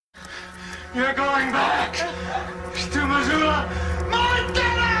You're going back to Missoula,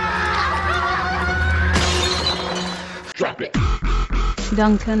 Montana! Drop it.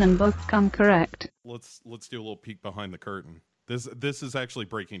 Duncan and both come correct. Let's do a little peek behind the curtain. This is actually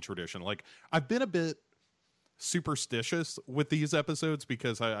breaking tradition. Like, I've been a bit superstitious with these episodes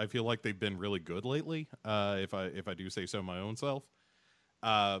because I feel like they've been really good lately. If I do say so my own self.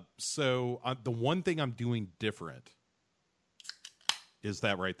 So the one thing I'm doing different is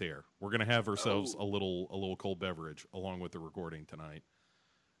that right there. We're gonna have ourselves a little cold beverage along with the recording tonight.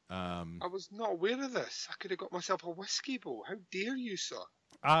 I was not aware of this. I could have got myself a whiskey bowl. How dare you, sir?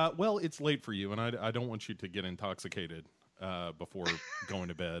 Well, it's late for you, and I don't want you to get intoxicated before going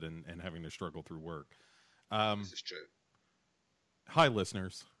to bed and having to struggle through work. This is true. Hi,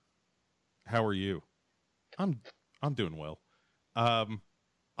 listeners. How are you? I'm doing well.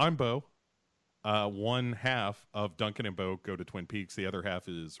 I'm Bo. One half of Duncan and Bo go to Twin Peaks. The other half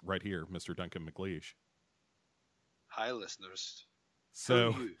is right here, Mr. Duncan McLeish. Hi, listeners.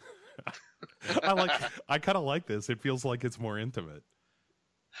 So I kind of like this. It feels like it's more intimate.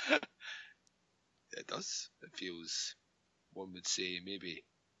 It does. It feels, one would say, maybe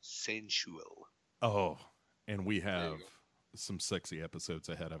sensual. Oh, and we have some sexy episodes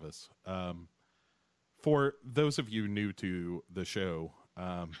ahead of us. For those of you new to the show,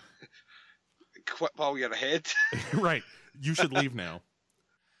 Quit while you're ahead. right, you should leave now.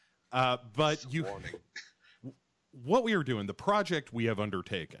 But Warning. What we are doing, the project we have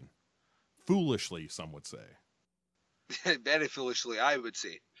undertaken, foolishly, some would say. Very foolishly, I would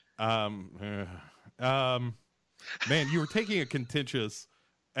say. Man, you were taking a contentious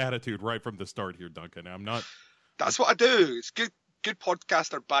attitude right from the start here, Duncan. I'm not. That's what I do. It's good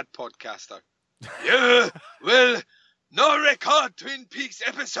podcaster, bad podcaster. Yeah, well, no record Twin Peaks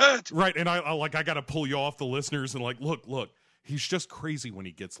episode. Right, and I got to pull you off the listeners and look. He's just crazy when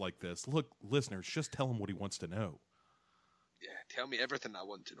he gets like this. Look, listeners, just tell him what he wants to know. Yeah, tell me everything I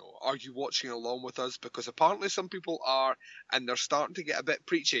want to know. Are you watching along with us? Because apparently some people are, and they're starting to get a bit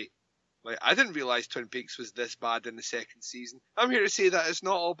preachy. Like, I didn't realise Twin Peaks was this bad in the second season. I'm here to say that it's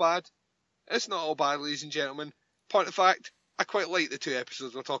not all bad. It's not all bad, ladies and gentlemen. Point of fact, I quite like the 2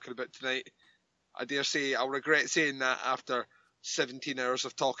 episodes we're talking about tonight. I dare say I'll regret saying that after 17 hours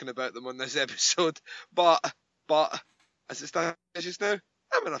of talking about them on this episode. But as it stands just now,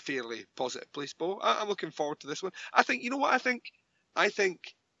 I'm in a fairly positive place, Bo. I'm looking forward to this one. I think, you know what I think? I think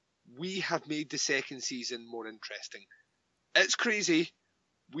we have made the second season more interesting. It's crazy.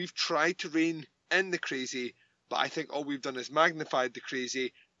 We've tried to rein in the crazy, but I think all we've done is magnified the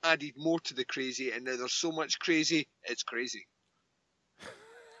crazy, added more to the crazy, and now there's so much crazy, it's crazy.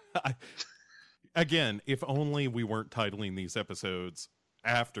 Again, if only we weren't titling these episodes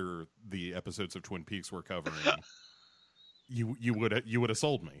after the episodes of Twin Peaks we're covering. You would have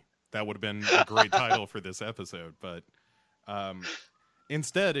sold me. That would have been a great title for this episode, but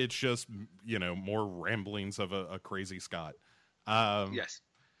instead it's just more ramblings of a crazy Scott. Yes.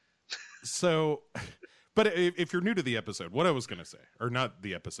 So, but if you're new to the episode, what I was going to say, or not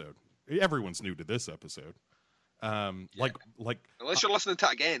the episode, everyone's new to this episode. Like unless you're listening to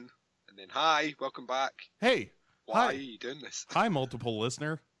it again, and then hi, welcome back. Hey, why hi. are you doing this? Hi, multiple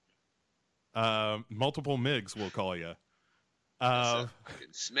listener. Multiple Migs, we'll call you. I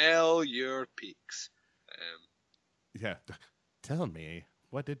can smell your peaks. Yeah, tell me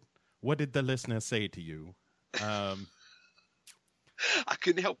what did the listener say to you? I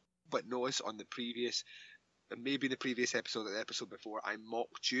couldn't help but notice on the previous, maybe the previous episode or the episode before, I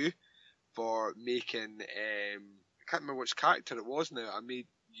mocked you for making. I can't remember which character it was now. I made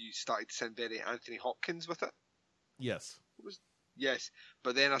you started to sound very Anthony Hopkins with it. Yes. Yes,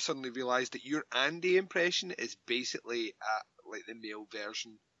 but then I suddenly realised that your Andy impression is basically like the male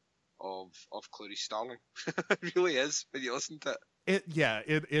version of Clarice Starling. It really is when you listen to it.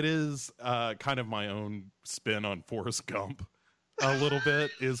 It is kind of my own spin on Forrest Gump. A little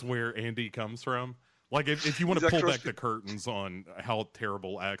bit is where Andy comes from. Like if you want to pull back the curtains on how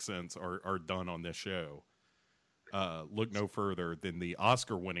terrible accents are done on this show, look no further than the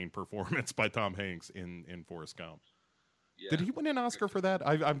Oscar-winning performance by Tom Hanks in Forrest Gump. Yeah. Did he win an Oscar for that?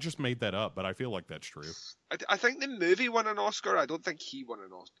 I've just made that up, but I feel like that's true. I think the movie won an Oscar. I don't think he won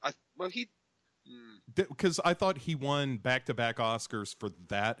an Oscar. Because I thought he won back-to-back Oscars for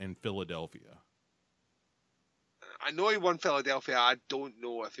that and Philadelphia. I know he won Philadelphia. I don't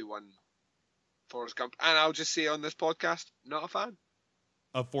know if he won Forrest Gump. And I'll just say on this podcast, not a fan.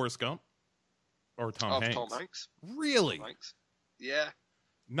 Of Forrest Gump? Or Tom Hanks? Tom Hanks. Really? Tom Hanks. Yeah.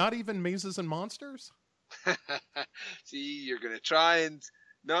 Not even Mazes and Monsters? See, you're gonna try and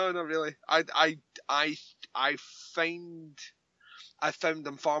no, not really. I I found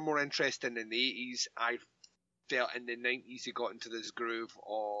them far more interesting in the 80s. I felt in the 90s he got into this groove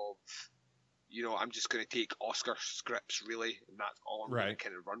of, I'm just going to take Oscar scripts, really, and that's all I'm going to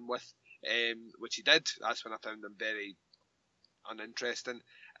kind of run with, which he did. That's when I found them very uninteresting.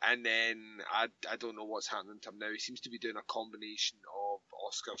 And then I don't know what's happening to him now. He seems to be doing a combination of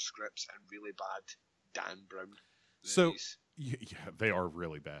Oscar scripts and really bad Dan Brown movies. So, yeah, they are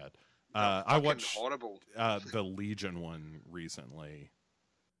really bad. I watched horrible. The Legion one recently.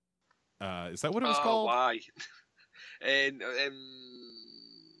 Is that what it was called? Why? And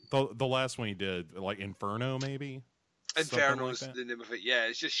the last one he did, like Inferno, maybe. Inferno's like the name of it. Yeah,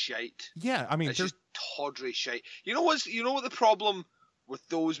 it's just shite. Yeah, I mean, it's just tawdry shite. You know what the problem with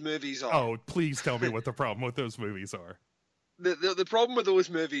those movies are? Oh, please tell me what the problem with those movies are. The problem with those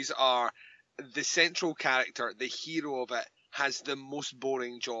movies are the central character, the hero of it, has the most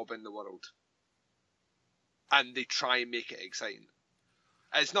boring job in the world, and they try and make it exciting.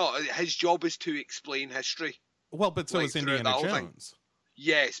 It's not. His job is to explain history. Well, but so is Indiana Jones.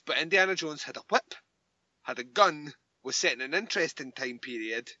 Yes, but Indiana Jones had a whip, had a gun, was set in an interesting time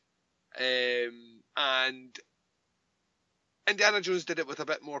period, and Indiana Jones did it with a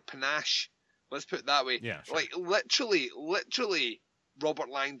bit more panache. Let's put it that way. Yeah, sure. Like literally, Robert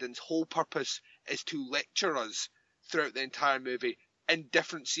Langdon's whole purpose is to lecture us throughout the entire movie in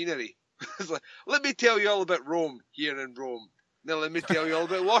different scenery. It's like, let me tell you all about Rome here in Rome. Now let me tell you all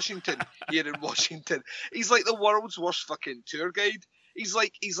about Washington here in Washington. He's like the world's worst fucking tour guide. He's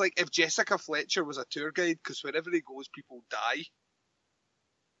like if Jessica Fletcher was a tour guide, because wherever he goes, people die.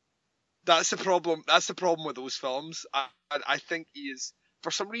 That's the problem. That's the problem with those films. I think he is,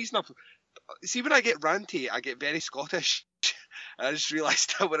 for some reason. See, when I get ranty, I get very Scottish. I just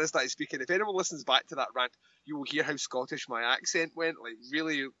realised that when I started speaking. If anyone listens back to that rant, you will hear how Scottish my accent went. Like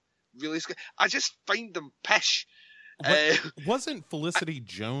really, really. I just find them pish. Wasn't Felicity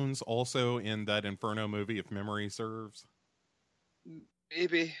Jones also in that Inferno movie, if memory serves?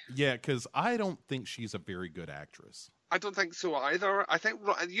 Maybe. Yeah, because I don't think she's a very good actress. I don't think so either. I think,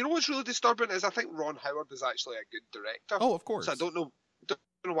 you know what's really disturbing is I think Ron Howard is actually a good director. Oh, of course. So I don't know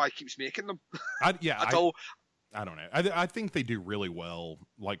why he keeps making them. I don't know. I think they do really well,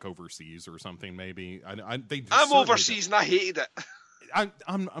 like overseas or something. Maybe I'm overseas and I hated it.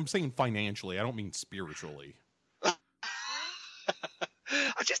 I'm saying financially. I don't mean spiritually.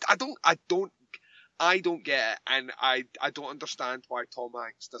 I don't get it, and I don't understand why Tom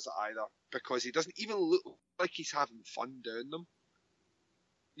Hanks does it either, because he doesn't even look like he's having fun doing them.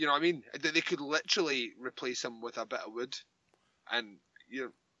 You know what I mean? They could literally replace him with a bit of wood, and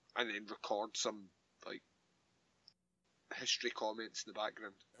and then record some like history comments in the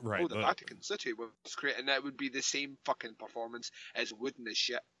background. Right. Oh, the Vatican City was great, and that would be the same fucking performance as wooden as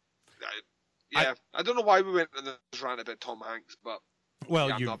shit. I don't know why we went on this rant about Tom Hanks, but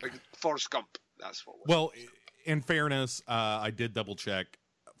I'm not big. Forrest Gump, that's what. Well, in fairness, I did double check.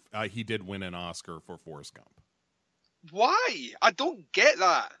 He did win an Oscar for Forrest Gump. Why? I don't get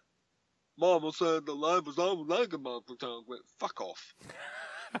that. Mama said the life was on like a motherfucker. Fuck off.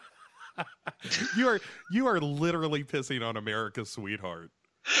 You are literally pissing on America's sweetheart.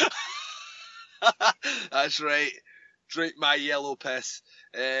 That's right. Drink my yellow piss.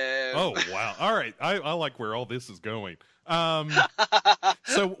 Oh wow! All right, I like where all this is going.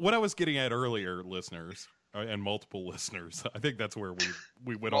 So what I was getting at earlier, listeners and multiple listeners, I think that's where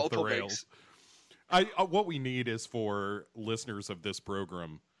we went off the rails. What we need is for listeners of this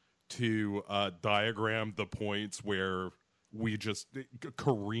program to diagram the points where we just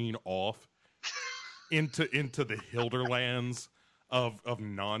careen off into the Hilderlands of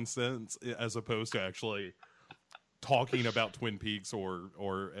nonsense, as opposed to actually talking about Twin Peaks or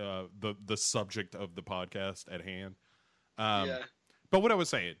the subject of the podcast at hand. But what I was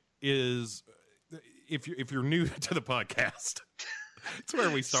saying is, if you're new to the podcast, it's where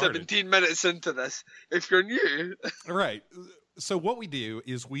we started. 17 minutes into this, if you're new, right? So what we do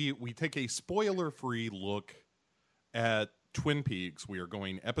is we take a spoiler-free look at Twin Peaks. We are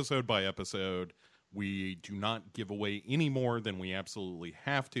going episode by episode. We do not give away any more than we absolutely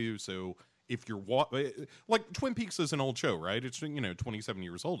have to. So if you're like, Twin Peaks is an old show, right? It's 27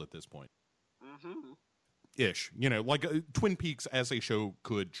 years old at this point. Mm-hmm. Ish. Like Twin Peaks as a show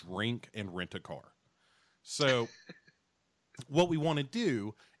could drink and rent a car. So what we want to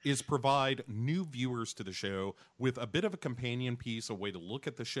do is provide new viewers to the show with a bit of a companion piece, a way to look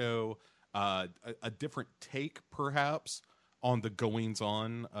at the show, a different take perhaps on the goings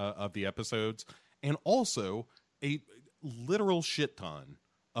on of the episodes, and also a literal shit ton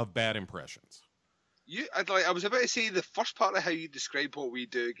of bad impressions. I was about to say, the first part of how you describe what we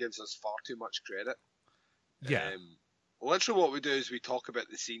do gives us far too much credit. Yeah. literally what we do is we talk about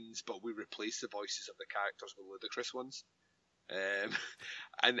the scenes, but we replace the voices of the characters with ludicrous ones.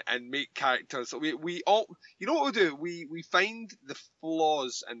 And make characters. We all, you know what we do? We find the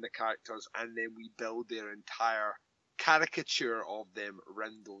flaws in the characters, and then we build their entire caricature of them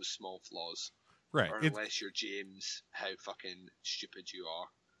around those small flaws. Right. Or unless you're James, how fucking stupid you are.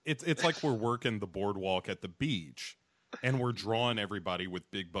 It's like we're working the boardwalk at the beach, and we're drawing everybody with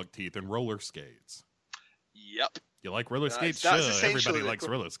big buck teeth and roller skates. Yep. You like roller skates? That's Sure, essentially everybody the likes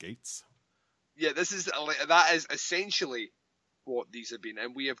roller skates. Yeah, that is essentially what these have been,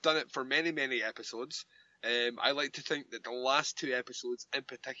 and we have done it for many, many episodes. I like to think that the last 2 episodes in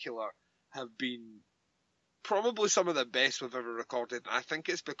particular have been probably some of the best we've ever recorded. And I think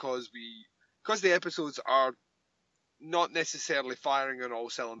it's because the episodes are not necessarily firing on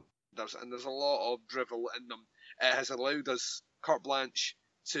all cylinders, and there's a lot of drivel in them. It has allowed us carte blanche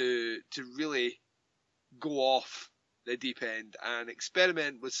to really go off the deep end and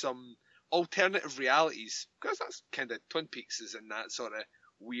experiment with some alternative realities, because that's kind of Twin Peaks is in that sort of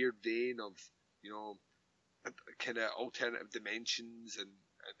weird vein of, you know, kind of alternative dimensions and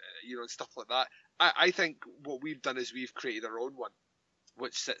you know, stuff like that. I think what we've done is we've created our own one,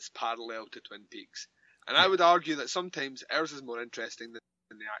 which sits parallel to Twin Peaks, and I would argue that sometimes ours is more interesting than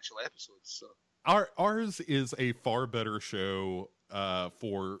the actual episodes. So ours is a far better show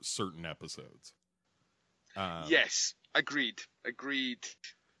for certain episodes. Yes, agreed.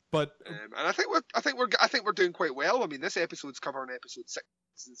 But and I think we're doing quite well. I mean, this episode's covering episode 6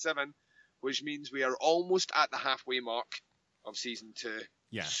 and 7, which means we are almost at the halfway mark of season 2.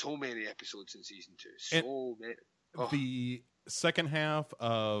 yeah, So many episodes in season 2. So many. Oh. the second half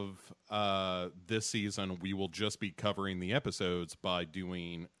of this season, we will just be covering the episodes by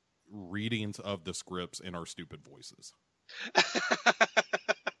doing readings of the scripts in our stupid voices.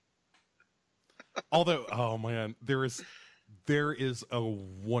 Although, oh man, there is a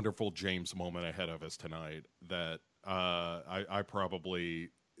wonderful James moment ahead of us tonight that I probably,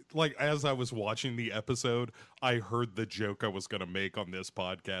 like, as I was watching the episode, I heard the joke I was going to make on this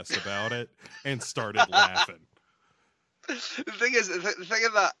podcast about it and started laughing. The thing is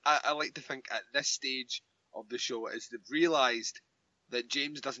that I like to think at this stage of the show is they've realised that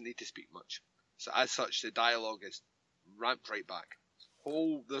James doesn't need to speak much. So as such, the dialogue is ramped right back.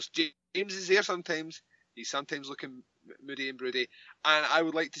 There's James is there sometimes. He's sometimes looking moody and broody. And I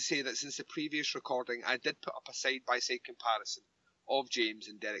would like to say that since the previous recording, I did put up a side-by-side comparison of James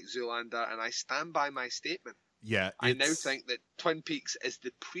and Derek Zoolander, and I stand by my statement. Yeah, I now think that Twin Peaks is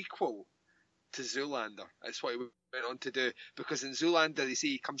the prequel to Zoolander. That's what he went on to do. Because in Zoolander, you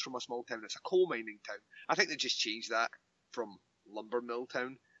see, he comes from a small town. It's a coal mining town. I think they just changed that from lumber mill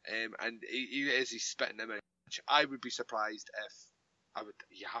town. And he's spitting image. I would be surprised if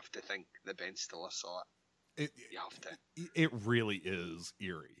you have to think that Ben Stiller saw it. You have to. It really is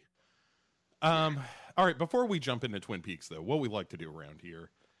eerie. All right, before we jump into Twin Peaks, though, what we like to do around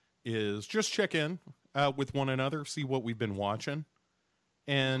here is just check in with one another, see what we've been watching,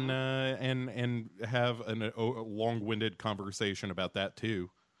 and have a long-winded conversation about that too.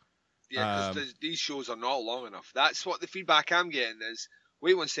 Yeah, because these shows are not long enough. That's what the feedback I'm getting is.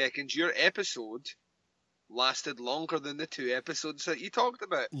 Wait 1 second, your episode lasted longer than the 2 episodes that you talked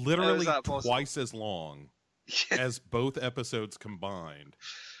about. Literally twice as long as both episodes combined,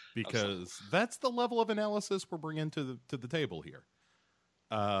 because that's the level of analysis we're bringing to the table here.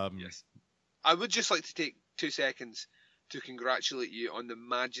 Yes. I would just like to take 2 seconds to congratulate you on the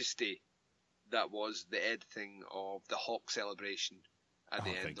majesty that was the editing of the Hawk celebration at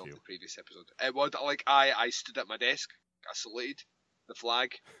the end of the previous episode. It was like I stood at my desk, I saluted the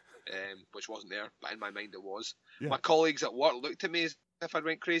flag, which wasn't there, but in my mind it was. Yeah. My colleagues at work looked at me as if I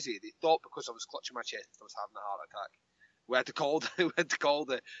went crazy. They thought because I was clutching my chest I was having a heart attack. We had to call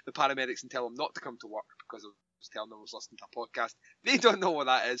the paramedics and tell them not to come to work because I was telling them I was listening to a podcast. They don't know what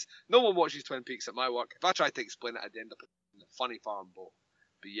that is. No one watches Twin Peaks at my work. If I try to explain it, I'd end up in a funny farm boat.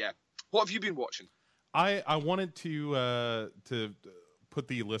 But yeah, what have you been watching? I wanted to put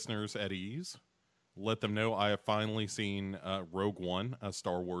the listeners at ease. Let them know I have finally seen Rogue One, A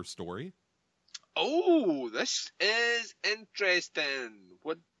Star Wars Story. Oh, this is interesting.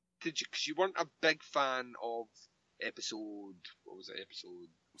 What did you? Because you weren't a big fan of episode. What was it? Episode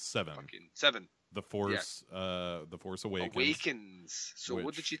 7. 7. The Force. Yeah. The Force Awakens. So,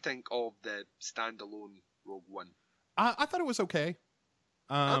 what did you think of the standalone Rogue One? I thought it was okay.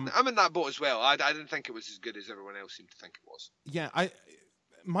 I'm in that boat as well. I didn't think it was as good as everyone else seemed to think it was. Yeah,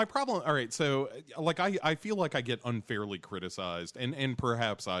 my problem, all right, so like I feel like I get unfairly criticized, and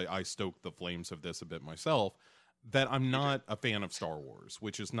perhaps I stoke the flames of this a bit myself, that I'm not a fan of Star Wars,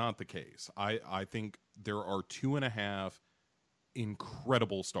 which is not the case. I think there are 2.5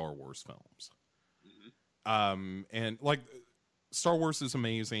 incredible Star Wars films. And like Star Wars is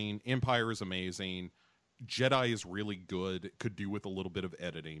amazing, Empire is amazing, Jedi is really good, could do with a little bit of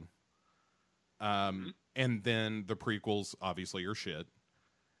editing. And then the prequels obviously are shit.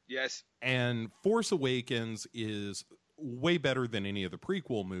 Yes. And Force Awakens is way better than any of the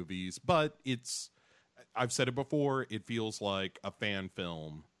prequel movies, but I've said it before, it feels like a fan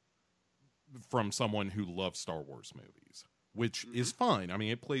film from someone who loves Star Wars movies, which is fine. I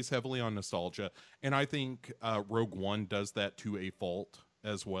mean, it plays heavily on nostalgia, and I think Rogue One does that to a fault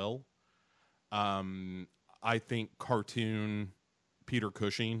as well. I think cartoon Peter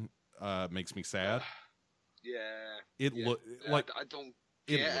Cushing makes me sad. Yeah. Like I don't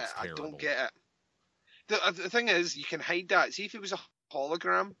get it. looks I terrible. don't get it. The thing is, you can hide that. See, if it was a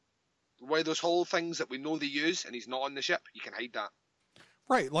hologram, why those whole things that we know they use, and he's not on the ship, you can hide that.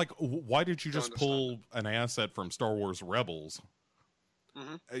 Right, like why did you Don't just pull an asset from Star Wars Rebels,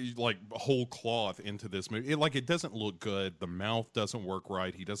 like whole cloth into this movie? It doesn't look good. The mouth doesn't work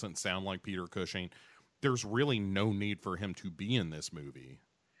right. He doesn't sound like Peter Cushing. There's really no need for him to be in this movie.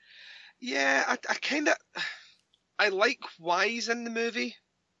 Yeah, I like why he's in the movie,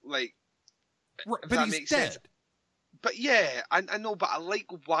 like, Right, if but that he's makes dead. sense. But yeah, I know, but I like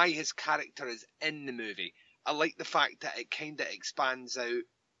why his character is in the movie. I like the fact that it kind of expands out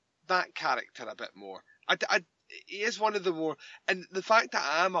that character a bit more. He is one of the more, and the fact that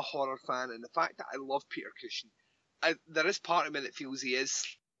I am a horror fan and the fact that I love Peter Cushing, there is part of me that feels he is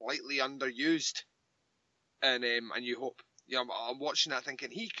slightly underused. And A New Hope. You know, I'm watching that thinking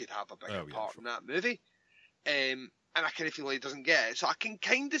he could have a bigger part in that movie. And I kind of feel he doesn't get it. So I can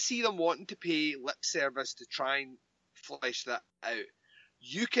kind of see them wanting to pay lip service to try and flesh that out.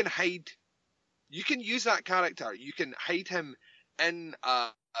 You can use that character. You can hide him in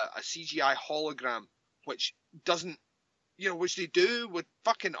a CGI hologram, which doesn't, which they do with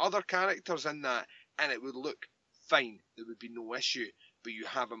fucking other characters in that, and it would look fine. There would be no issue. But you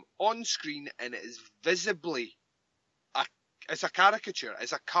have him on screen, and it is visibly it's a caricature,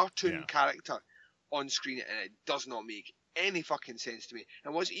 it's a cartoon character on screen, and it does not make any fucking sense to me.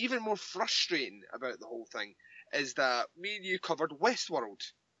 And what's even more frustrating about the whole thing is that me and you covered Westworld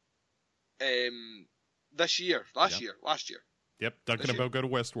last year. Yep, Duncan and Bo Go to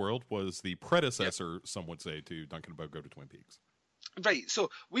Westworld was the predecessor, some would say, to Duncan and Bo Go to Twin Peaks. Right, so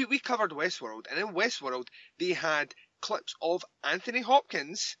we covered Westworld, and in Westworld they had clips of Anthony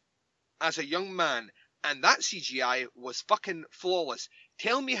Hopkins as a young man, and that CGI was fucking flawless.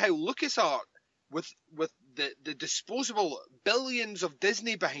 Tell me how LucasArts, with the disposable billions of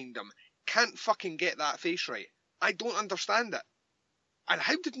Disney behind them, can't fucking get that face right. I don't understand it. And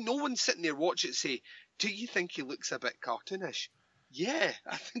how did no one sitting there watch it say, do you think he looks a bit cartoonish? Yeah,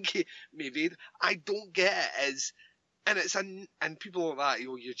 I think he maybe. I don't get it as, and people like that,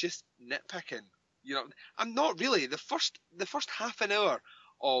 you're just nitpicking. I'm not really. The first half an hour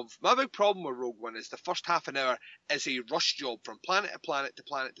of my big problem with Rogue One is the first half an hour is a rush job from planet to planet to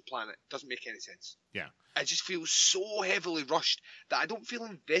planet to planet. Doesn't make any sense. Yeah. I just feel so heavily rushed that I don't feel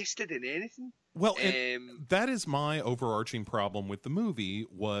invested in anything. Well, that is my overarching problem with the movie,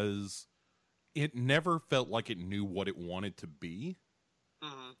 was it never felt like it knew what it wanted to be.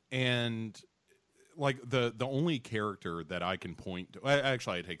 And like the only character that I can point to,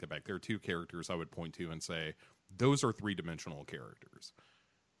 actually I take that back. There are two characters I would point to and say those are 3-dimensional characters.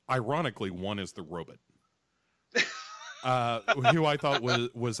 Ironically, one is the robot, who I thought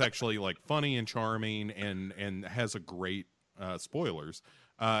was actually like funny and charming, and has a great spoilers,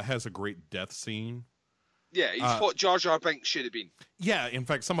 has a great death scene. Yeah, he's what Jar Jar Binks should have been. Yeah, in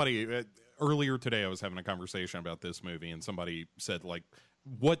fact, somebody earlier today I was having a conversation about this movie, and somebody said like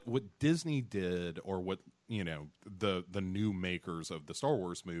what Disney did, or what the new makers of the Star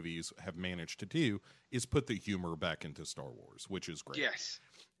Wars movies have managed to do, is put the humor back into Star Wars, which is great. Yes.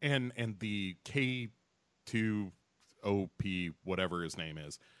 And the K2OP, whatever his name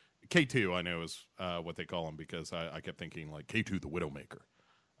is, K2 I know is what they call him, because I kept thinking like K2 the Widowmaker,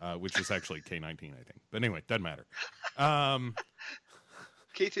 which is actually K19 I think. But anyway, doesn't matter. K2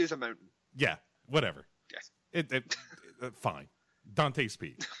 is a mountain. Yeah, whatever. Yes. It fine. Dante's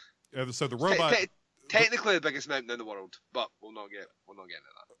Peak. So the robot, technically the biggest mountain in the world, but we'll not get into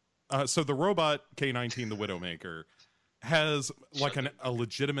that. So the robot K19 the Widowmaker has like a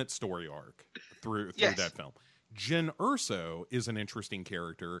legitimate story arc through that film. Jyn Erso is an interesting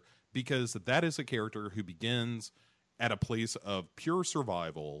character, because that is a character who begins at a place of pure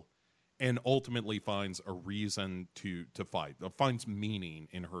survival and ultimately finds a reason to fight, finds meaning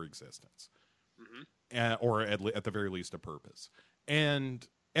in her existence. or at the very least a purpose. And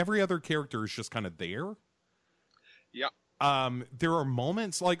every other character is just kind of there. Yeah. There are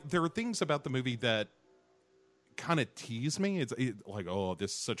moments, like, there are things about the movie that kind of tease me. It's like, oh,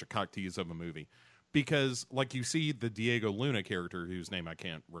 this is such a cock tease of a movie. Because, like, you see the Diego Luna character, whose name I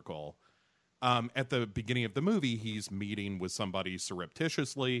can't recall, at the beginning of the movie, he's meeting with somebody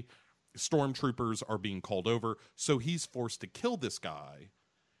surreptitiously. Stormtroopers are being called over, so he's forced to kill this guy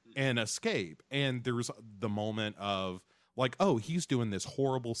and escape. And there's the moment of, like, oh, he's doing this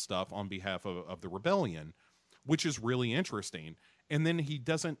horrible stuff on behalf of the rebellion, which is really interesting. And then he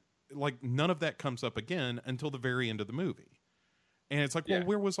doesn't, like, none of that comes up again until the very end of the movie. And it's like, well,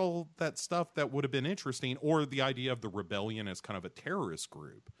 where was all that stuff that would have been interesting? Or the idea of the rebellion as kind of a terrorist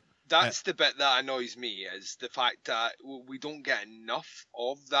group. That's the bit that annoys me, is the fact that we don't get enough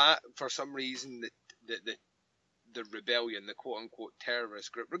of that. For some reason, the rebellion, the quote-unquote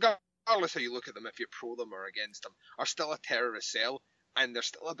terrorist group, regardless how you look at them, if you're pro them or against them, are still a terrorist cell, and they're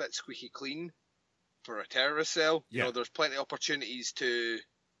still a bit squeaky clean for a terrorist cell. Yeah. You know, there's plenty of opportunities to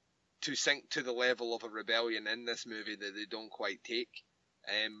sink to the level of a rebellion in this movie that they don't quite take.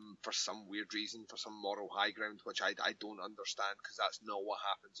 For some weird reason, for some moral high ground, which I don't understand, because that's not what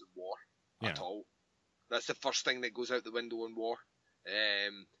happens in war at all. That's the first thing that goes out the window in war.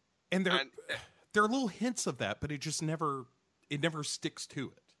 And there are little hints of that, but it just never sticks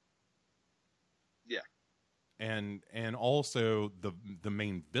to it. Yeah. And also the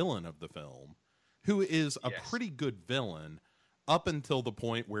main villain of the film, who is a pretty good villain up until the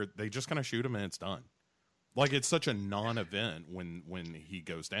point where they just kind of shoot him and it's done. Like, it's such a non-event when he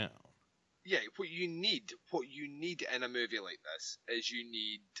goes down. Yeah, what you need in a movie like this is you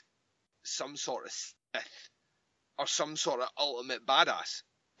need some sort of Sith or some sort of ultimate badass.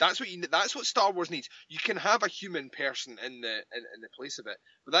 That's what Star Wars needs. You can have a human person in the place of it,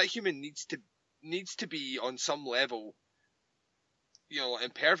 but that human needs to be on some level, you know,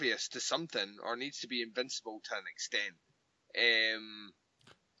 impervious to something, or needs to be invincible to an extent.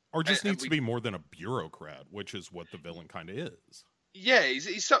 Or just needs to be more than a bureaucrat, which is what the villain kind of is. Yeah,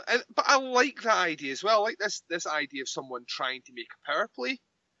 but I like that idea as well. I like this idea of someone trying to make a power play,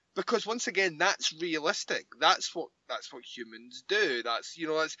 because once again, that's realistic. That's what humans do. That's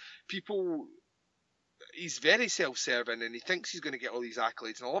people. He's very self-serving, and he thinks he's going to get all these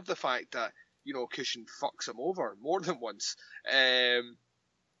accolades. And I love the fact that Cushing fucks him over more than once. I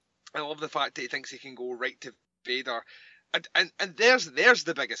love the fact that he thinks he can go right to Vader. And there's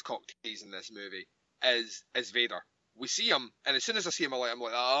the biggest cock tease in this movie is Vader. We see him, and as soon as I see him, I'm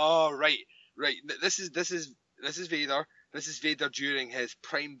like, oh, right. This is Vader. This is Vader during his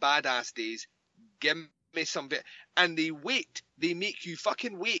prime badass days. Give me some bit. And they make you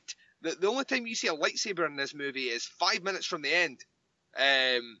fucking wait. The only time you see a lightsaber in this movie is 5 minutes from the end,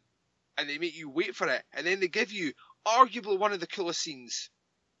 and they make you wait for it, and then they give you arguably one of the coolest scenes,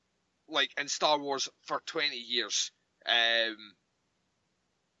 like, in Star Wars for 20 years.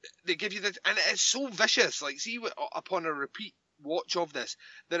 They give you and it's so vicious. Like, see, upon a repeat watch of this,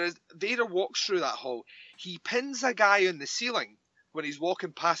 Vader walks through that hall. He pins a guy on the ceiling when he's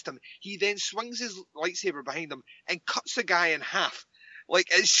walking past him. He then swings his lightsaber behind him and cuts the guy in half. Like,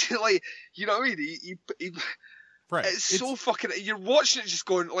 it's like, you know what I mean? He right. It's so fucking. You're watching it, just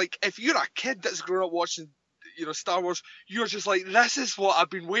going, like, if you're a kid that's grown up watching, Star Wars, you're just like, this is what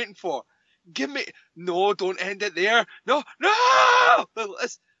I've been waiting for. Give me, no, don't end it there. No,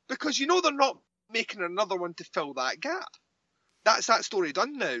 it's because they're not making another one to fill that gap. That's that story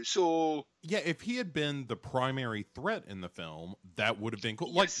done now. So yeah, if he had been the primary threat in the film, that would have been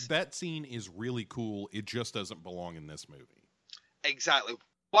cool. Yes. Like, that scene is really cool. It just doesn't belong in this movie. Exactly.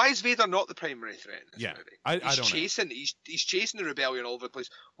 Why is Vader not the primary threat in this movie? I don't know. He's chasing the rebellion all over the place.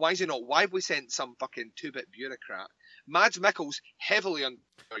 Why is he not? Why have we sent some fucking 2-bit bureaucrat? Mads Mikkelsen, heavily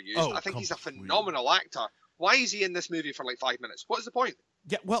underused. I think he's a phenomenal actor. Why is he in this movie for like 5 minutes? What's the point?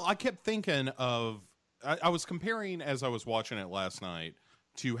 Yeah, well, I kept thinking of... I was comparing, as I was watching it last night,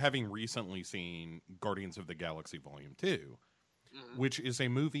 to having recently seen Guardians of the Galaxy Volume 2, which is a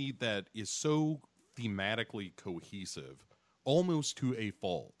movie that is so thematically cohesive, almost to a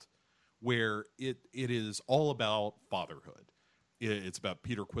fault, where it is all about fatherhood. It's about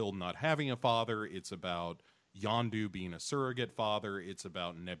Peter Quill not having a father. It's about Yondu being a surrogate father. It's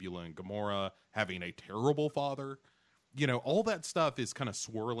about Nebula and Gamora having a terrible father. All that stuff is kind of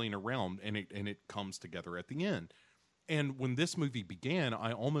swirling around, and it comes together at the end. And when this movie began,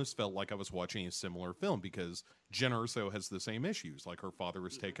 I almost felt like I was watching a similar film, because Jen Erso has the same issues. Like, her father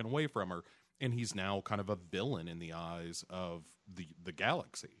was taken away from her, and he's now kind of a villain in the eyes of the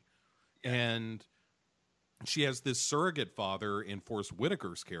galaxy. And she has this surrogate father in Forrest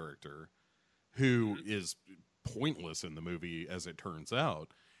Whitaker's character who is pointless in the movie as it turns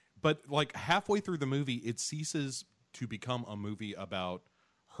out. But like halfway through the movie, it ceases to become a movie about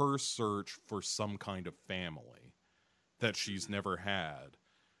her search for some kind of family that she's never had,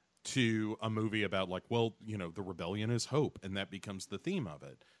 to a movie about like, well, you know, the rebellion is hope, and that becomes the theme of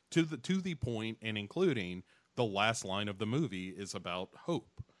it. To the point, and including the last line of the movie is about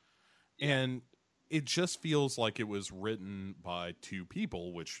hope. And it just feels like it was written by two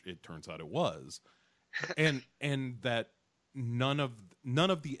people, which it turns out it was. and that none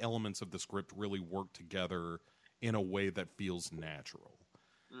of the elements of the script really work together in a way that feels natural.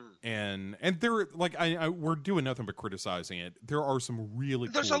 And there, like, I we're doing nothing but criticizing it. There are some really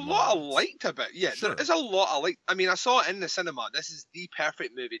There's cool a lot moments. I liked about it. Yeah, Sure. there is a lot I like. I mean, I saw it in the cinema. This is the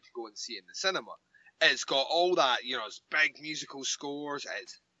perfect movie to go and see in the cinema. It's got all that, you know, it's big musical scores.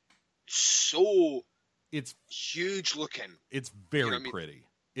 It's so It's huge looking. it's very what I mean? pretty.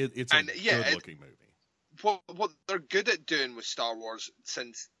 It's a And, yeah, good looking movie. What they're good at doing with Star Wars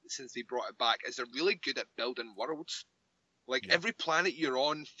since they brought it back is they're really good at building worlds. Like, Yeah. every planet you're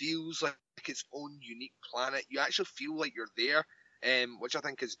on feels like its own unique planet. You actually feel like you're there, which I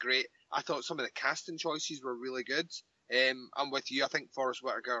think is great. I thought some of the casting choices were really good. I'm with you. I think Forrest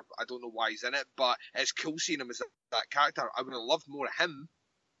Whitaker, I don't know why he's in it, but it's cool seeing him as that character. I would have loved more of him.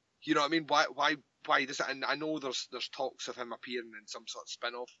 You know what I mean? Why does it? And I know there's talks of him appearing in some sort of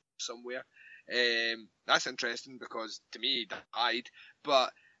spin-off somewhere. That's interesting because to me he died.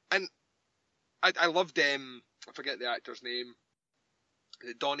 But and I loved I forget the actor's name.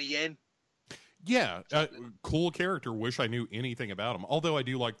 Is it Donnie Yen? Yeah, cool character. Wish I knew anything about him. Although I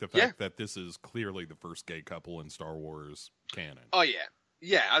do like the fact that this is clearly the first gay couple in Star Wars canon. Oh yeah.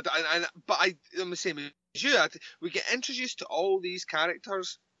 I'm the same as you. We get introduced to all these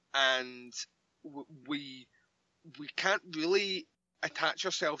characters, and we can't really attach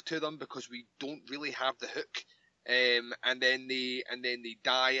ourselves to them because we don't really have the hook. And then they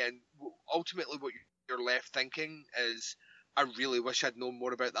die, and ultimately what you're left thinking is, I really wish I'd known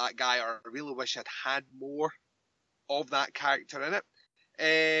more about that guy, or I really wish I'd had more of that character in it.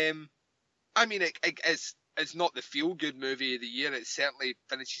 I mean, it's not the feel-good movie of the year. It certainly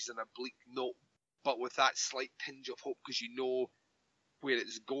finishes on a bleak note, but with that slight tinge of hope because you know where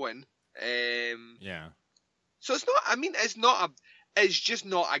it's going. Yeah. So it's not. I mean, it's just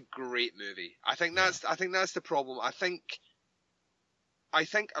not a great movie. I think that's the problem. I think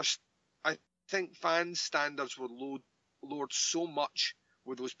fan standards were lowered so much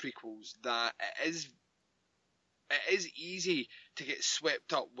with those prequels that it is easy to get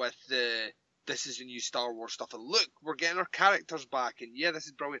swept up with this is the new Star Wars stuff, and look, we're getting our characters back, and yeah, this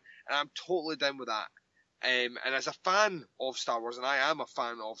is brilliant, and I'm totally down with that. And as a fan of Star Wars, and I am a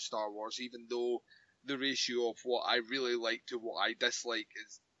fan of Star Wars, even though the ratio of what I really like to what I dislike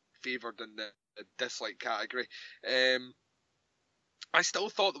is favoured in the dislike category, I still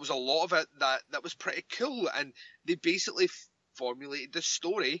thought there was a lot of it that was pretty cool, and they basically formulated this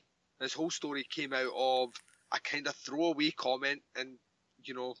story. This whole story came out of a kind of throwaway comment and,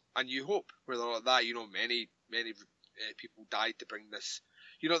 you know, A New Hope, where they're like that, you know, many people died to bring this.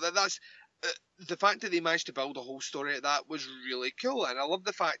 You know, that's the fact that they managed to build a whole story like that was really cool, and I love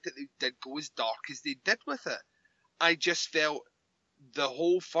the fact that they did go as dark as they did with it. I just felt the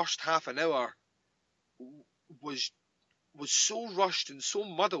whole first half an hour was so rushed and so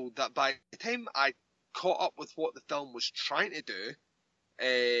muddled that by the time I caught up with what the film was trying to do,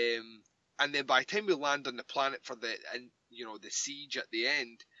 and then by the time we land on the planet for the siege at the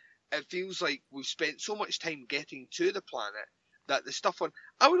end, it feels like we've spent so much time getting to the planet that the stuff on,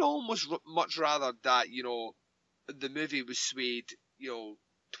 I would almost much rather that, you know, the movie was swayed, you know,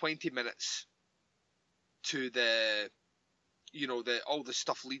 20 minutes to the, you know, all the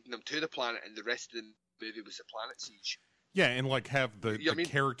stuff leading them to the planet, and the rest of the movie was the planet siege. Yeah, and like have the I mean,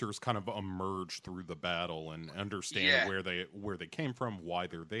 characters kind of emerge through the battle and understand where they came from, why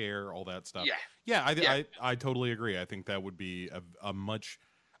they're there, all that stuff. I totally agree. I think that would be a much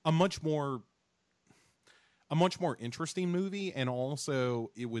more interesting movie, and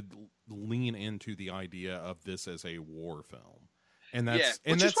also it would lean into the idea of this as a war film. And that's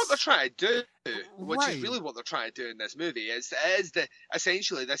which is what they're trying to do. Which Right. is really what they're trying to do in this movie.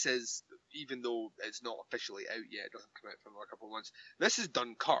 Essentially this is, even though it's not officially out yet, it doesn't come out for another couple of months. This is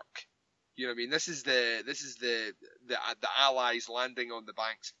Dunkirk. You know what I mean? This is the Allies landing on the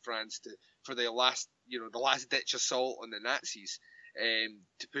banks of France for the last ditch assault on the Nazis,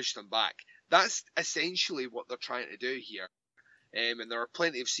 to push them back. That's essentially what they're trying to do here. And there are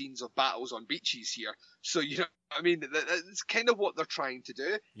plenty of scenes of battles on beaches here. So, you know, I mean, that's kind of what they're trying to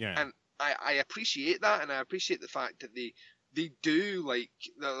do. Yeah. And I appreciate that, and I appreciate the fact that they they do, like,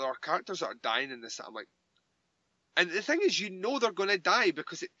 there are characters that are dying in this that I'm like, and the thing is, they're going to die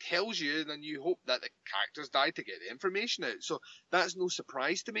because it tells you, and you hope that the characters die to get the information out. So that's no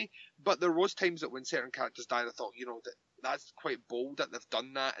surprise to me. But there was times that when certain characters died, I thought, that's quite bold that they've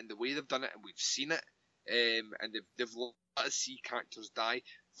done that, and the way they've done it, and we've seen it, and they've let us see characters die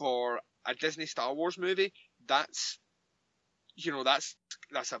for a Disney Star Wars movie. That's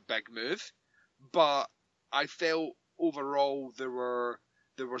a big move. But I felt overall there were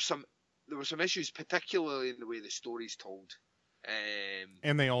some issues, particularly in the way the story's told.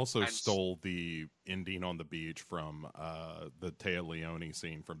 And they also stole the ending on the beach from the Téa Leoni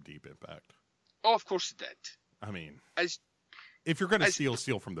scene from Deep Impact. Oh, of course it did. I mean, As if you're going to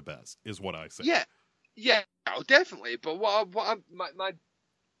steal from the best, is what I say. Yeah, definitely. But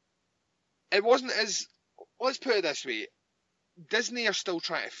it wasn't as. Let's put it this way: Disney are still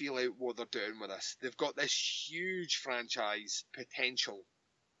trying to feel out what they're doing with this. They've got this huge franchise potential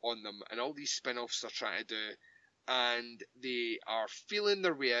on them, and all these spin-offs they're trying to do, and they are feeling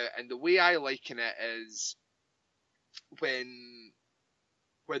their way out. And the way I liken it is when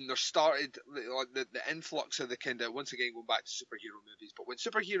there started the influx of the kind of, once again going back to superhero movies, but when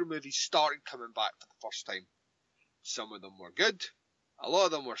superhero movies started coming back for the first time, some of them were good, a lot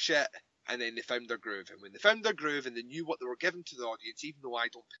of them were shit, and then they found their groove. And when they found their groove and they knew what they were giving to the audience, even though I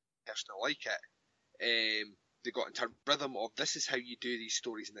don't personally like it, they got into a rhythm of, this is how you do these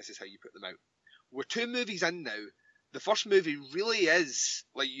stories and this is how you put them out. We're 2 movies in now. The first movie really is,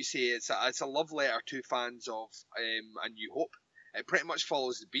 like you say, it's a love letter to fans of A New Hope. It pretty much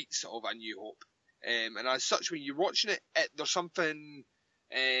follows the beats of A New Hope. And as such, when you're watching it, there's something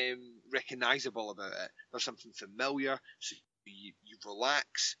recognisable about it. There's something familiar. So you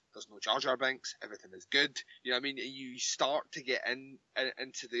relax. There's no Jar Jar Binks. Everything is good. You know what I mean? You start to get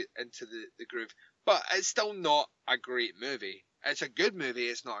into the groove. But it's still not a great movie. It's a good movie.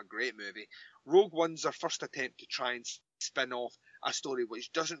 It's not a great movie. Rogue One's their first attempt to try and spin off a story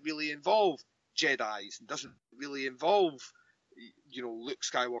which doesn't really involve Jedis and doesn't really involve, Luke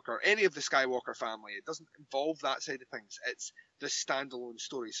Skywalker, any of the Skywalker family. It doesn't involve that side of things. It's the standalone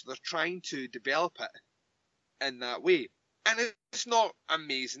story. So they're trying to develop it in that way. And it's not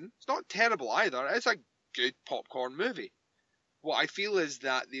amazing. It's not terrible either. It's a good popcorn movie. What I feel is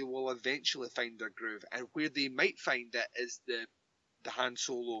that they will eventually find their groove, and where they might find it is the Han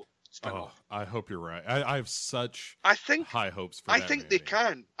Solo spin-off. Oh, I hope you're right. I have such high hopes for that I think movie. they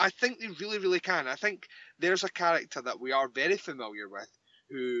can. I think they really, really can. I think there's a character that we are very familiar with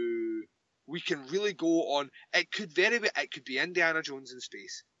who we can really go on. It could be Indiana Jones in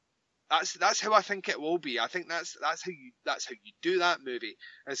space. That's how I think it will be. I think that's how you do that movie.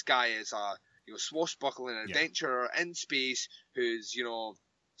 This guy is a swashbuckling adventurer in space who's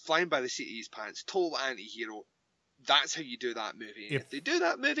flying by the seat of his pants, total anti-hero. That's how you do that movie. If they do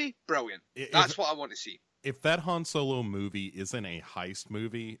that movie, brilliant. That's what I want to see. If that Han Solo movie isn't a heist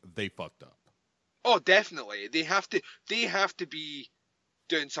movie, they fucked up. Oh, definitely. They have to be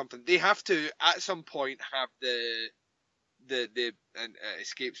doing something. They have to at some point have the and it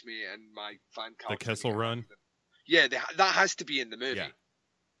escapes me and my fan card. The Kessel Run. Yeah, that has to be in the movie. Yeah.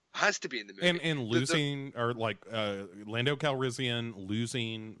 Has to be in the movie. And losing or like Lando Calrissian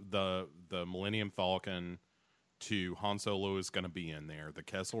losing the Millennium Falcon to Han Solo is going to be in there. The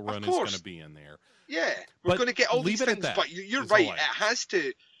Kessel Run is going to be in there. Yeah, we're going to get all these things. But you're right.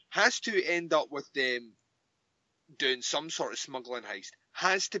 It has to end up with them doing some sort of smuggling heist.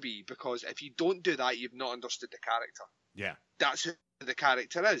 Has to be, because if you don't do that, you've not understood the character. Yeah, that's who the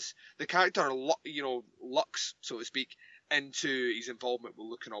character is. The character, lucks, so to speak, into his involvement with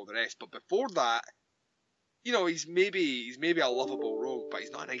Luke and all the rest. But before that, he's maybe a lovable rogue, but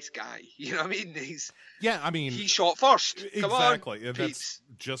he's not a nice guy. You know what I mean? He shot first. Exactly. Come on, that's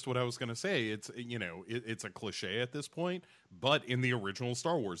just what I was going to say. It's it's a cliche at this point, but in the original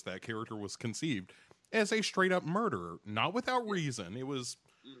Star Wars, that character was conceived as a straight up murderer, not without reason. It was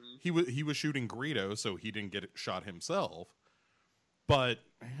he was shooting Greedo, so he didn't get shot himself. But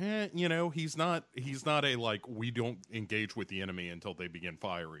he's not a like, we don't engage with the enemy until they begin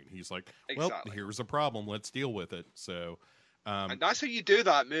firing. He's like, well, here's a problem, let's deal with it. So and that's how you do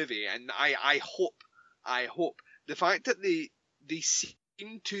that movie. And I hope the fact that they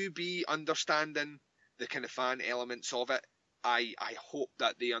seem to be understanding the kind of fan elements of it, I hope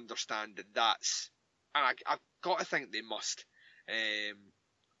that they understand that that's, and I've got to think they must.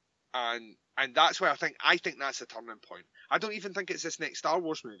 And that's where I think that's a turning point. I don't even think it's this next Star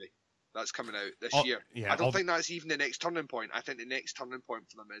Wars movie that's coming out this year. Yeah, I don't think that's even the next turning point. I think the next turning point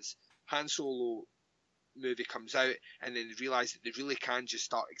for them is Han Solo movie comes out, and then they realise that they really can just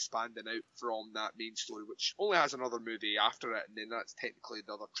start expanding out from that main story, which only has another movie after it, and then that's technically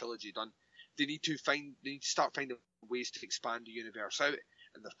the other trilogy done. They need to start finding ways to expand the universe out,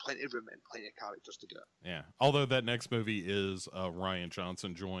 and there's plenty of room and plenty of characters to do it. Yeah. Although that next movie is a Ryan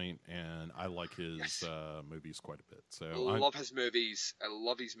Johnson joint, and I like his movies quite a bit. So I love his movies. I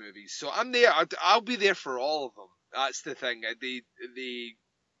love his movies. So I'm there. I'll be there for all of them. That's the thing.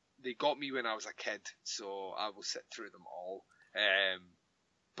 They got me when I was a kid, so I will sit through them all.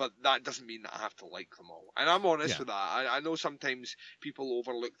 But that doesn't mean that I have to like them all. And I'm honest with that. I know sometimes people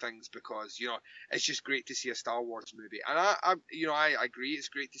overlook things because, it's just great to see a Star Wars movie. And I agree, it's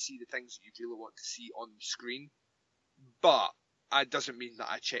great to see the things that you really want to see on screen. But it doesn't mean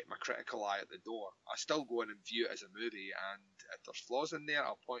that I check my critical eye at the door. I still go in and view it as a movie, and if there's flaws in there,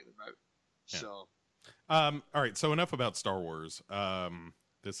 I'll point them out. Yeah. So, all right, so enough about Star Wars.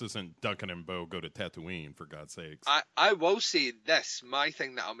 This isn't Duncan and Bo go to Tatooine, for God's sakes. I will say this. My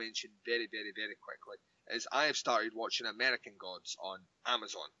thing that I'll mention very, very, very quickly is I have started watching American Gods on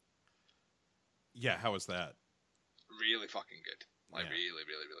Amazon. Yeah, how is that? Really fucking good. Like, really,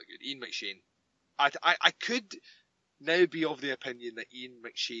 really, really good. Ian McShane. I could now be of the opinion that Ian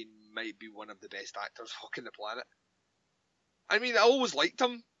McShane might be one of the best actors walking the planet. I mean, I always liked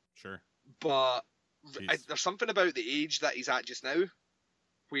him. Sure. But there's something about the age that he's at just now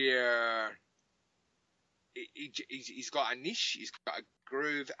where he's got a niche, he's got a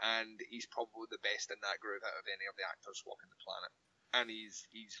groove, and he's probably the best in that groove out of any of the actors walking the planet. And he's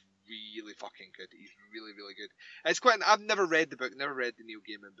really fucking good. He's really, really good. It's quite. I've never read the book, never read the Neil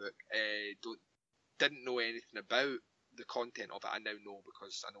Gaiman book. Didn't know anything about the content of it. I now know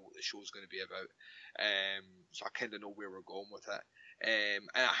because I know what the show's going to be about. So I kind of know where we're going with it. And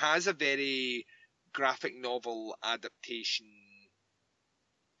it has a very graphic novel adaptation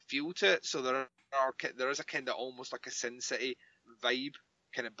feel to it. So there is a kind of almost like a Sin City vibe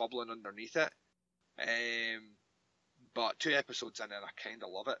kind of bubbling underneath it. But 2 episodes in and I kind of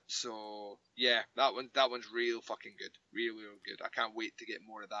love it. So yeah, that one's real fucking good, real good. I can't wait to get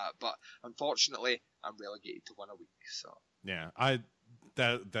more of that. But unfortunately, I'm relegated to one a week. So yeah,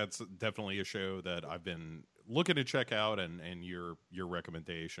 that's definitely a show that I've been looking to check out, and your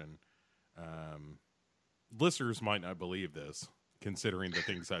recommendation. Listeners might not believe this, considering the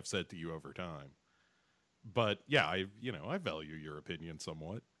things I've said to you over time. But yeah, I value your opinion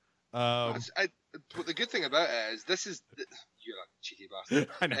somewhat. But the good thing about it is you're a cheeky bastard.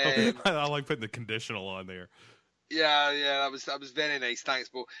 I know. I like putting the conditional on there. Yeah, that was very nice. Thanks,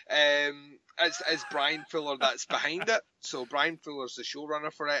 Bo. It's Brian Fuller that's behind it. So Brian Fuller's the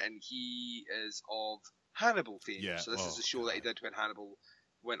showrunner for it, and he is of Hannibal fame. Yeah. So this is the show that he did when Hannibal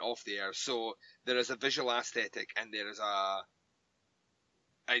went off the air. So there is a visual aesthetic, and there is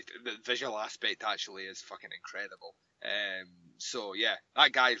the visual aspect actually is fucking incredible. So yeah,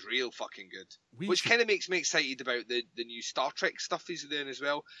 that guy's real fucking good. Which kind of makes me excited about the new Star Trek stuff he's doing as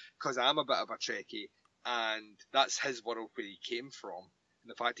well, because I'm a bit of a Trekkie, and that's his world where he came from. And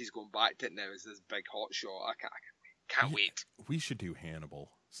the fact he's going back to it now is this big hot shot. I can't wait. We should do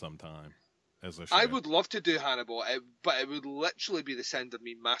Hannibal sometime as a show. I would love to do Hannibal, but it would literally be the sound of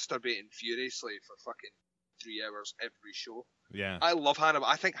me masturbating furiously for fucking 3 hours every show. Yeah. I love Hannibal.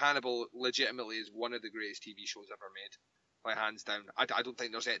 I think Hannibal legitimately is one of the greatest TV shows ever made. Like, hands down. I don't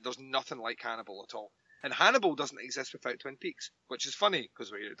think there's nothing like Hannibal at all. And Hannibal doesn't exist without Twin Peaks, which is funny,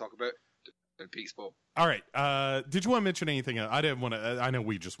 because we're here to talk about Twin Peaks, Bob. All right. Did you want to mention anything? I didn't want to. I know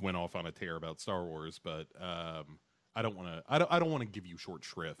we just went off on a tear about Star Wars, but I don't want to. I don't want to give you short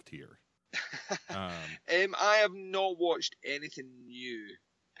shrift here. I have not watched anything new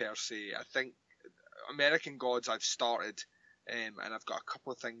per se. I think American Gods I've started, and I've got a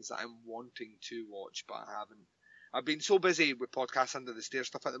couple of things that I'm wanting to watch, but I haven't. I've been so busy with podcasts under the stairs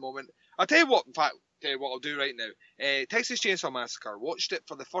stuff at the moment. I'll tell you what, in fact, what I'll do right now. Texas Chainsaw Massacre. Watched it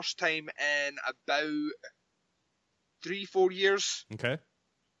for the first time in about 3-4 years. Okay.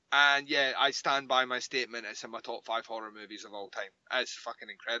 And yeah, I stand by my statement. It's in my top 5 horror movies of all time. It's fucking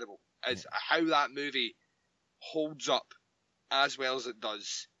incredible. It's how that movie holds up as well as it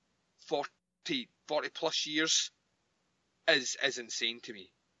does 40 plus years is insane to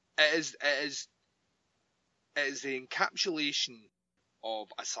me. It is the encapsulation of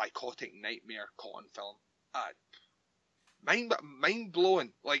a psychotic nightmare caught on film. Mind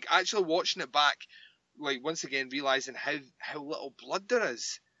blowing. Like, actually watching it back, like, once again realizing how little blood there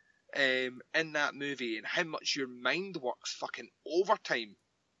is in that movie, and how much your mind works fucking overtime,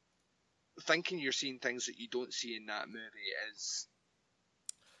 thinking you're seeing things that you don't see in that movie is.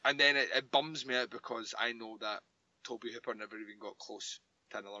 And then it bums me out because I know that Toby Hooper never even got close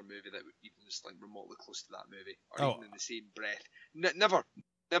to another movie that even was like remotely close to that movie, or Oh. even in the same breath. Never.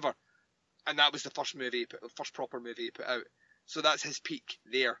 And that was the first proper movie he put out. So that's his peak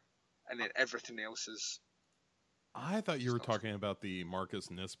there, and then everything else is. I thought you were talking about the Marcus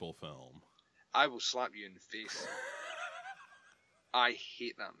Nispel film. I will slap you in the face. I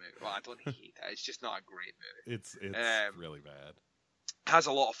hate that movie. Well, I don't hate it. It's just not a great movie. It's really bad. Has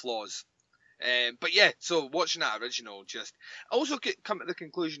a lot of flaws. But yeah, so watching that original, just I also come to the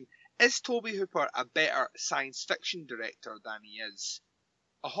conclusion: is Tobe Hooper a better science fiction director than he is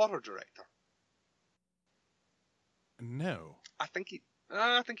a horror director? No. I think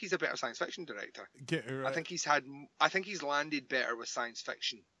he's a better science fiction director. I think he's landed better with science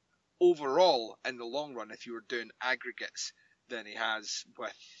fiction overall in the long run if you were doing aggregates than he has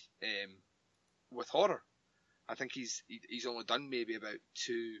with horror. I think he's only done maybe about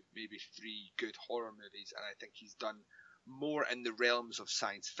 2, maybe 3 good horror movies, and I think he's done more in the realms of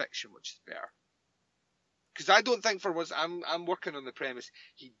science fiction, which is better. Because I don't think I'm working on the premise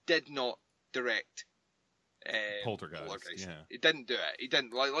he did not direct Poltergeist. Yeah. He didn't do it. He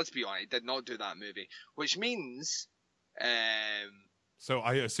didn't. Like, let's be honest. He did not do that movie, which means. So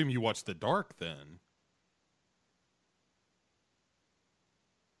I assume you watched The Dark then.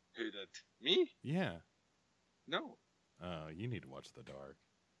 Who did? Me? Yeah. No. You need to watch The Dark.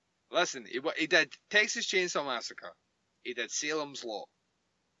 Listen, he did Texas Chainsaw Massacre. He did Salem's Lot.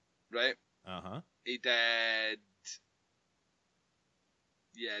 Right? Uh-huh. He did.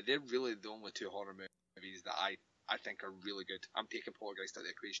 Yeah, they're really the only 2 horror movies that I think are really good. I'm taking Poltergeist out of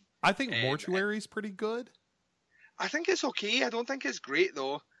the equation. I think Mortuary's pretty good. I think it's okay. I don't think it's great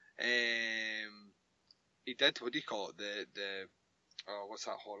though. He did, what do you call it? The what's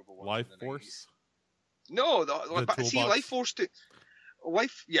that horrible one? Life Force? No, The see, Toolbox? Life Force the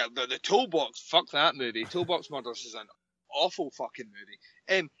Toolbox. Fuck that movie. Toolbox Murders is an awful fucking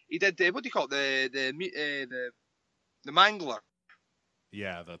movie. He did what do you call it? The Mangler.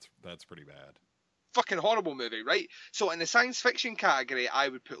 Yeah, that's pretty bad. Fucking horrible movie, right? So in the science fiction category, I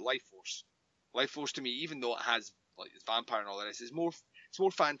would put Life Force. Life Force to me, even though it has like vampire and all that, it's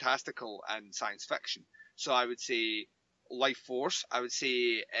more fantastical and science fiction. So I would say Life Force. I would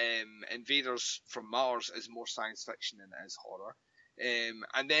say Invaders from Mars is more science fiction than it is horror.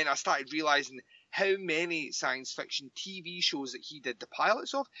 And then I started realizing how many science fiction TV shows that he did the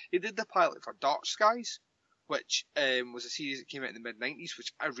pilots of. He did the pilot for Dark Skies, which was a series that came out in the mid-90s,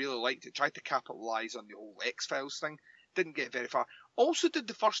 which I really liked. It tried to capitalise on the whole X-Files thing. Didn't get very far. Also did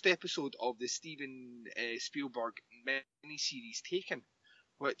the first episode of the Steven Spielberg miniseries Taken,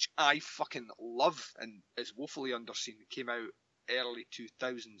 which I fucking love and is woefully underseen. It came out early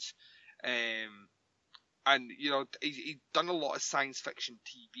 2000s. And, you know, he's done a lot of science fiction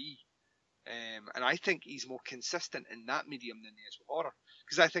TV. And I think he's more consistent in that medium than he is with horror.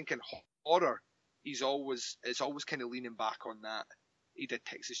 Because I think in horror, it's always kind of leaning back on that. He did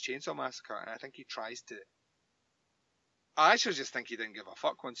Texas Chainsaw Massacre, and I think he tries to. I actually just think he didn't give a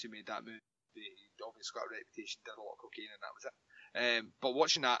fuck once he made that movie. He obviously got a reputation, did a lot of cocaine, and that was it. But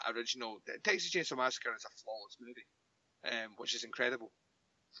watching that original Texas Chainsaw Massacre is a flawless movie, which is incredible.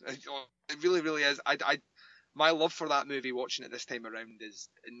 It really, really is. My love for that movie, watching it this time around, it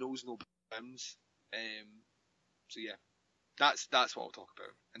knows no bounds. So yeah, that's what I'll talk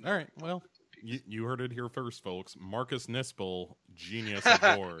about. All right, well, you heard it here first, folks. Marcus Nispel, genius of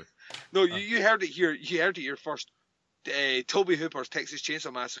horror. No, you heard it here. You heard it here first. Tobe Hooper's Texas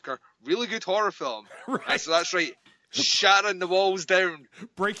Chainsaw Massacre, really good horror film. Right. So that's right. Shattering the walls down.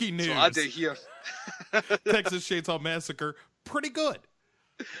 Breaking news. So I do here. Texas Chainsaw Massacre, pretty good.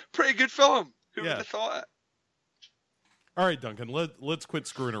 Pretty good film. Who Yeah. would have thought it? All right, Duncan, let's quit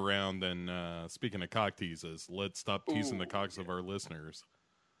screwing around. And speaking of cock teases, let's stop teasing the cocks of our listeners.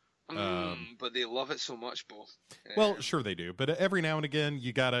 But they love it so much, Bo. Well, sure they do, but every now and again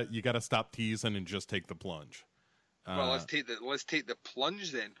you gotta stop teasing and just take the plunge. Well, let's take the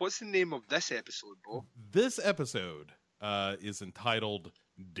plunge then. What's the name of this episode, Bo? This episode is entitled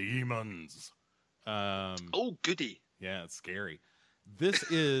Demons. Oh, goody. Yeah, it's scary. This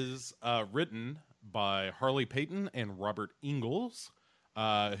is written by Harley Payton and Robert Ingalls,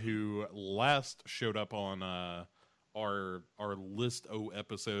 who last showed up on our list O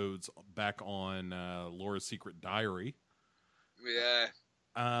episodes back on Laura's Secret Diary. Yeah.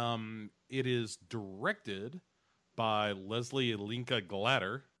 It is directed by Leslie Linka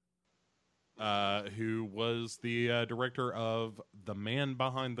Glatter, who was the director of The Man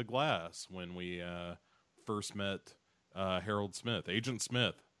Behind the Glass when we first met Harold Smith, Agent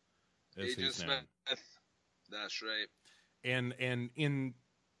Smith. Agent Smith. That's right. And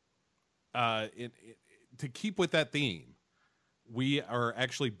to keep with that theme, we are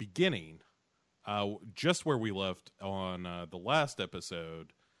actually beginning just where we left on the last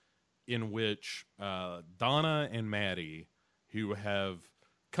episode, in which Donna and Maddie, who have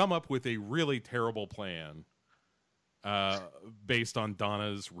come up with a really terrible plan based on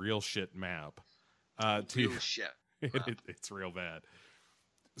Donna's real shit map. Real shit. It's real bad.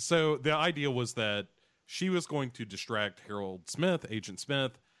 So the idea was that she was going to distract Harold Smith, Agent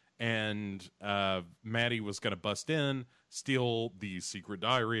Smith, and Maddie was going to bust in, steal the secret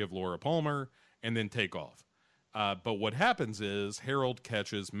diary of Laura Palmer, and then take off. But what happens is Harold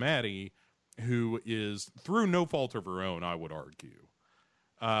catches Maddie, who is, through no fault of her own, I would argue,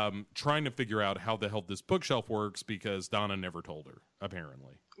 trying to figure out how the hell this bookshelf works because Donna never told her,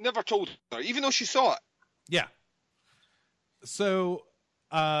 apparently. Never told her, even though she saw it. Yeah. So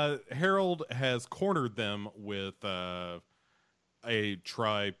Harold has cornered them with a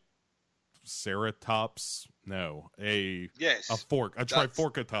triceratops. No, a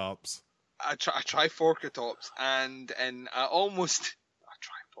triforkatops. A triforkatops and almost a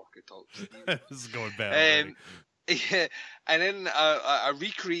triforkatops. This is going bad. Yeah, and then a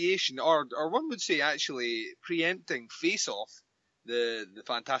recreation, or one would say actually preempting Face Off, the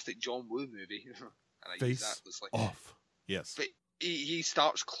fantastic John Woo movie. And I use that loosely. Off. Yes. But he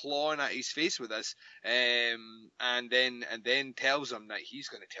starts clawing at his face with this, and then tells him that he's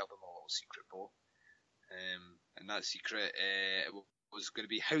going to tell them a little secret, Bo. And that secret was going to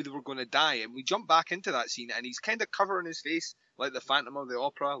be how they were going to die. And we jump back into that scene, and he's kind of covering his face like the Phantom of the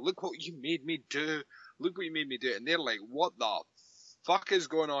Opera. Look what you made me do. Look what you made me do. And they're like, what the fuck is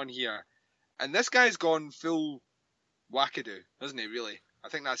going on here? And this guy's gone full wackadoo, hasn't he, really? I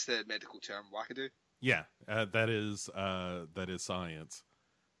think that's the medical term, wackadoo. Yeah, that is science.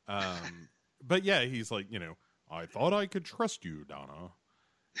 But yeah, he's like, I thought I could trust you, Donna.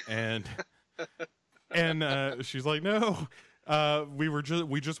 And she's like, no, we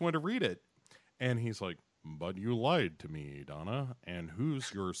just went to read it. And he's like, but you lied to me, Donna. And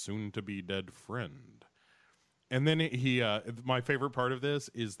who's your soon-to-be dead friend? And then he, my favorite part of this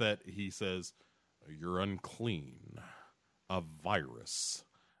is that he says, you're unclean, a virus.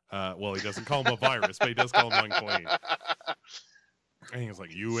 Well, he doesn't call him a virus, but he does call him unclean. And he's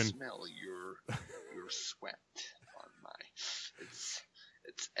like, you and smell your sweat on my. It's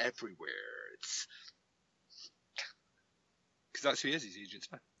everywhere. It's because that's who he is. He's Agent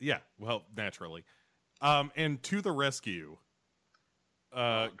Smith. Yeah, well, naturally. And to the rescue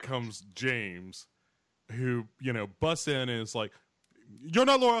comes James, who busts in and is like, "You're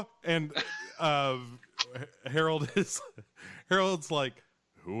not Laura." And Harold's like,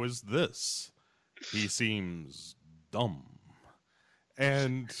 who is this? He seems dumb.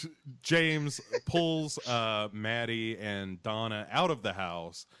 And James pulls Maddie and Donna out of the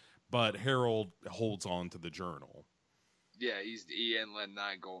house, but Harold holds on to the journal. Yeah, he ain't letting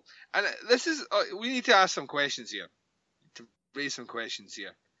that go. And this is, we need to ask some questions here. To raise some questions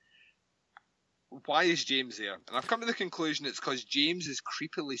here. Why is James there? And I've come to the conclusion it's because James is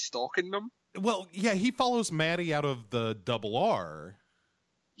creepily stalking them. Well, yeah, he follows Maddie out of the Double R.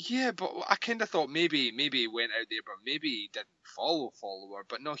 Yeah, but I kind of thought maybe he went out there, but maybe he didn't follow her.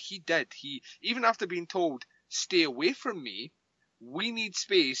 But no, he did. He, even after being told, stay away from me, we need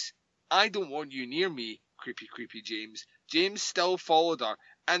space, I don't want you near me, creepy James. James still followed her,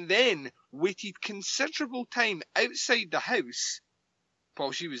 and then waited considerable time outside the house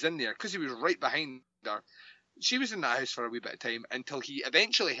while she was in there, because he was right behind her. She was in that house for a wee bit of time until he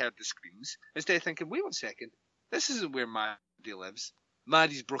eventually heard the screams, instead of thinking, wait 1 second, this isn't where Maddie lives.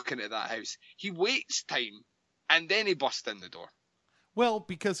 Maddie's broken into that house. He waits time, and then he busts in the door. Well,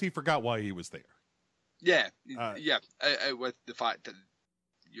 because he forgot why he was there. Yeah, with the fact that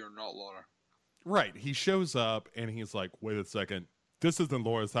you're not Laura. Right. He shows up, and he's like, wait a second. This isn't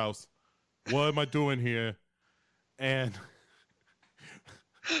Laura's house. What am I doing here? And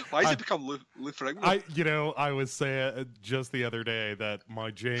why has he become Lou Ferrigno? I was saying just the other day that my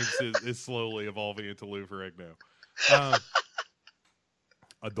James is slowly evolving into Lou Ferrigno.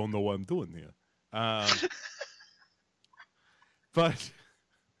 I don't know what I'm doing here. But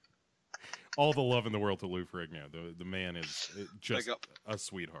all the love in the world to Lou Ferrigno. The man is just a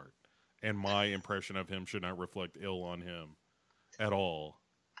sweetheart. And my impression of him should not reflect ill on him at all.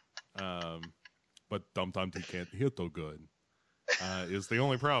 But sometimes he can't hear so good. Is the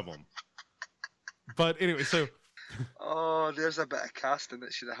only problem. But anyway, so... oh, there's a bit of casting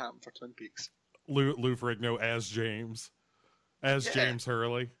that should have happened for Twin Peaks. Lou Ferrigno as James. James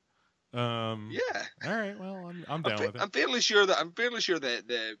Hurley. Yeah. All right. Well, I'm down with it. I'm fairly sure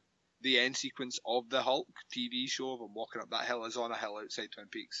that the end sequence of the Hulk TV show of him walking up that hill is on a hill outside Twin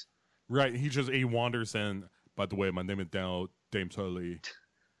Peaks. Right. He wanders in. By the way, my name is now Dame Tully.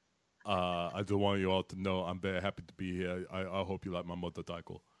 I just want you all to know I'm very happy to be here. I hope you like my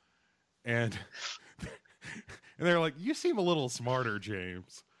motorcycle. And and they're like, you seem a little smarter,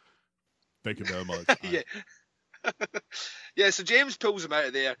 James. Thank you very much. Yeah. Yeah, so James pulls him out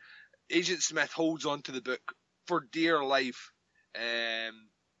of there. Agent Smith holds on to the book for dear life. And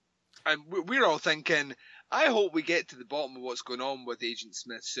we're all thinking, I hope we get to the bottom of what's going on with Agent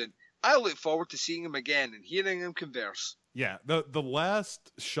Smith soon. I look forward to seeing him again and hearing him converse. Yeah, the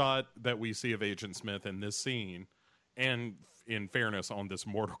last shot that we see of Agent Smith in this scene, and in fairness on this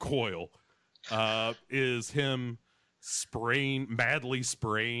mortar coil, is him madly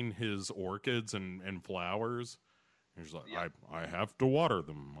spraying his orchids and flowers. He's like, yeah. I have to water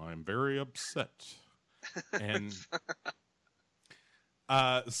them. I'm very upset. And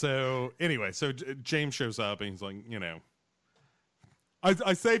so anyway, so James shows up and he's like, you know,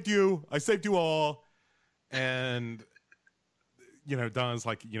 I saved you. I saved you all. And, you know, Don's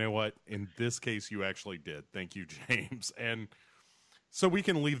like, you know what? In this case, you actually did. Thank you, James. And so we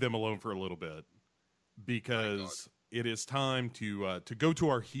can leave them alone for a little bit because it is time to go to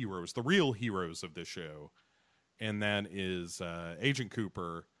our heroes, the real heroes of this show. And that is Agent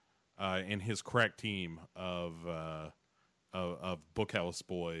Cooper and his crack team of Bookhouse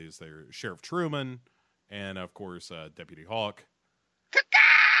boys. They're Sheriff Truman and, of course, Deputy Hawk.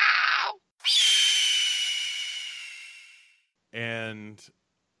 And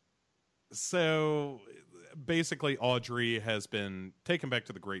so basically Audrey has been taken back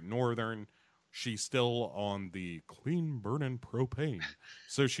to the Great Northern. She's still on the clean burning propane.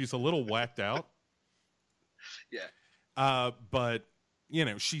 So she's a little whacked out. Yeah. But you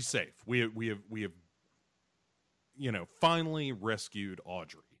know, she's safe. We have you know, finally rescued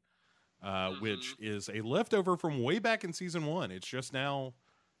Audrey. Which is a leftover from way back in season 1. It's just now,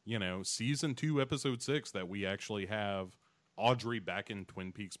 you know, season 2, episode 6 that we actually have Audrey back in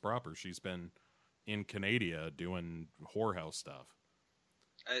Twin Peaks proper. She's been in Canada doing whorehouse stuff.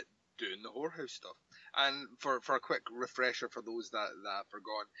 Doing the whorehouse stuff. And for a quick refresher for those that have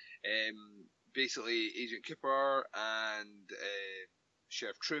forgotten, basically Agent Cooper and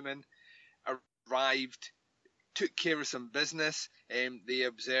Sheriff Truman arrived, took care of some business. They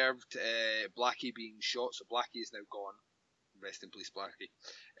observed Blackie being shot, so Blackie is now gone. Rest in peace, Blackie.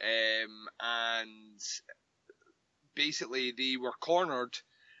 And basically they were cornered,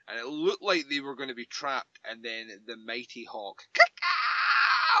 and it looked like they were going to be trapped, and then the mighty Hawk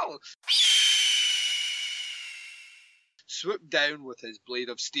swooped down with his blade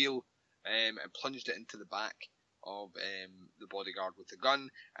of steel and plunged it into the back of the bodyguard with the gun,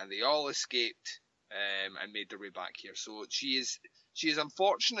 and they all escaped and made their way back here. So she is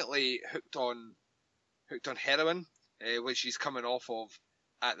unfortunately hooked on heroin, which she's coming off of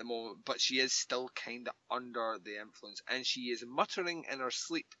at the moment, but she is still kind of under the influence, and she is muttering in her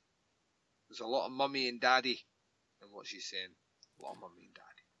sleep. There's a lot of mummy and daddy in what she's saying. A lot of mummy and daddy.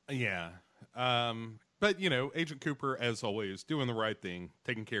 Yeah. But, you know, Agent Cooper, as always, doing the right thing,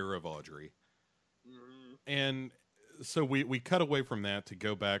 taking care of Audrey. Mm-hmm. And so we cut away from that to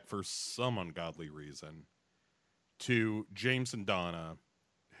go back for some ungodly reason to James and Donna,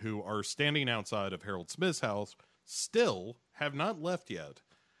 who are standing outside of Harold Smith's house, still have not left yet.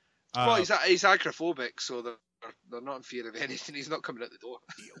 Well, he's agoraphobic, so they're not in fear of anything. He's not coming out the door.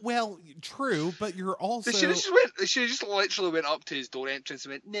 Well, true, but you're also... She just literally went up to his door entrance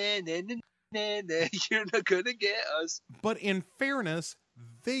and went, nah, you're not going to get us. But in fairness,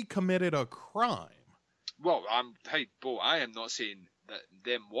 they committed a crime. Well, I am not saying that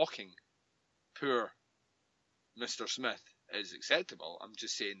them walking poor Mr. Smith is acceptable. I'm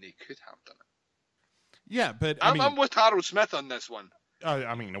just saying they could have done it. Yeah, but I'm with Harold Smith on this one.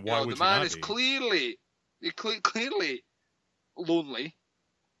 I mean, why would you not be? The man is clearly lonely.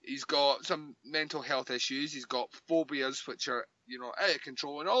 He's got some mental health issues. He's got phobias which are, you know, out of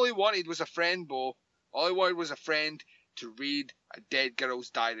control. And all he wanted was a friend, Bo. All he wanted was a friend to read a dead girl's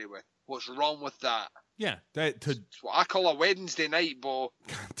diary with. What's wrong with that? Yeah, it's what I call a Wednesday night, Bo.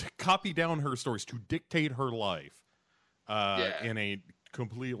 To copy down her stories, to dictate her life in a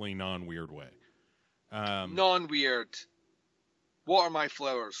completely non-weird way. Non-weird. Water my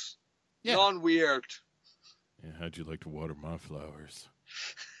flowers. Yeah. Non-weird. Yeah, how'd you like to water my flowers?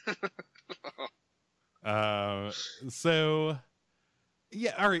 So,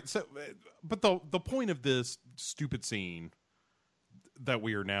 yeah, all right. So, but the point of this stupid scene that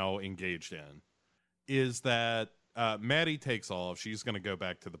we are now engaged in is that Maddie takes off. She's going to go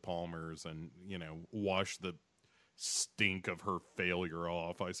back to the Palmers and, you know, wash the stink of her failure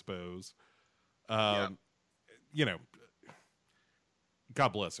off, I suppose. You know,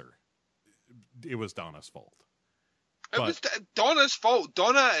 God bless her. It was Donna's fault. It was Donna's fault.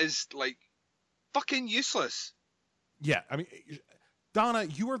 Donna is like fucking useless. Yeah, I mean, Donna,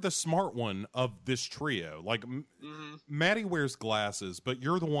 you are the smart one of this trio. Like, Maddie wears glasses, but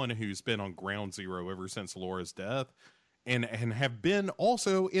you're the one who's been on ground zero ever since Laura's death, and have been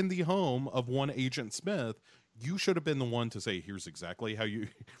also in the home of one Agent Smith. You should have been the one to say, here's exactly how you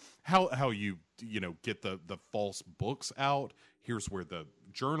get the false books out. Here's where the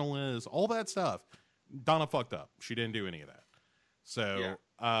journal is, all that stuff. Donna fucked up. She didn't do any of that. So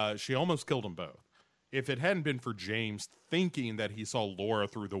she almost killed them both. If it hadn't been for James thinking that he saw Laura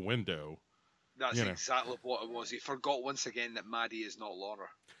through the window. That's exactly what it was. He forgot once again that Maddie is not Laura.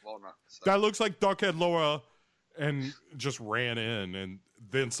 So. That looks like Duckhead Laura, and just ran in and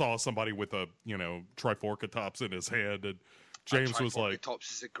then saw somebody with a, Triforkatops in his hand, and James was like,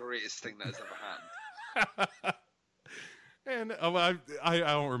 Triforkatops is the greatest thing that has ever happened. And I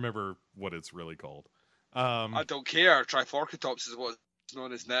don't remember what it's really called. I don't care. Triforkatops is what it's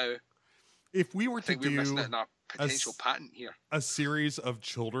known as now. If we were I think to we're missing do out in our potential patent here. A series of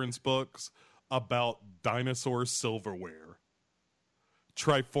children's books about dinosaur silverware,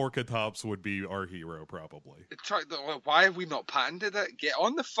 Triforkatops would be our hero, probably. Why have we not patented it? Get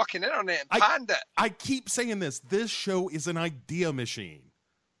on the fucking internet and patent it. I keep saying this. This show is an idea machine.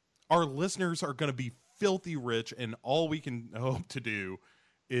 Our listeners are going to be filthy rich, and all we can hope to do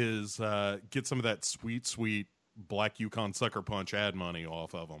is get some of that sweet, sweet Black Yukon Sucker Punch ad money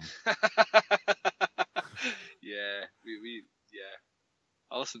off of them. Yeah.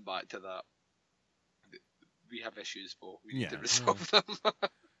 I'll listen back to that. We have issues, Bo. We need to resolve them.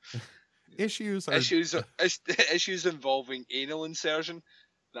 Issues involving anal insertion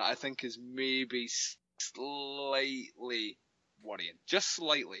that I think is maybe slightly worrying. Just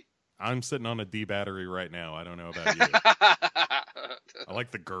slightly. I'm sitting on a D battery right now. I don't know about you. I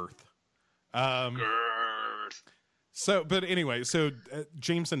like the girth. Girth. But anyway,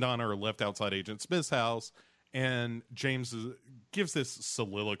 James and Donna are left outside Agent Smith's house, and James gives this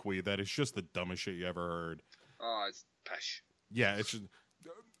soliloquy that is just the dumbest shit you ever heard. Oh, it's pish. Yeah, it's just,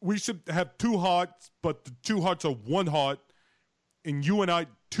 we should have two hearts, but the two hearts are one heart, and you and I,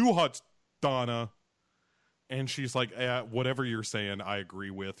 two hearts, Donna. And she's like, whatever you're saying, I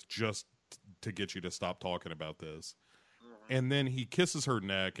agree with, just to get you to stop talking about this. Mm-hmm. And then he kisses her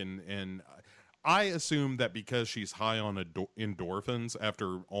neck, and I assume that because she's high on endorphins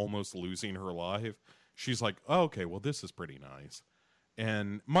after almost losing her life, she's like, oh, okay, well, this is pretty nice.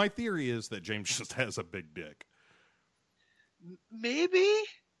 And my theory is that James just has a big dick. Maybe.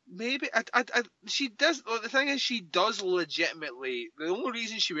 She does. Well, the thing is, she does legitimately. The only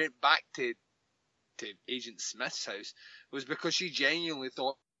reason she went back to Agent Smith's house was because she genuinely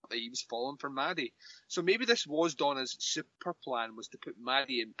thought that he was falling for Maddie. So maybe this was Donna's super plan, was to put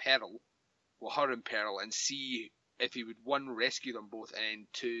Maddie in peril, her in peril, and see if he would, one, rescue them both, and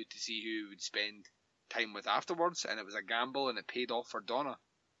two, to see who he would spend time with afterwards. And it was a gamble, and it paid off for Donna.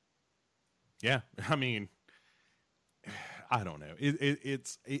 Yeah, I mean, I don't know.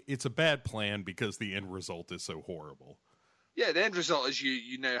 It's a bad plan because the end result is so horrible. Yeah, the end result is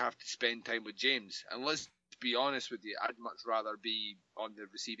you now have to spend time with James. And let's be honest with you, I'd much rather be on the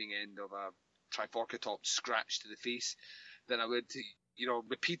receiving end of a Triforkatops scratch to the face than I would to,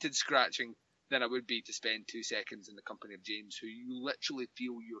 repeated scratching, than I would be to spend 2 seconds in the company of James, who you literally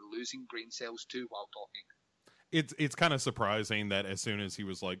feel you're losing brain cells to while talking. It's kind of surprising that as soon as he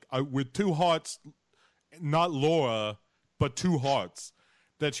was like, with two hearts, not Laura, but two hearts,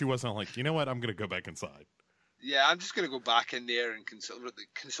 that she wasn't like, you know what, I'm going to go back inside. Yeah, I'm just going to go back in there and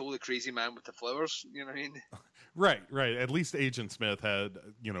console the crazy man with the flowers, you know what I mean? Right. At least Agent Smith had,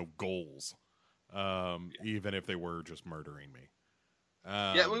 goals, even if they were just murdering me.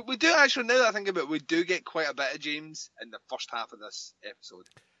 Yeah, we do actually, now that I think about it, we do get quite a bit of James in the first half of this episode.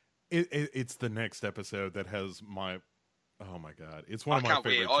 It's the next episode that has oh my God, it's one of my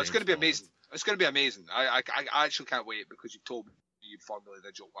favorite. I can't wait. It's going to be amazing. It's going to be amazing. I actually can't wait because you've told me you formulated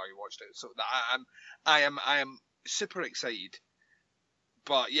the joke while you watched it. So I am super excited.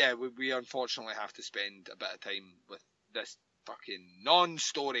 But yeah, we unfortunately have to spend a bit of time with this fucking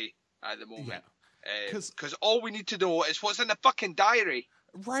non-story at the moment. Because all we need to know is what's in the fucking diary.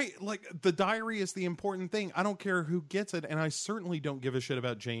 Right, like the diary is the important thing. I don't care who gets it, and I certainly don't give a shit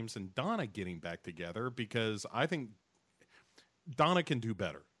about James and Donna getting back together because I think Donna can do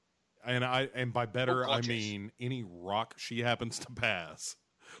better. And by better, I mean any rock she happens to pass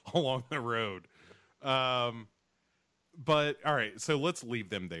along the road. But all right, so let's leave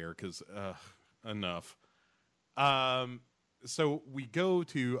them there because enough. So we go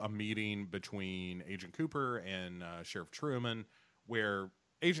to a meeting between Agent Cooper and Sheriff Truman, where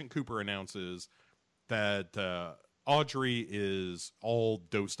Agent Cooper announces that Audrey is all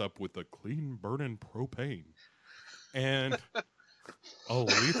dosed up with a clean burning propane and a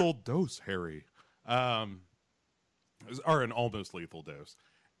lethal dose, Harry. Or an almost lethal dose.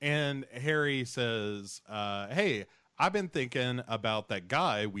 And Harry says, hey, I've been thinking about that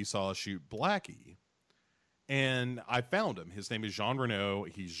guy we saw shoot Blackie. And I found him. His name is Jean Renault.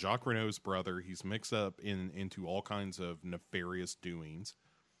 He's Jacques Renault's brother. He's mixed up into all kinds of nefarious doings.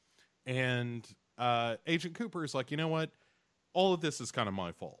 And Agent Cooper is like, you know what? All of this is kind of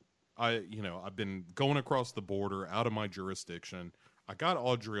my fault. I've been going across the border out of my jurisdiction. I got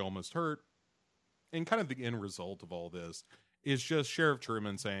Audrey almost hurt. And kind of the end result of all this is just Sheriff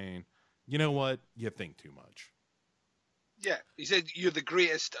Truman saying, you know what? You think too much. Yeah, he said, you're the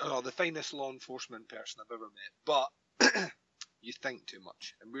greatest, or the finest law enforcement person I've ever met, but you think too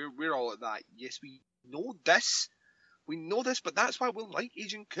much. And we're all at that. Yes, we know this, but that's why we like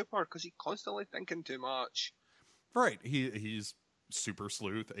Agent Cooper, because he's constantly thinking too much. Right, he's super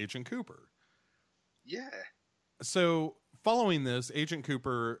sleuth Agent Cooper. Yeah. So, following this, Agent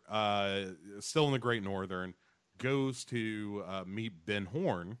Cooper, still in the Great Northern, goes to meet Ben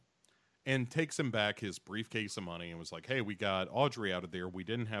Horn, and takes him back his briefcase of money and was like, hey, we got Audrey out of there. We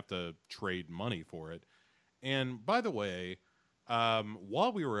didn't have to trade money for it. And by the way,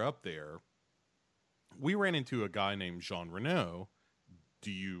 while we were up there, we ran into a guy named Jean Renault. Do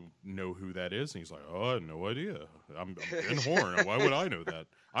you know who that is? And he's like, oh, I have no idea. I'm Ben Horn. Why would I know that?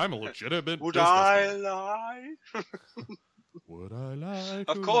 I'm a legitimate Would businessman. I lie? Would I lie?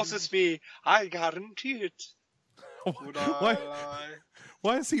 Of course it's me. I guarantee it. Would I lie?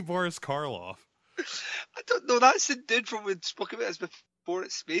 Why is he Boris Karloff? I don't know. That's the dude from we spoke about this before.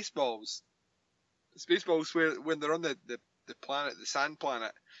 It's Spaceballs. Spaceballs, where when they're on the planet, the sand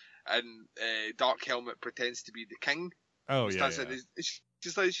planet, and Dark Helmet pretends to be the king. Oh yeah.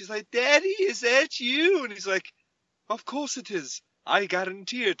 She's like, Daddy, is that you? And he's like, of course it is. I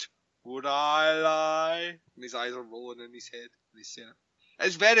guarantee it. Would I lie? And his eyes are rolling in his head. And he's saying it.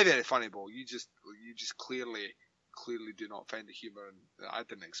 It's very, very funny, Bo. You just clearly do not find the humor, and I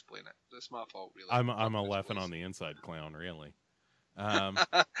didn't explain it. That's my fault, really. I'm a laughing on the inside clown, really.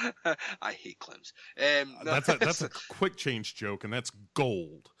 I hate clowns. That's a quick change joke, and that's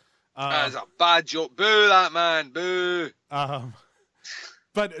gold. That's a bad joke. Boo that man. Boo.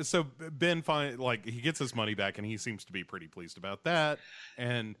 But so Ben he gets his money back, and he seems to be pretty pleased about that.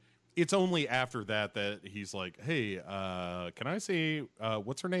 And it's only after that he's like, hey, can I see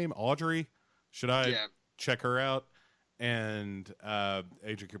what's her name? Audrey? Should I check her out? And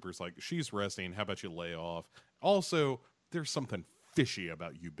Agent Cooper's like, she's resting. How about you lay off? Also, there's something fishy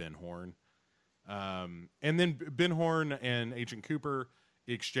about you, Ben Horn. And then Ben Horn and Agent Cooper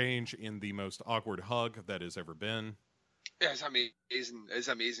exchange in the most awkward hug that has ever been. Yeah, it's amazing. It's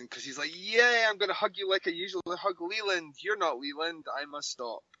amazing because he's like, yeah, I'm going to hug you like I usually hug Leland. You're not Leland. I must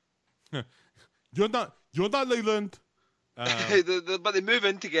stop. You're not Leland. But they move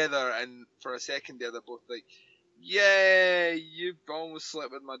in together, and for a second there, they're both like, yeah, you almost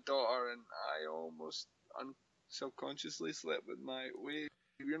slept with my daughter, and I almost subconsciously slept with my... Wait,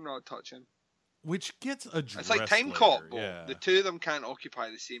 we're not touching. Which gets addressed It's like Time later. Cop, yeah. The two of them can't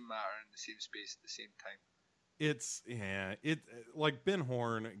occupy the same matter in the same space at the same time. It's, it like Ben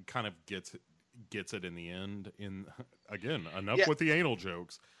Horn kind of gets it in the end. Again, enough with the anal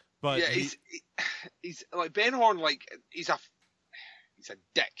jokes. But yeah, he's like Ben Horn, like he's a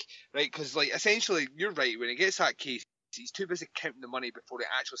dick, right? Because like essentially, you're right. When he gets that case, he's too busy counting the money before he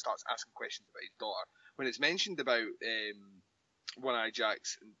actually starts asking questions about his daughter. When it's mentioned about One-Eye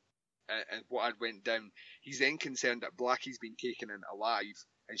Jacks and what had went down, he's then concerned that Blackie's been taken in alive,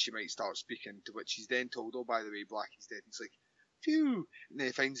 and she might start speaking. To which he's then told, "Oh, by the way, Blackie's dead." He's like, "Phew!" And then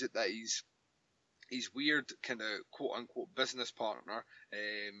he finds out that his weird kind of quote unquote business partner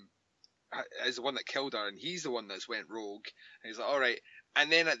is the one that killed her, and he's the one that's went rogue. And he's like, all right. And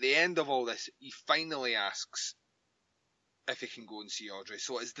then at the end of all this, he finally asks if he can go and see Audrey.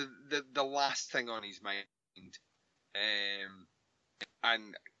 So it's the last thing on his mind.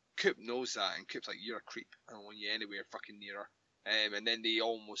 And Coop knows that, and Coop's like, you're a creep. I don't want you anywhere fucking near her. And then they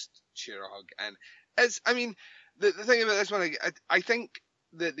almost share a hug. And the thing about this one, I think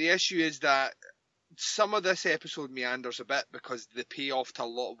that the issue is that some of this episode meanders a bit because the payoff to a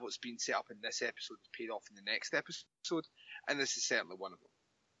lot of what's been set up in this episode is paid off in the next episode, and this is certainly one of them.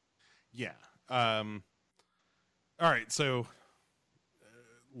 Yeah. All right, so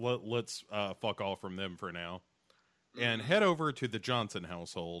let's fuck off from them for now and head over to the Johnson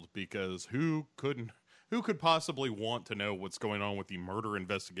household, because who could possibly want to know what's going on with the murder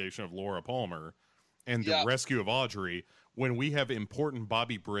investigation of Laura Palmer and the Yeah. rescue of Audrey when we have important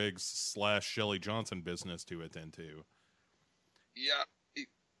Bobby Briggs / Shelley Johnson business to attend to. Yeah, it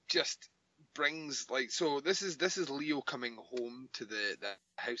just brings like so. This is Leo coming home to the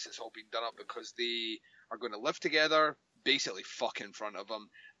house that's all been done up because they are going to live together, basically fuck in front of him,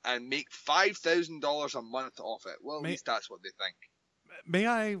 and make $5,000 a month off it. Well, at least that's what they think. May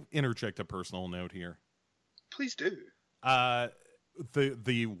I interject a personal note here? Please do.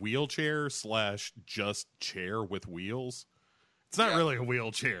 The wheelchair / just chair with wheels. It's not really a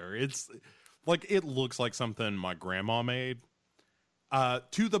wheelchair. It's like it looks like something my grandma made.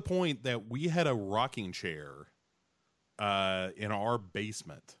 To the point that we had a rocking chair in our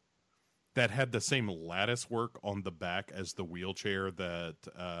basement that had the same lattice work on the back as the wheelchair that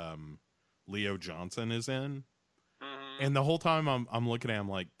Leo Johnson is in. Mm-hmm. And the whole time I'm looking at him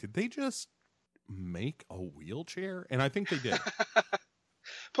like, did they just make a wheelchair? And I think they did.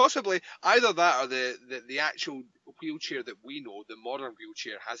 Possibly either that or the actual wheelchair that we know, the modern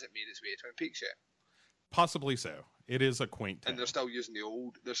wheelchair, hasn't made its way to Twin Peaks yet. Possibly so. It is a quaint town. And they're still using the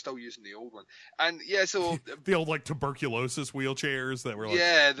old. They're still using the old one. And yeah, so the old like tuberculosis wheelchairs that were like,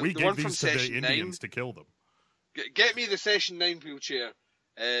 yeah, the we one gave from these to the Session Indians 9. to kill them. Get me the Session 9 wheelchair.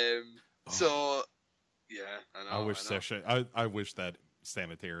 So yeah, I know. I wish that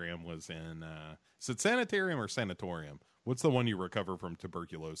sanitarium was in. Is it sanitarium or sanatorium? What's the one you recover from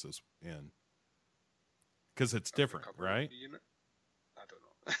tuberculosis in? Because it's different, right? Unit? I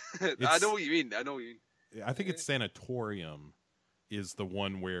don't know. I know what you mean. I think it's sanatorium is the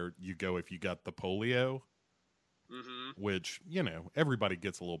one where you go if you got the polio, which, everybody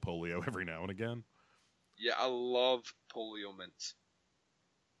gets a little polio every now and again. Yeah, I love polio mints.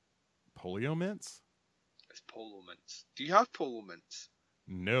 Polio mints? It's polo mints. Do you have polo mints?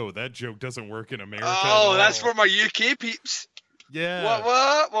 No, that joke doesn't work in America. Oh, that's for my UK peeps. Yeah.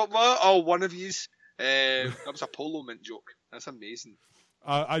 What? Oh, one of yous. That was a polo mint joke. That's amazing.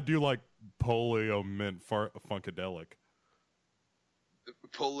 I do like polio mint funkadelic.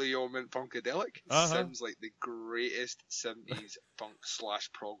 Polio mint funkadelic sounds like the greatest 70s punk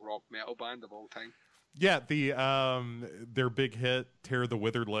 / prog rock metal band of all time. Yeah, their big hit, Tear the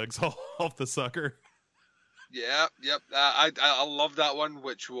Withered Legs Off the Sucker. Yeah, yep. I love that one,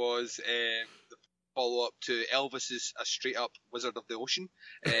 which was the follow-up to Elvis's A Straight Up Wizard of the Ocean,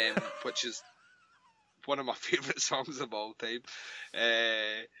 which is one of my favourite songs of all time.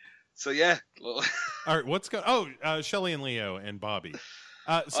 So yeah. All right, what's going? Oh, Shelley and Leo and Bobby.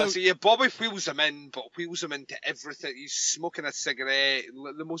 So yeah, Bobby wheels him in, but wheels him into everything. He's smoking a cigarette,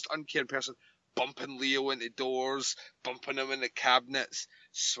 the most uncaring person, bumping Leo into doors, bumping him into cabinets,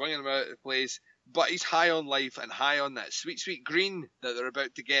 swinging him out of the place. But he's high on life and high on that sweet, sweet green that they're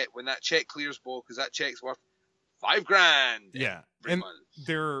about to get when that check clears, Bo, because that check's worth $5,000. Yeah, and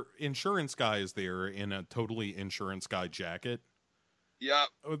their insurance guy is there in a totally insurance guy jacket. Yeah,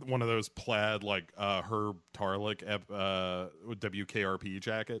 one of those plaid like Herb Tarlick WKRP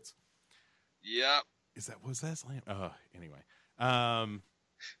jackets. Yeah, was that Slam? Anyway, I'm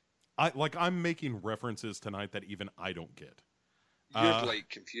making references tonight that even I don't get. You're like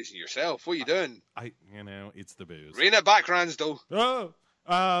confusing yourself. What are you doing? It's the booze. Rein it back, Ransdell. Oh,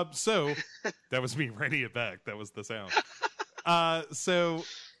 so that was me reining it back. That was the sound. So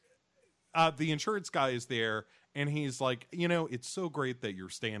the insurance guy is there, and he's like, it's so great that you're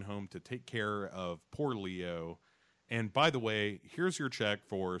staying home to take care of poor Leo. And by the way, here's your check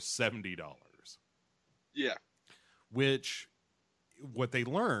for $70. Yeah. Which, what they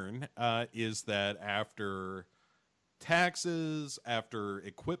learn is that after taxes, after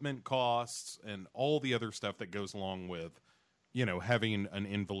equipment costs, and all the other stuff that goes along with, having an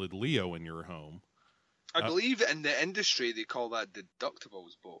invalid Leo in your home. I believe in the industry they call that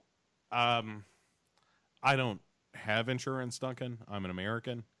deductibles, Bo. I don't have insurance, Duncan. I'm an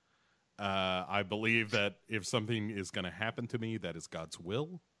American. I believe that if something is going to happen to me, that is God's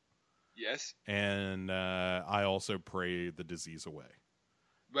will. Yes. And I also pray the disease away.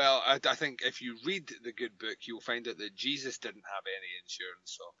 Well, I think if you read the good book, you'll find out that Jesus didn't have any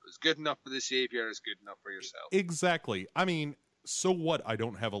insurance. So if it's good enough for the Savior, it's good enough for yourself. Exactly. I mean, so what? I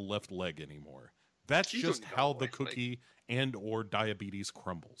don't have a left leg anymore. That's just how the cookie and or diabetes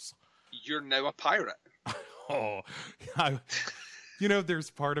crumbles. You're now a pirate.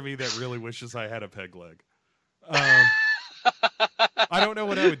 There's part of me that really wishes I had a peg leg. I don't know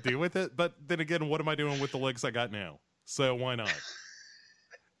what I would do with it, but then again, what am I doing with the legs I got now? So why not?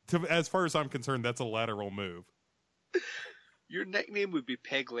 As far as I'm concerned, that's a lateral move. Your nickname would be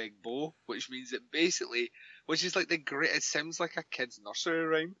Peg Leg Bo, which means that basically, which is like it sounds like a kid's nursery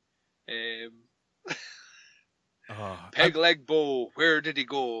rhyme. Peg Peg Leg Bo, where did he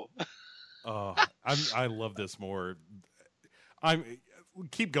go? I love this more.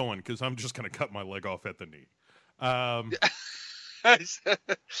 Keep going because I'm just going to cut my leg off at the knee.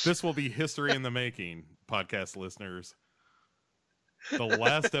 This will be history in the making, podcast listeners. The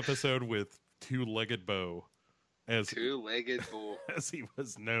last episode with Two-Legged Bo, as he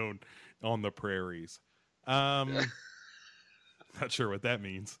was known on the prairies. Not sure what that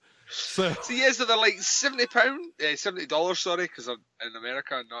means. So yeah, so they're like $70, sorry, because I'm in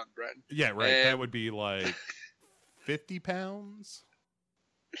America, not in Britain. Yeah, right. That would be like £50.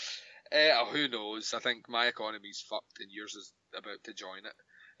 Who knows? I think my economy's fucked and yours is about to join it.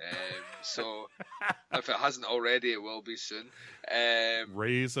 So if it hasn't already, it will be soon.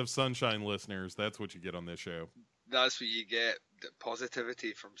 Rays of sunshine, listeners. That's what you get on this show. That's what you get. The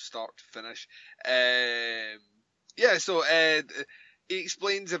positivity from start to finish. Yeah, so he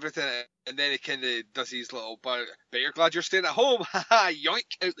explains everything, and then he kind of does his little, but you're glad you're staying at home. Haha,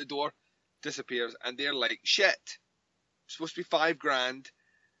 yoink, out the door, disappears, and they're like, shit, it's supposed to be $5,000.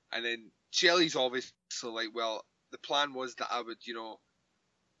 And then Shelley's obviously like, well, the plan was that I would,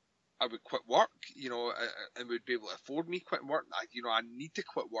 I would quit work, and would be able to afford me quitting work. I need to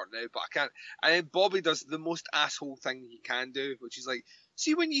quit work now, but I can't. And then Bobby does the most asshole thing he can do, which is like,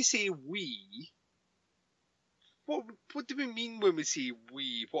 see, when you say we, what do we mean when we say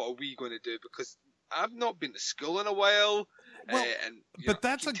we? What are we going to do? Because I've not been to school in a while, well, but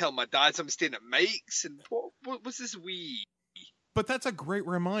I keep telling my dads I'm staying at Mike's, and what's this we? But that's a great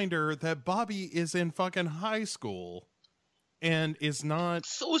reminder that Bobby is in fucking high school and is not.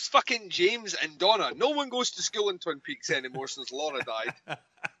 So is fucking James and Donna. No one goes to school in Twin Peaks anymore since Laura died.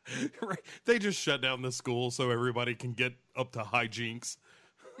 Right. They just shut down the school so everybody can get up to hijinks.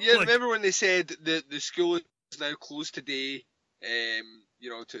 Yeah, remember when they said the school is now closed today,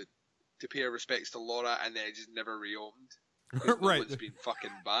 to pay our respects to Laura, and then it just never reopened. Right. No one's been fucking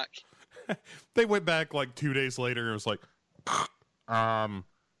back. They went back like 2 days later and it was like,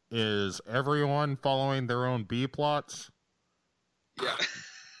 is everyone following their own B plots? Yeah.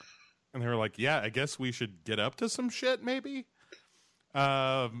 And they were like, yeah, I guess we should get up to some shit, maybe?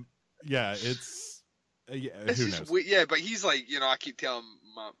 Yeah, it's... who knows? Yeah, but he's like, I keep telling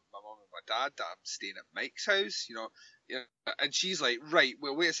my mom and my dad that I'm staying at Mike's house, and she's like, right,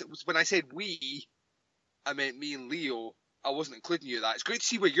 well, wait a second. When I said we, I meant me and Leo. I wasn't including you in that. It's great to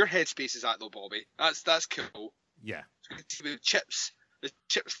see where your headspace is at, though, Bobby. That's cool. Yeah. The chips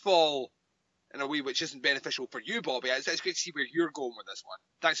fall in a way which isn't beneficial for you, Bobby. It's great to see where you're going with this one.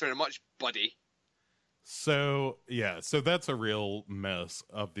 Thanks very much, buddy. So that's a real mess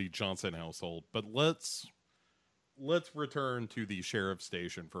of the Johnson household. But let's return to the sheriff's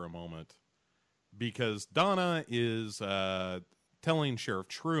station for a moment, because Donna is telling Sheriff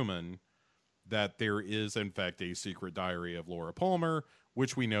Truman that there is, in fact, a secret diary of Laura Palmer,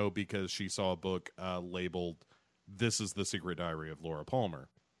 which we know because she saw a book labeled "This is the Secret Diary of Laura Palmer."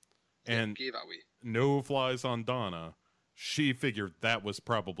 And no flies on Donna. She figured that was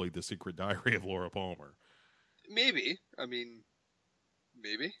probably the secret diary of Laura Palmer. Maybe. I mean,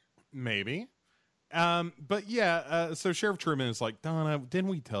 maybe. Maybe. But yeah, so Sheriff Truman is like, Donna, didn't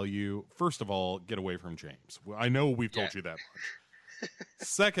we tell you? First of all, get away from James. I know we've told you that much.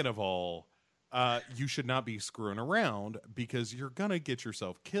 Second of all, you should not be screwing around because you're going to get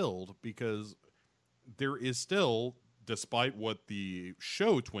yourself killed, because there is still, despite what the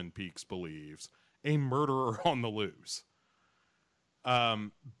show Twin Peaks believes, a murderer on the loose.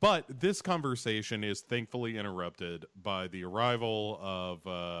 But this conversation is thankfully interrupted by the arrival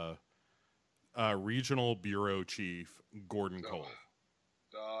of Regional Bureau Chief Gordon Cole.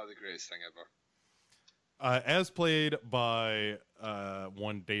 Oh, the greatest thing ever. As played by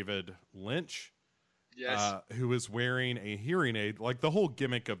one David Lynch. Yes. Who is wearing a hearing aid. Like, the whole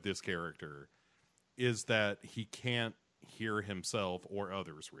gimmick of this character is that he can't hear himself or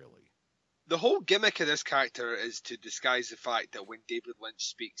others, really. The whole gimmick of this character is to disguise the fact that when David Lynch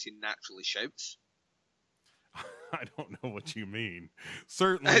speaks, he naturally shouts. I don't know what you mean.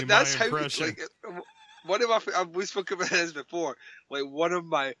 Certainly, that's my impression. We've spoken about this before. Like, one of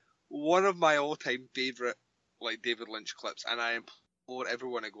my all-time favorite David Lynch clips, and I implore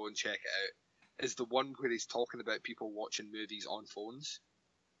everyone to go and check it out, is the one where he's talking about people watching movies on phones.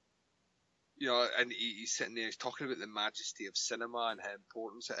 And he's sitting there, he's talking about the majesty of cinema and how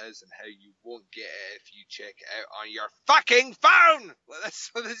important it is and how you won't get it if you check it out on your fucking phone! Like,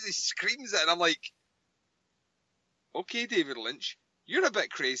 that's what he screams it, and I'm like, okay, David Lynch, you're a bit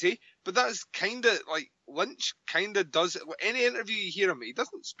crazy, but that's kind of, Lynch kind of does it. Any interview you hear him, he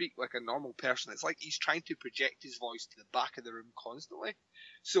doesn't speak like a normal person. It's like he's trying to project his voice to the back of the room constantly.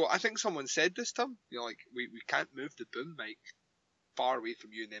 So I think someone said this to him, we can't move the boom mic far away from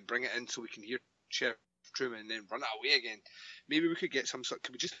you and then bring it in so we can hear Sheriff Truman and then run it away again. Maybe we could get some sort.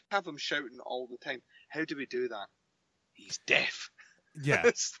 Could we just have him shouting all the time? How do we do that? He's deaf. Yeah.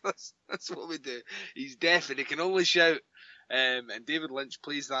 that's what we do. He's deaf and he can only shout. And David Lynch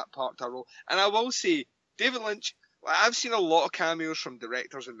plays that part to a role. And I will say, David Lynch, I've seen a lot of cameos from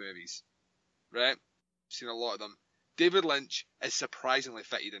directors in movies, right? I've seen a lot of them. David Lynch is surprisingly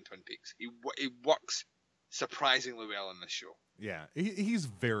fitted in Twin Peaks. He works surprisingly well in this show. Yeah, he's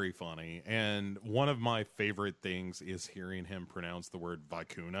very funny. And one of my favorite things is hearing him pronounce the word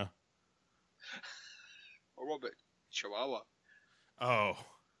vicuna. Or what about Chihuahua? Oh.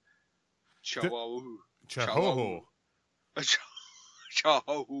 Chihuahua. Chahoho.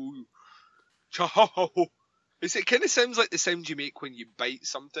 Chahoho. It kind of sounds like the sound you make when you bite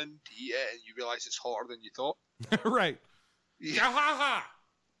something to eat it and you realise it's hotter than you thought. Right. Chahaha.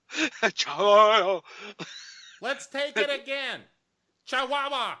 Chahoho. Let's take it again.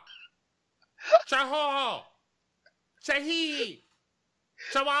 Chihuahua. Chahoho. Chahi.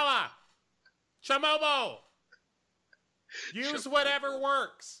 Chihuahua. Chamobo. Use whatever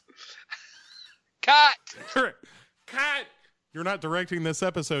works. Cat. Cut. You're not directing this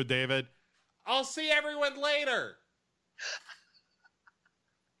episode, David. I'll see everyone later.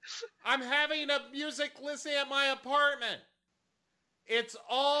 I'm having a music listening at my apartment. It's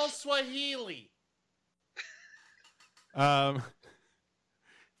all Swahili. The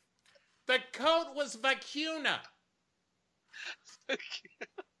coat was vicuna.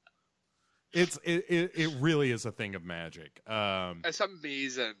 It really is a thing of magic. It's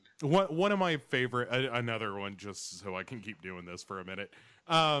amazing. One of my favorite, another one, just so I can keep doing this for a minute,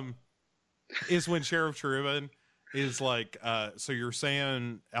 is when Sheriff Truman is like, so you're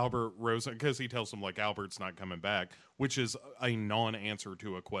saying Albert Rosen, because he tells him like Albert's not coming back, which is a non-answer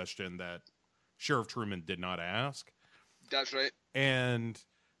to a question that Sheriff Truman did not ask. That's right. And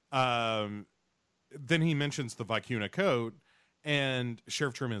then he mentions the vicuna coat, and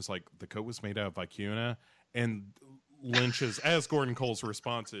Sheriff Truman is like, the coat was made out of vicuna, and Lynch's, as Gordon Cole's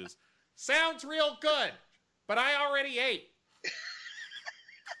response is, sounds real good, but I already ate.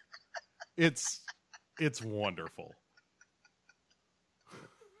 It's wonderful.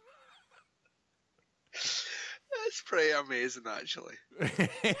 That's pretty amazing, actually.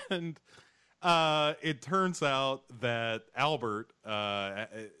 And it turns out that Albert,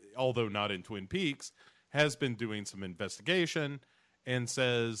 although not in Twin Peaks, has been doing some investigation and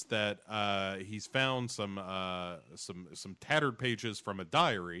says that he's found some tattered pages from a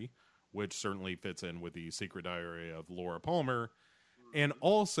diary, which certainly fits in with the secret diary of Laura Palmer, and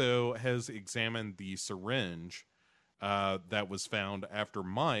also has examined the syringe that was found after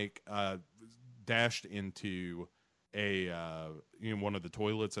Mike dashed into one of the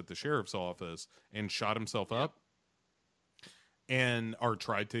toilets at the sheriff's office and shot himself up, or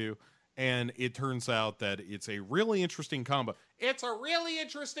tried to. And it turns out that it's a really interesting combo. It's a really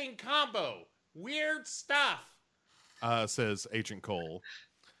interesting combo. Weird stuff, says Agent Cole.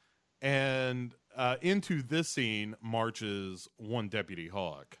 And into this scene marches one Deputy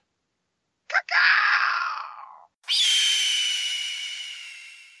Hawk.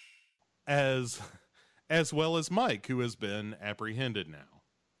 As well as Mike, who has been apprehended now.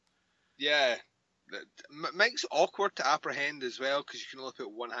 Yeah. Mike's awkward to apprehend as well because you can only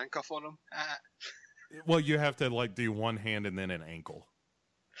put one handcuff on him. Well, you have to like do one hand and then an ankle.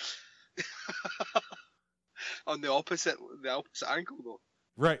 On the opposite ankle though.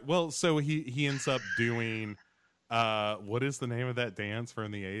 Right. Well, so he ends up doing what is the name of that dance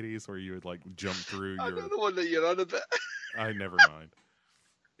from the 80s where you would like jump through I know the one that you're on a bit. I never mind.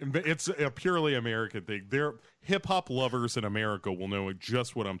 It's a purely American thing. They're hip-hop lovers in America will know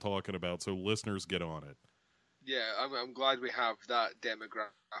just what I'm talking about, so listeners get on it. Yeah, I'm glad we have that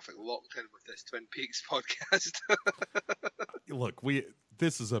demographic locked in with this Twin Peaks podcast. Look,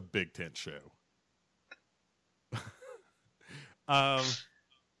 this is a Big Tent show.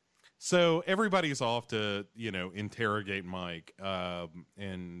 So everybody's off to, interrogate Mike,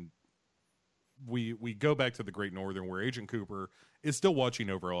 and we go back to the Great Northern where Agent Cooper is still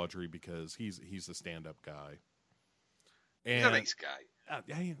watching over Audrey because he's a stand-up guy. And he's a nice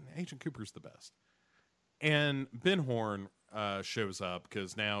guy. Agent Cooper's the best. And Ben Horn shows up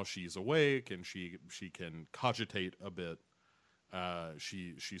because now she's awake and she can cogitate a bit.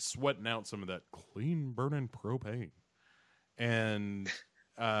 She's sweating out some of that clean burning propane. And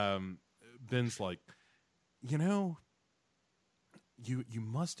Ben's like, You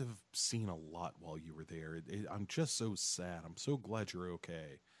must have seen a lot while you were there. I'm just so sad. I'm so glad you're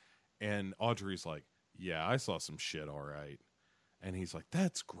okay. And Audrey's like, yeah, I saw some shit, all right. And he's like,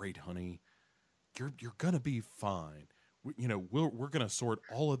 that's great, honey. You're going to be fine. we're gonna sort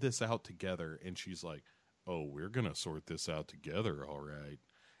all of this out together. And she's like, oh, we're gonna sort this out together, all right.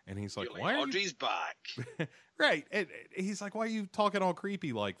 And he's like, why are you... Audrey's back. Right. And he's like, why are you talking all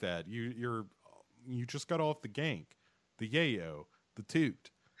creepy like that? You just got off the gank, the yayo, the toot,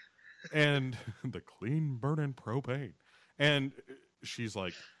 and the clean burning propane. And she's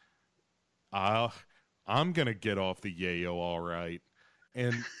like, I'm gonna get off the yayo, all right.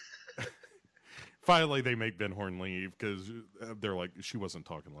 And finally they make Ben Horn leave because they're like, she wasn't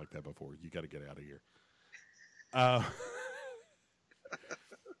talking like that before. You got to get out of here.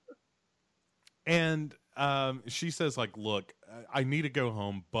 And she says, like, look, I need to go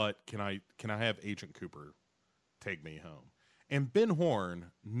home, but can I have Agent Cooper take me home? And Ben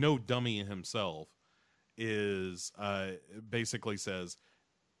Horn, no dummy himself, is basically says,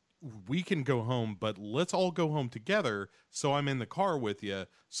 we can go home, but let's all go home together. So I'm in the car with you,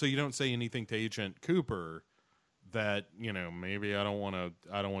 so you don't say anything to Agent Cooper that, maybe I don't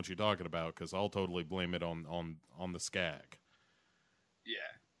want you talking about, because I'll totally blame it on the skag.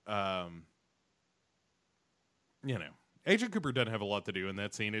 Yeah. Agent Cooper doesn't have a lot to do in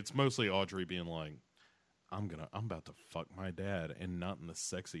that scene. It's mostly Audrey being like, I'm about to fuck my dad, and not in the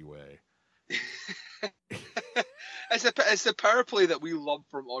sexy way. It's the power play that we love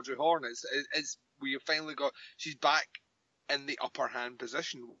from Audrey Horne. It's we have finally got, she's back in the upper hand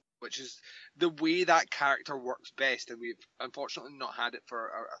position, which is the way that character works best. And we've unfortunately not had it for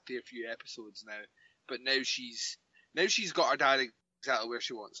a fair few episodes now. But now she's got her dad exactly where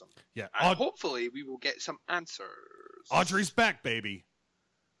she wants him. Yeah, and hopefully we will get some answers. Audrey's back, baby.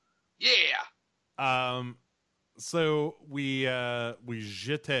 Yeah. So we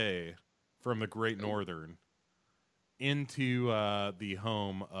jete from the Great Northern into the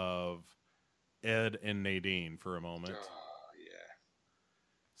home of Ed and Nadine for a moment. Oh, yeah.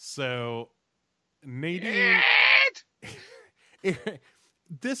 So Nadine...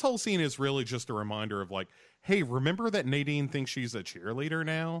 This whole scene is really just a reminder of like, hey, remember that Nadine thinks she's a cheerleader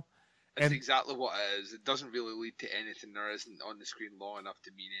now? That's exactly what it is. It doesn't really lead to anything. There isn't on the screen long enough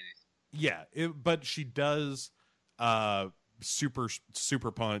to mean anything. Yeah, but she does super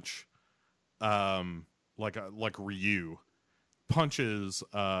punch, like Ryu punches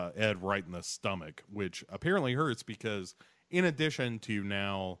Ed right in the stomach, which apparently hurts because in addition to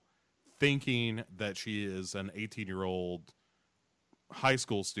now thinking that she is an 18-year-old high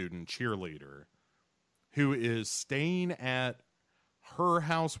school student cheerleader who is staying at her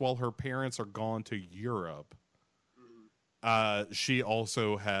house while her parents are gone to Europe, she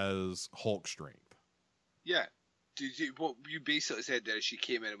also has Hulk strength. Yeah. What you basically said there, she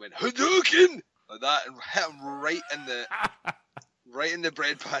came in and went Hadouken like that and hit him right in the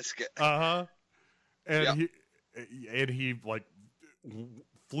bread basket. And he like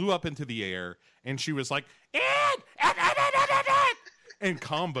flew up into the air, and she was like, Ed! And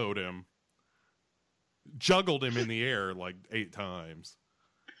comboed him, juggled him in the air like 8 times,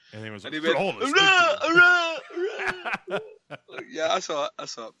 and he was like, yeah, I saw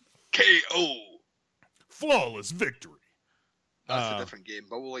it. KO. Flawless victory. That's a different game,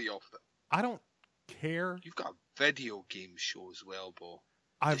 but we'll let you off with it. I don't care. You've got a video game show as well, Bo.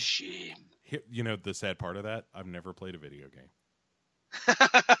 A shame. You know the sad part of that? I've never played a video game.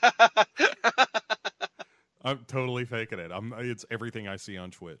 I'm totally faking it. It's everything I see on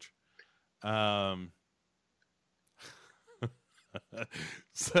Twitch.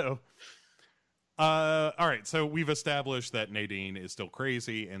 So, all right. So we've established that Nadine is still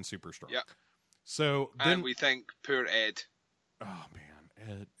crazy and super strong. Yeah. So then and we think poor Ed. Oh man,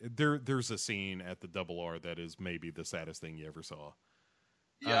 Ed. There's a scene at the Double R that is maybe the saddest thing you ever saw.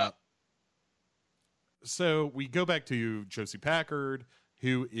 Yeah. So we go back to Josie Packard,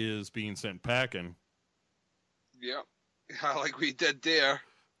 who is being sent packing. Yeah, like we did there.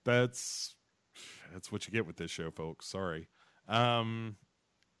 That's what you get with this show, folks. Sorry.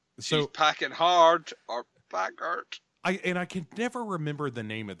 She's packing hard or Packard. I can never remember the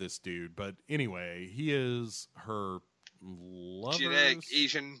name of this dude, but anyway, he is her lover. Genetic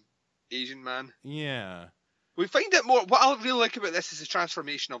Asian man. Yeah. We find it more. What I really like about this is the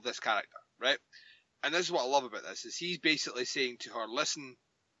transformation of this character, right? And this is what I love about this: is he's basically saying to her, "Listen."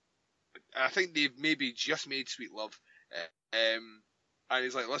 I think they've maybe just made Sweet Love, and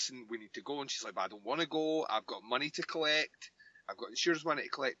he's like, "Listen, we need to go." And she's like, "But I don't want to go. I've got money to collect. I've got insurance money to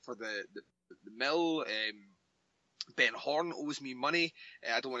collect for the mill. Ben Horn owes me money.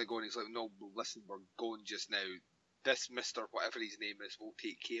 I don't want to go." And he's like, "No, listen, we're going just now. This Mr. whatever his name is will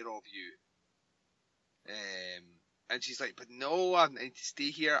take care of you." And she's like, "But no, I need to stay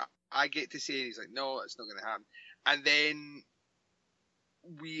here. I get to say." And he's like, "No, it's not going to happen." And then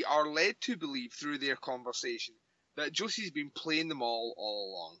we are led to believe through their conversation that Josie's been playing them all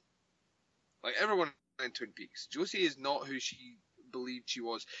along. Like everyone in Twin Peaks, Josie is not who she believed she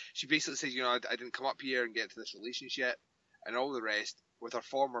was. She basically says, I didn't come up here and get into this relationship and all the rest with her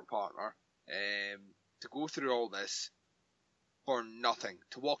former partner to go through all this for nothing,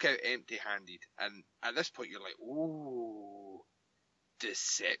 to walk out empty-handed. And at this point, you're like, ooh,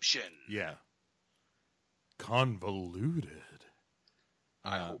 deception. Yeah. Convoluted.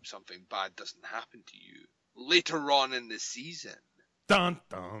 I hope something bad doesn't happen to you later on in the season. Dun,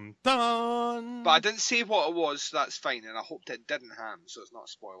 dun, dun. But I didn't say what it was, so that's fine, and I hoped it didn't happen, so it's not a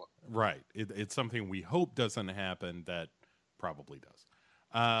spoiler. Right. It's something we hope doesn't happen that probably does.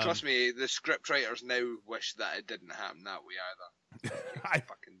 Trust me, the script writers now wish that it didn't happen that way either. Makes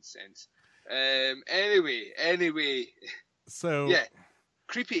fucking sense. Anyway. So yeah,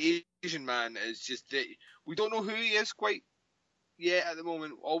 creepy Asian man is just we don't know who he is quite yet at the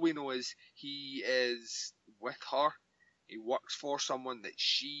moment. All we know is he is with her. He works for someone that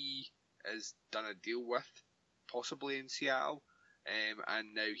she has done a deal with, possibly in Seattle,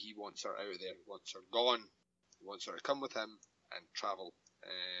 and now he wants her out of there. He wants her gone. He wants her to come with him and travel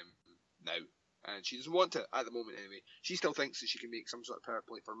now. And she doesn't want to at the moment anyway. She still thinks that she can make some sort of power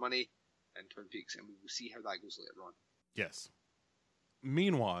play for money in Twin Peaks, and we will see how that goes later on. Yes.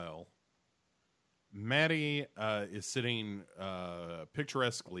 Meanwhile, Maddie is sitting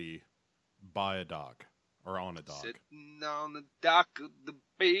picturesquely by a dock, or on a dock. Sitting on the dock of the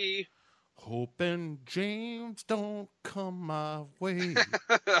bay. Hoping James don't come my way.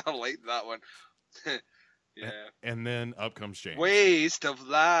 I like that one. Yeah. And then up comes James. Waste of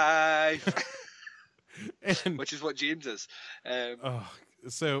life. And, which is what James is.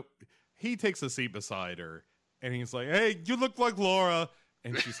 So he takes a seat beside her, and he's like, "Hey, you look like Laura."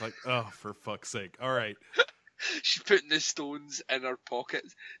 And she's like, "Oh, for fuck's sake. All right." She's putting the stones in her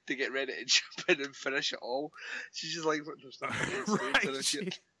pockets to get ready to jump in and finish it all. She's just like,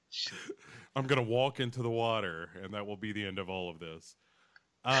 right. I'm going to walk into the water, and that will be the end of all of this.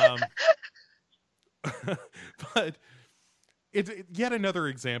 But it's yet another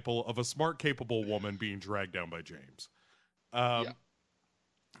example of a smart, capable woman being dragged down by James. Yeah.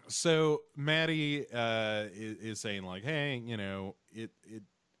 So Maddie is saying like, "Hey,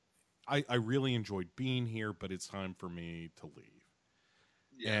 I really enjoyed being here, but it's time for me to leave."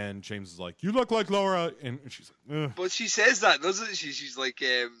 Yeah. And James is like, "You look like Laura," and she's like, "Ugh." But she says that, doesn't she? She's like,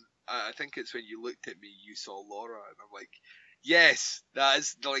 I think it's when you looked at me, you saw Laura, and I'm like, yes, that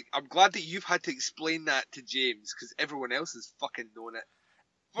is like, I'm glad that you've had to explain that to James because everyone else has fucking known it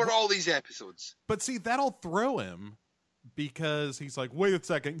for all these episodes. But see, that'll throw him because he's like, "Wait a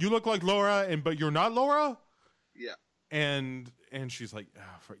second, you look like Laura, but you're not Laura." Yeah. And she's like,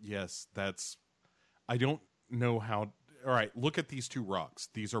 "Yes, that's. I don't know how. All right, look at these two rocks.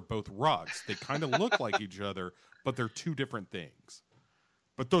 These are both rocks. They kind of look like each other, but they're two different things.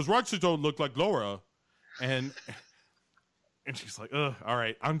 But those rocks don't look like Laura." And she's like, "Ugh, all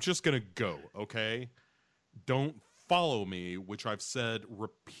right, I'm just gonna go. Okay, don't follow me," which I've said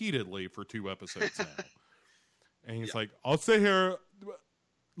repeatedly for 2 episodes now. And he's like, "I'll stay here,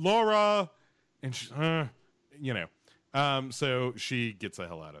 Laura," and she's, so she gets the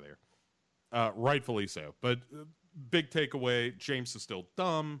hell out of there. Rightfully so. But big takeaway, James is still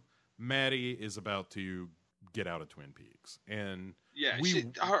dumb. Maddie is about to get out of Twin Peaks. And yeah,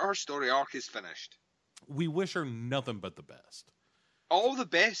 her story arc is finished. We wish her nothing but the best. All the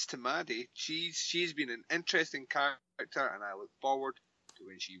best to Maddie. She's been an interesting character, and I look forward to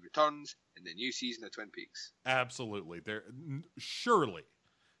when she returns in the new season of Twin Peaks. Absolutely. Surely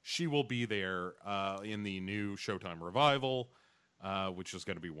she will be there in the new Showtime revival, which is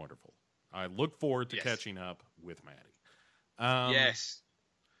going to be wonderful. I look forward to catching up with Maddie. Yes.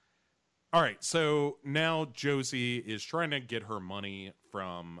 All right, so now Josie is trying to get her money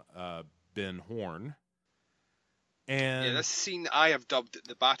from Ben Horne. And this scene I have dubbed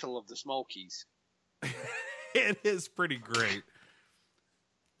the Battle of the Small Keys. It is pretty great.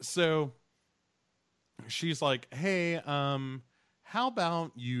 So she's like, "Hey, how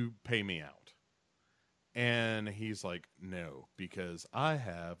about you pay me out?" And he's like, "No, because I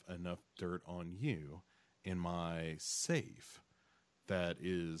have enough dirt on you in my safe that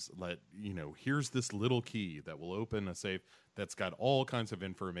is, here's this little key that will open a safe that's got all kinds of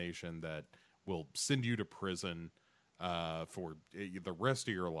information that will send you to prison for the rest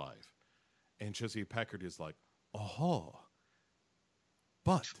of your life." And Josie Packard is like, "Oh,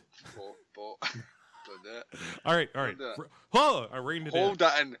 but." All right. I reined it in. Hold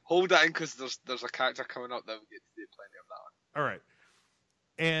that in, because there's a character coming up that we get to do plenty of that one. All right,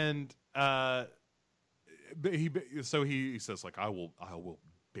 and he says like, I will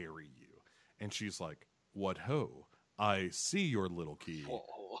bury you," and she's like, What ho? I see your little key,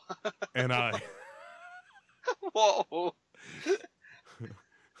 Whoa. and I. Whoa.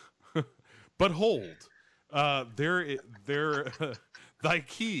 But hold, there, thy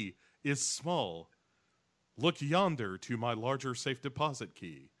key is small. Look yonder to my larger safe deposit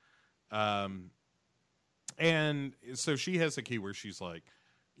key. And so she has a key where she's like,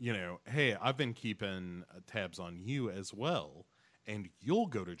 you know, hey, I've been keeping tabs on you as well, and you'll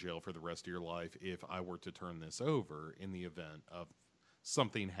go to jail for the rest of your life if I were to turn this over in the event of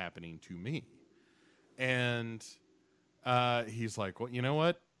something happening to me. And he's like, well, you know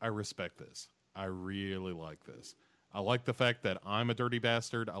what? I respect this. I really like this. I like the fact that I'm a dirty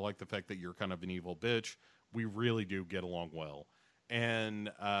bastard. I like the fact that you're kind of an evil bitch. We really do get along well. And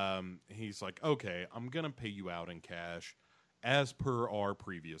he's like, okay, I'm going to pay you out in cash as per our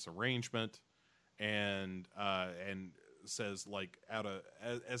previous arrangement. And says, like,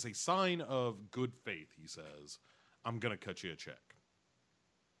 as a sign of good faith, he says, I'm going to cut you a check.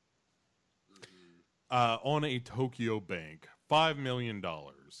 On a Tokyo bank, $5 million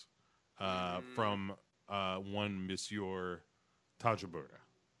from one Monsieur Tajibura.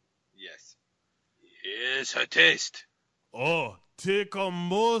 Yes. Here's her taste. Oh, take a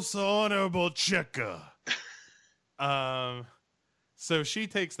most honorable checker. So she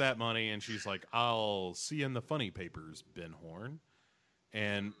takes that money and she's like, I'll see you in the funny papers, Ben Horn.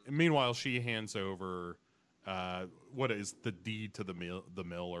 And meanwhile, she hands over what is the deed to the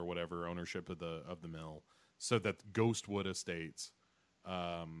mill or whatever, ownership of the mill, so that Ghostwood Estates,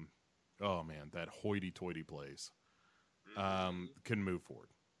 oh man, that hoity-toity place, can move forward.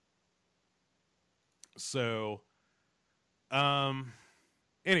 So,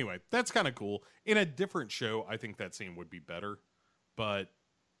 anyway, that's kind of cool. In a different show, I think that scene would be better, but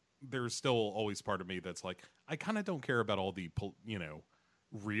there's still always part of me that's like, I kind of don't care about all the,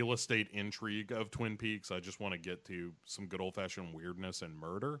 real estate intrigue of Twin Peaks. I just want to get to some good old-fashioned weirdness and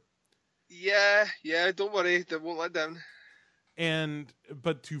murder. Yeah, don't worry. They won't let down.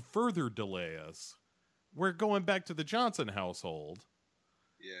 But to further delay us, we're going back to the Johnson household.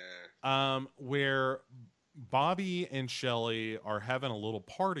 Yeah. Where Bobby and Shelley are having a little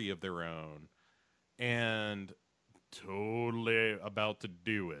party of their own and totally about to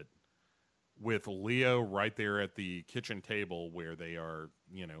do it with Leo right there at the kitchen table where they are,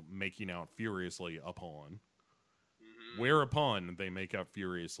 making out furiously upon. Mm-hmm. Whereupon they make out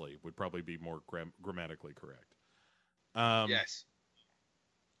furiously would probably be more grammatically correct. Yes.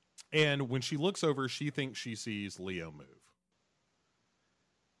 And when she looks over, she thinks she sees Leo move.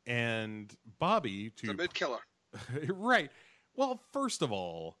 And Bobby It's a mood killer. Right. Well, first of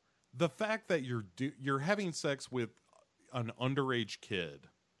all, the fact that you're having sex with an underage kid,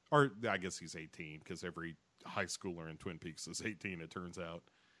 or I guess he's 18 because every high schooler in Twin Peaks is 18, it turns out.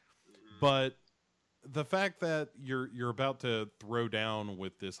 Mm-hmm. But the fact that you're about to throw down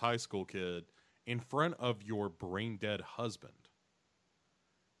with this high school kid in front of your brain dead husband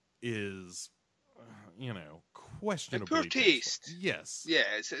is, questionably in poor taste. Tasteful. Yes. Yeah,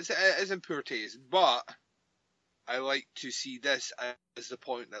 it's in poor taste. But I like to see this as the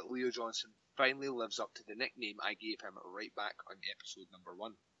point that Leo Johnson finally lives up to the nickname I gave him right back on episode number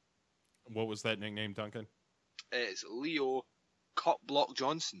 1. What was that nickname, Duncan? It's Leo Cut Block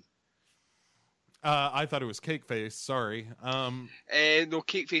Johnson. I thought it was Cake Face. Sorry. No,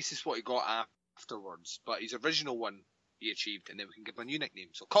 Cake Face is what he got afterwards, but his original one he achieved, and then we can give him a new nickname.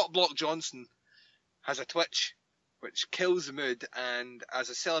 So Cut Block Johnson has a twitch, which kills the mood, and as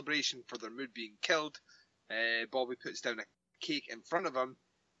a celebration for their mood being killed, Bobby puts down a cake in front of him,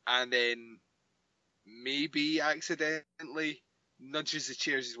 and then maybe accidentally nudges the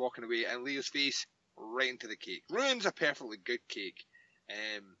chair as he's walking away, and Leo's face right into the cake. Ruins a perfectly good cake.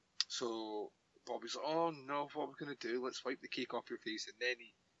 So Bobby's like, oh no, what are we going to do? Let's wipe the cake off your face. And then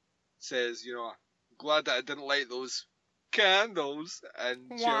he says, I'm glad that I didn't light those candles. And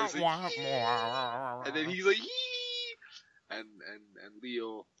Cher's like, and then he's like, hee! And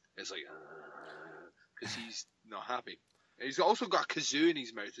Leo is like, because he's not happy. And he's also got a kazoo in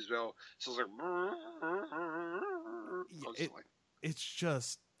his mouth as well. So it's like, it's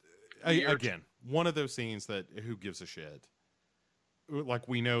just, again, one of those scenes that who gives a shit. Like,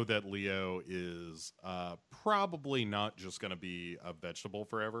 we know that Leo is probably not just going to be a vegetable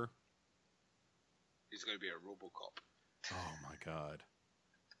forever. He's going to be a RoboCop. Oh my god!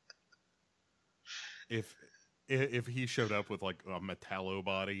 If he showed up with like a metallo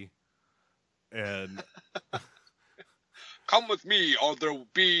body, and come with me, or there will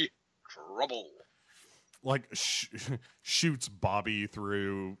be trouble. Like shoots Bobby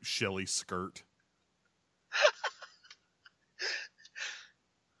through Shelley's skirt.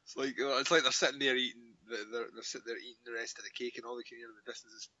 It's like they're sitting there eating they're sitting there eating the rest of the cake, and all they can hear in the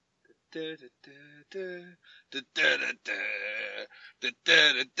distance is. And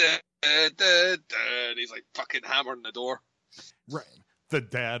he's like fucking hammering the door. Right. The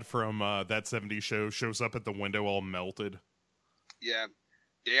dad from That 70s Show shows up at the window all melted. Yeah.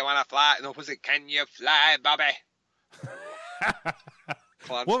 Do you want to fly? And opposite, can you fly, Bobby?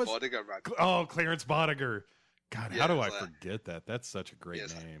 Clarence Bodiger, man. Oh, Clarence Bodiger. God, how do I it's forget that? That's such a great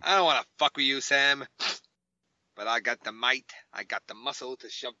name. I don't want to fuck with you, Sam. But I got the might, I got the muscle to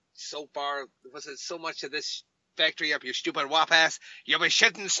shove so much of this factory up your stupid wop ass, you'll be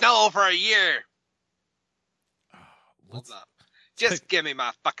shitting snow for a year. Love that. Just give me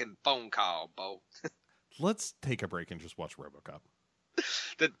my fucking phone call, Bo. Let's take a break and just watch RoboCop.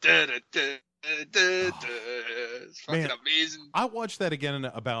 It's fucking amazing. I watched that again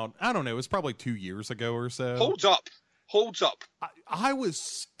about, I don't know, it was probably 2 years ago or so. Holds up. I was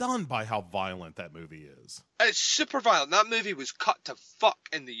stunned by how violent that movie is. It's super violent. That movie was cut to fuck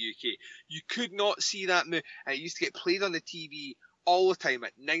in the UK. You could not see that movie. And it used to get played on the TV all the time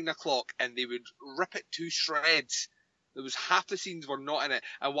at 9 o'clock, and they would rip it to shreds. There was half the scenes were not in it.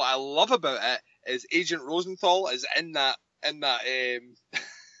 And what I love about it is Agent Rosenthal is in that I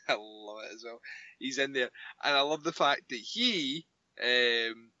love it as well. He's in there. And I love the fact that he's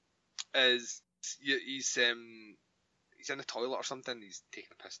in the toilet or something. He's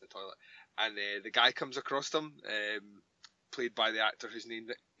taking a piss in the toilet, and the guy comes across him, played by the actor whose name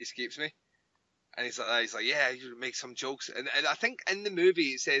escapes me. And he's like, yeah, you make some jokes. And I think in the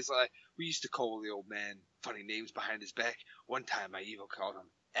movie it says like, we used to call the old man funny names behind his back. One time I even called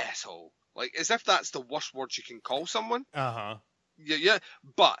him asshole, like as if that's the worst word you can call someone. Yeah.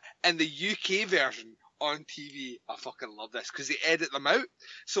 But in the UK version on TV, I fucking love this because they edit them out.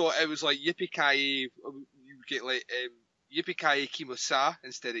 So it was like yippee-ki-yay, you get like yippee-ki-yay Kimo-sa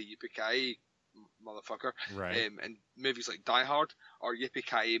instead of yippee-ki-yay motherfucker. Right. And movies like Die Hard or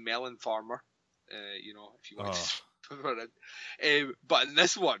yippee-ki-yay Melon Farmer, if you want to put it in. But in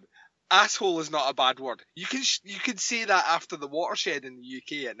this one, asshole is not a bad word. You can say that after The Watershed in the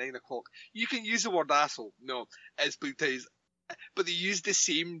UK at 9 o'clock. You can use the word asshole. No, it's because. But they used the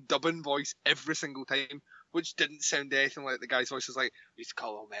same dubbing voice every single time, which didn't sound anything like the guy's voice. Was like, we used to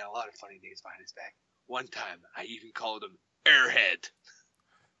call old man a lot of funny names behind his back. One time, I even called him Airhead.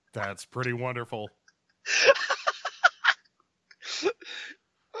 That's pretty wonderful.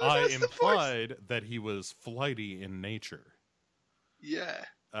 I implied that he was flighty in nature. Yeah.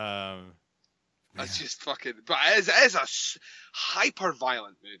 That's Yeah. just fucking. But it is a hyper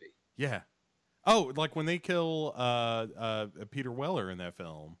violent movie. Yeah. Oh, like when they kill Peter Weller in that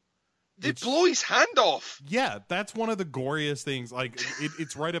film. They blow his hand off. Yeah, that's one of the goriest things. Like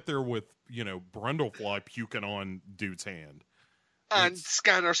it's right up there with, Brundlefly puking on dude's hand. And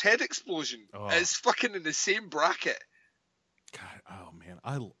Scanner's head explosion. Oh. It's fucking in the same bracket. God, oh man,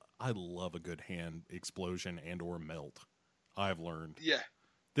 I love a good hand explosion and or melt. I've learned. Yeah.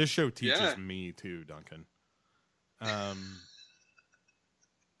 This show teaches me too, Duncan.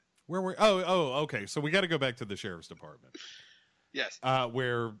 Where were? Oh, okay. So we got to go back to the sheriff's department. Yes.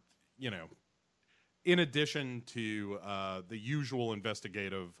 Where, in addition to the usual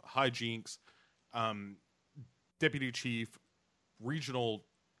investigative hijinks, Regional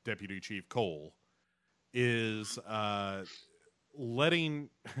Deputy Chief Cole is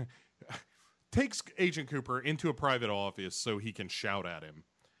takes Agent Cooper into a private office so he can shout at him.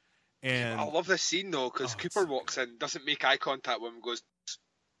 And I love this scene though, because Cooper walks in, doesn't make eye contact with him, goes,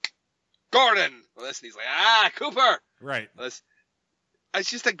 Gordon! Well, listen, he's like, Cooper! Right. It's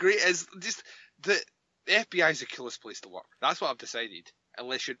just a great, the FBI is the coolest place to work. That's what I've decided.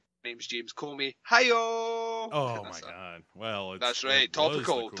 Unless your name's James Comey. Hi-yo! Oh my God. Well, that's right.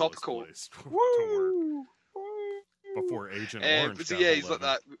 Topical. Woo! Before Agent Orange but got he's hold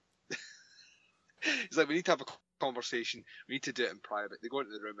like of him. that. He's like, we need to have a conversation. We need to do it in private. They go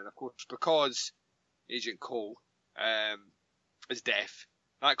into the room, and of course, because Agent Cole is deaf,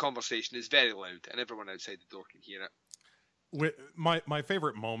 that conversation is very loud, and everyone outside the door can hear it. My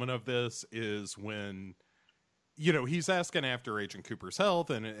favorite moment of this is when, he's asking after Agent Cooper's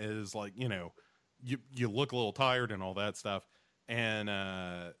health, and it is like, you look a little tired and all that stuff, and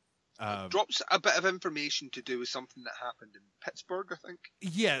drops a bit of information to do with something that happened in Pittsburgh, I think.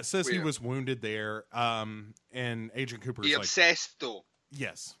 Yeah, it says he was wounded there, and Agent Cooper's he obsessed, though.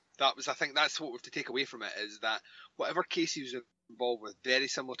 Yes. I think that's what we have to take away from it, is that whatever case he was involved with, very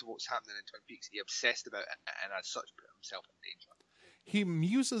similar to what's happening in Twin Peaks, he obsessed about it, and as such put himself in danger. He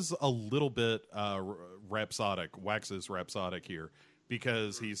muses a little bit waxes rhapsodic here,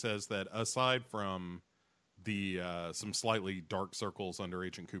 because he says that aside from the some slightly dark circles under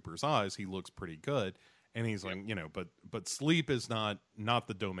Agent Cooper's eyes, he looks pretty good. And he's like, but sleep is not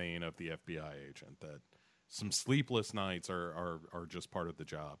the domain of the FBI agent. That some sleepless nights are just part of the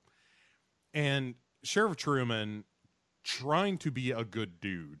job. And Sheriff Truman, trying to be a good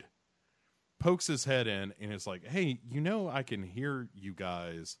dude, pokes his head in and is like, hey, I can hear you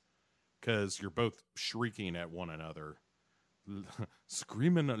guys because you're both shrieking at one another,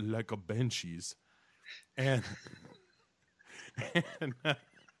 screaming like a banshees. And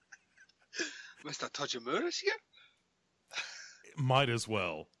Mr. Tajimura's here? Might as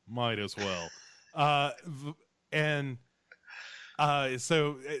well.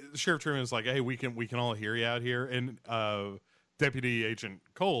 So Sheriff Truman is like, hey, we can all hear you out here. And Deputy Agent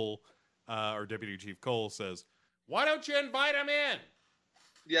Cole, or Deputy Chief Cole says, why don't you invite him in?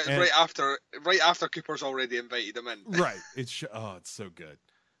 Yeah, And, right after Cooper's already invited him in. Right. It's so good.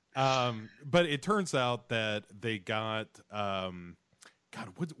 But it turns out that they got,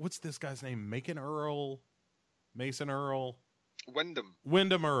 what's this guy's name? Mason Earl? Wyndham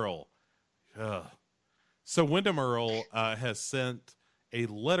Earl. Ugh. So Wyndham Earl has sent a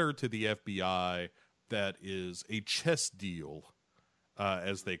letter to the FBI that is a chess deal,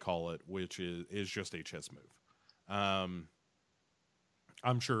 as they call it, which is just a chess move.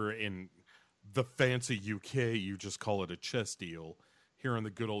 I'm sure in the fancy UK, you just call it a chess deal. Here in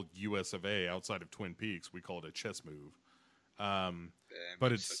the good old US of A, outside of Twin Peaks, we call it a chess move.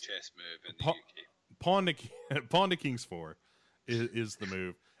 But it's a chess move in the UK. Pawn to King's 4 is the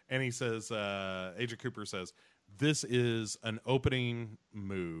move. And he says, Agent Cooper says, this is an opening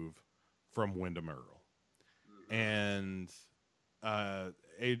move from Wyndham Earl. And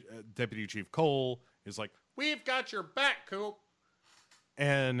Deputy Chief Cole is like, we've got your back, Coop.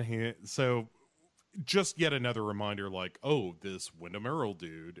 And so just yet another reminder, like, oh, this Wyndham Earl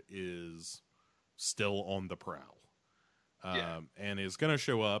dude is still on the prowl. And is going to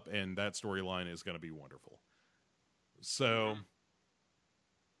show up, and that storyline is going to be wonderful. So,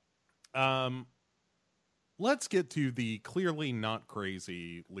 let's get to the clearly not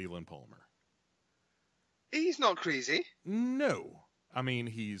crazy Leland Palmer. He's not crazy. No. I mean,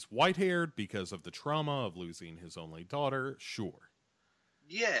 he's white-haired because of the trauma of losing his only daughter, sure.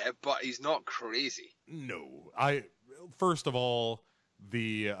 Yeah, but he's not crazy. No. First of all,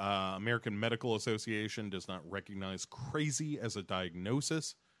 the American Medical Association does not recognize crazy as a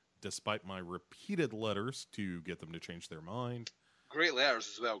diagnosis, despite my repeated letters to get them to change their mind. Great letters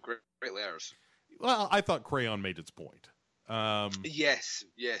as well. Great letters. Well, I thought Crayon made its point. Yes.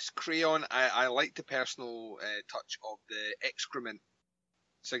 Crayon, I like the personal touch of the excrement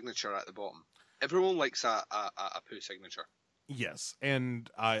signature at the bottom. Everyone likes a poo signature. Yes, and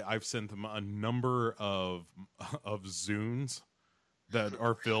I've sent them a number of Zunes that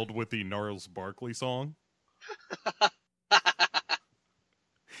are filled with the Gnarls Barkley song.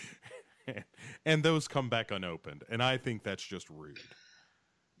 And those come back unopened, and I think that's just rude.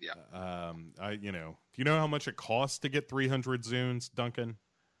 Yeah. Do you know how much it costs to get 300 Zunes, Duncan?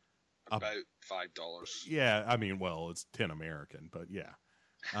 About $5. Yeah, I mean, well, it's 10 American, but yeah.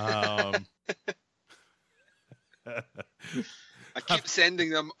 I keep sending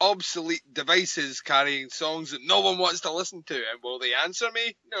them obsolete devices carrying songs that no one wants to listen to, and will they answer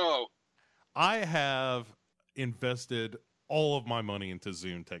me? No. I have invested all of my money into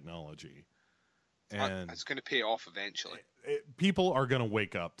Zune technology. And it's going to pay off eventually. People are going to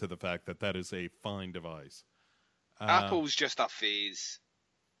wake up to the fact that that is a fine device. Apple's just a phase.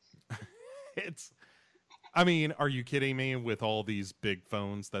 Are you kidding me with all these big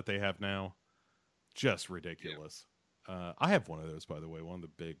phones that they have now? Just ridiculous. Yeah. I have one of those, by the way, one of the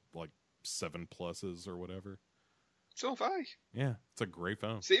big, 7 Pluses or whatever. So have I. Yeah, it's a great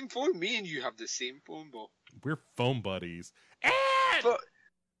phone. Same phone. Me and you have the same phone, Bo. We're phone buddies. And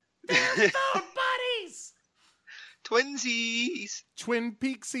they're phone buddies! Twinsies! Twin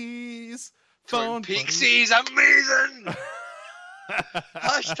Peaksies! Twin Peaksies, amazing!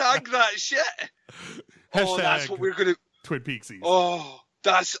 Hashtag that shit. Hashtag that's what we're gonna. Twin Peaksies.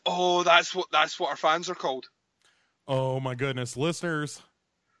 That's what our fans are called. Oh my goodness, listeners!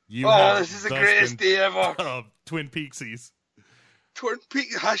 This is the greatest day ever. Twin Peaksies.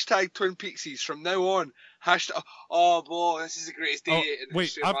 Hashtag Twin Peaksies from now on. Hashtag. Oh, boy, this is the greatest day.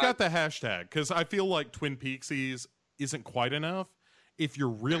 Wait, I've got the hashtag because I feel like Twin Peaksies isn't quite enough. If you're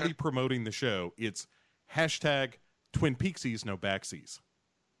really promoting the show, it's hashtag Twin Peaksies, no backsies.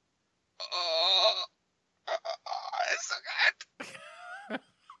 It's so good.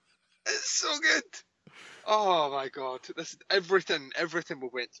 It's so good. Oh my God! This everything we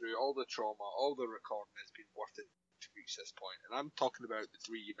went through, all the trauma, all the recording has been worth it to reach this point. And I'm talking about the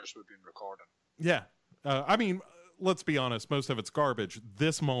 3 years we've been recording. Yeah, let's be honest. Most of it's garbage.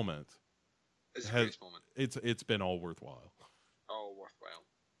 This moment is the greatest moment. It's been all worthwhile. All worthwhile.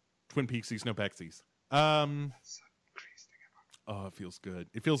 Twin Peaksies, no backsies. That's the greatest thing ever. Oh, it feels good.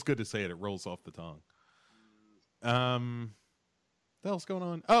 It feels good to say it. It rolls off the tongue. The hell's going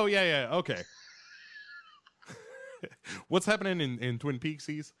on? Oh, yeah. Okay. What's happening in Twin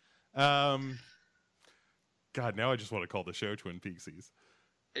Peaksies? God, now I just want to call the show Twin Peaksies.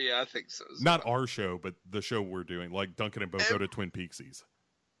 Yeah, I think so. Not our show, but the show we're doing. Like Duncan and Bo go to Twin Peaksies.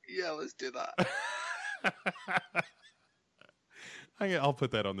 Yeah, let's do that. I'll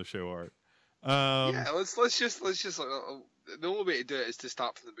put that on the show art. Yeah, let's just the only way to do it is to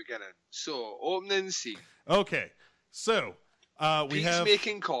start from the beginning. So, opening scene. Okay, so we Pete's have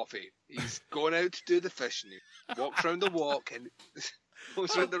making coffee. He's going out to do the fishing. He walks around the walk and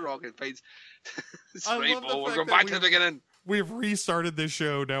walks around the rock and finds. I love the We're fact going that back to the beginning. We've restarted this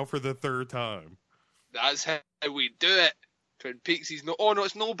show now for the third time. That's how we do it. Twin Peaksies.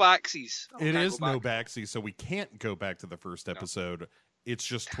 It's no backsies. It is no backsies, so we can't go back to the first episode. It's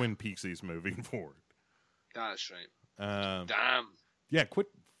just Twin Peaksies moving forward. That's right. Damn. Yeah, quit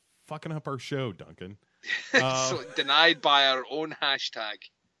fucking up our show, Duncan. So denied by our own hashtag.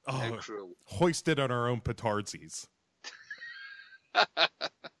 How Oh, cruel. hoisted on our own petardsies.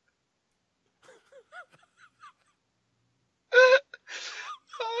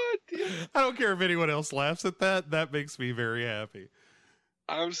 Oh dear. I don't care if anyone else laughs at that. That makes me very happy.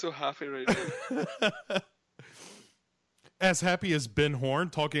 I'm so happy right now. As happy as Ben Horn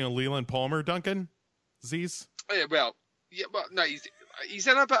talking to Leland Palmer, Duncan? Z's? Yeah, well, no, he's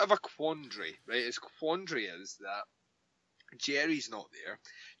in a bit of a quandary, right? His quandary is that Jerry's not there.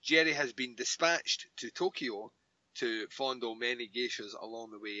 Jerry has been dispatched to Tokyo to fondle many geishas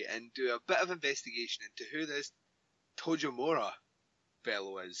along the way and do a bit of investigation into who this Tojimura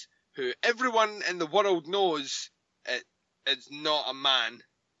fellow is, who everyone in the world knows it's not a man.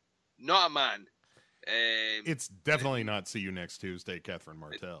 Not a man. It's definitely not See You Next Tuesday, Catherine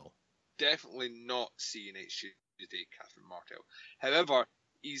Martell. Definitely not See You Next Tuesday, Catherine Martell. However,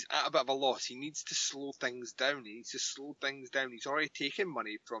 he's at a bit of a loss. He needs to slow things down. He's already taken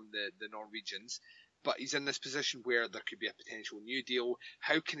money from the Norwegians, but he's in this position where there could be a potential new deal.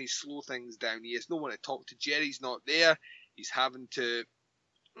 How can he slow things down? He has no one to talk to. Jerry's not there. He's having to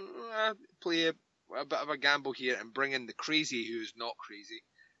play a bit of a gamble here and bring in the crazy who's not crazy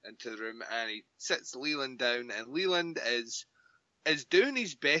into the room, and he sits Leland down, and Leland is doing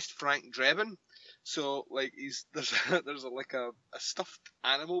his best Frank Drebin. So like there's a stuffed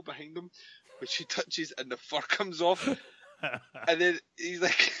animal behind him, which he touches and the fur comes off, and then he's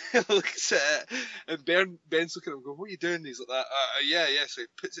like looks at it, and Ben's looking at him going, "What are you doing?" He's like that. Yeah. So he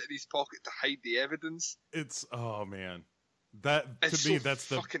puts it in his pocket to hide the evidence. It's man, that It's to me so that's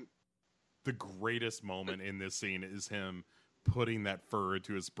fucking. the greatest moment in this scene is him putting that fur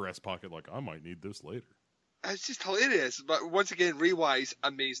into his breast pocket. Like, I might need this later. It's just hilarious. But once again, Rewise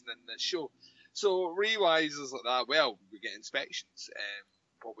amazing in this show. So Rewise is like that. Well, we get inspections.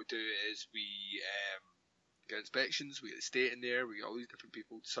 What we do is we get inspections. We get the state in there. We get all these different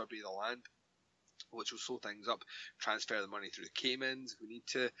people to survey the land, which will slow things up. Transfer the money through the Caymans. We need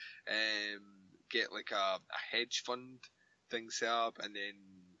to get like a hedge fund thing set up, and then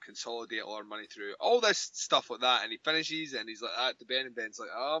consolidate all our money through all this stuff like that. And he finishes, and he's like that to Ben, and Ben's like,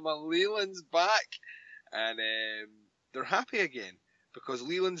 "Oh, my Leland's back," and they're happy again because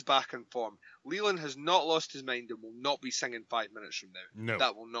Leland's back in form. Leland has not lost his mind and will not be singing 5 minutes from now. No,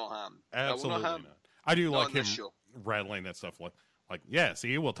 that will not happen. Absolutely that will not happen. not. I do Not like on him this show. rattling that stuff. Like, yeah,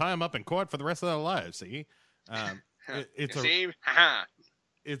 see, we'll tie him up in court for the rest of their lives. See, it's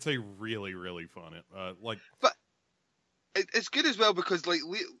a really, really fun. But it's good as well because like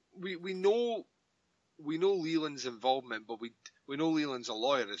we know Leland's involvement, but we know Leland's a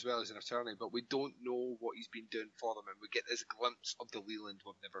lawyer as well as an attorney, but we don't know what he's been doing for them, and we get this glimpse of the Leland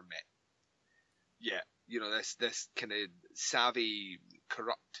we've never met. Yeah, this kind of savvy,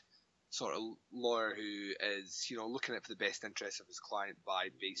 corrupt sort of lawyer who is looking out for the best interests of his client by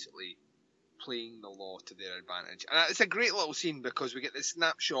basically playing the law to their advantage. And it's a great little scene because we get this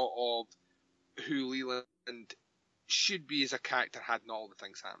snapshot of who Leland should be as a character had not all the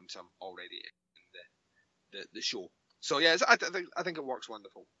things happened to him already in the show. So yeah, I think it works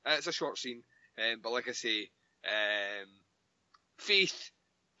wonderful. It's a short scene, but like I say, faith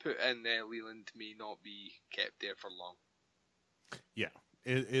put in Leland may not be kept there for long. Yeah,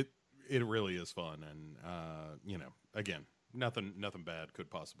 it really is fun, and again, nothing bad could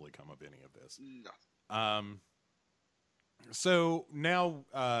possibly come of any of this. Nothing. So now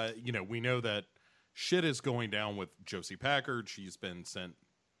we know that shit is going down with Josie Packard. She's been sent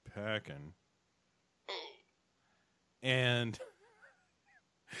packing. And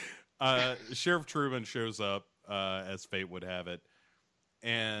Sheriff Truman shows up, as fate would have it,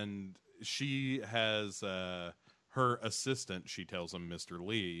 and she has her assistant, she tells him, Mr.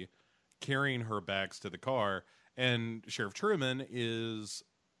 Lee, carrying her bags to the car, and Sheriff Truman is,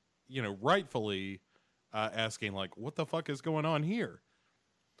 rightfully asking, like, what the fuck is going on here?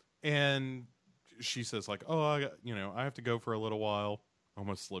 And she says, like, oh, I have to go for a little while.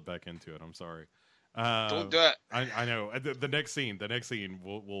 Almost slipped back into it. I'm sorry. Don't do it. I know. The next scene,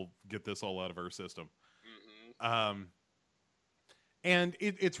 we'll get this all out of our system. Mm-hmm. And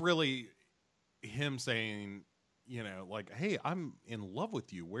it's really him saying, like, hey, I'm in love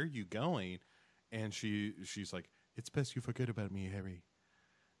with you. Where are you going? And she's like, it's best you forget about me, Harry.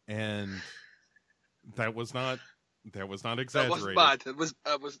 And that was not exaggerated. That wasn't bad. That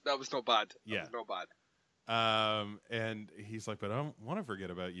was not bad. Yeah. That was not bad. And he's like, but I don't want to forget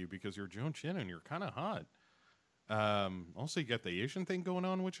about you because you're Joan Chen and you're kind of hot. Also, you got the Asian thing going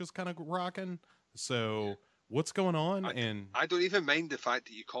on, which is kind of rocking. So what's going on? I don't even mind the fact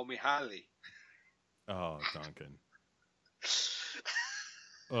that you call me Harry. Oh, Duncan.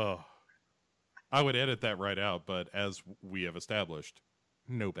 Oh, I would edit that right out, but as we have established,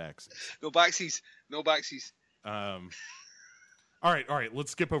 no backsies. No backsies. No backsies. All right.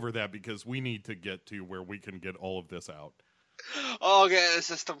 Let's skip over that because we need to get to where we can get all of this out. Oh, get the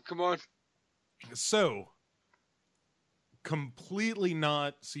system. Come on. So, completely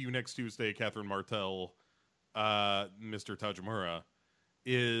not see you next Tuesday, Catherine Martell, Mr. Tajimura,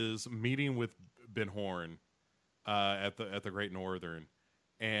 is meeting with Ben Horn at the Great Northern.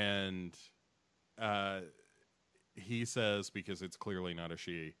 And he says, because it's clearly not a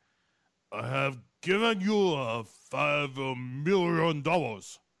she, I have given you $5 million.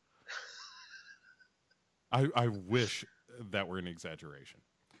 I wish that were an exaggeration.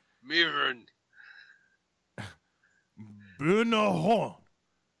 Mirren. Ben Horn,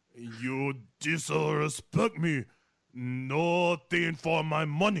 you disrespect me. Nothing for my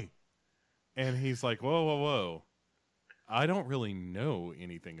money. And he's like, whoa. I don't really know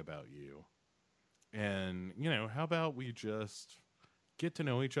anything about you. And, how about we just get to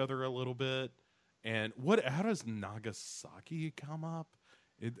know each other a little bit? And how does Nagasaki come up?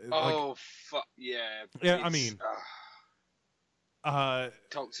 Fuck, yeah. Yeah, I mean...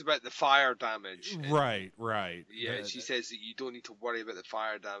 talks about the fire damage. Right. Yeah, she says that you don't need to worry about the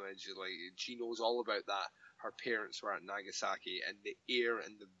fire damage. Like, she knows all about that. Her parents were at Nagasaki, and the air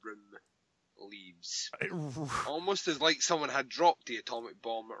in the room leaves. Almost as like someone had dropped the atomic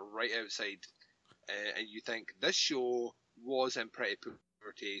bomb right outside. And you think, this show was in pretty poor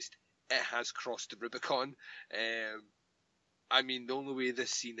taste. It has crossed the Rubicon. I mean, the only way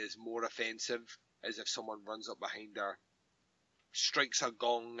this scene is more offensive is if someone runs up behind her, strikes a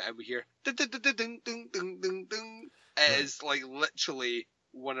gong, and we hear ding ding ding ding ding ding ding ding. It is like literally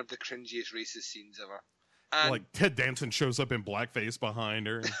one of the cringiest racist scenes ever. And like Ted Danson shows up in blackface behind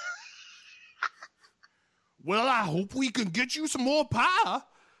her. Well, I hope we can get you some more pie.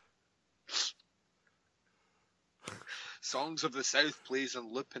 Songs of the South plays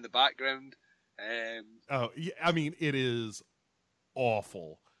on loop in the background. I mean, it is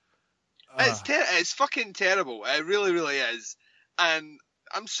awful. It's fucking terrible. It really, really is. And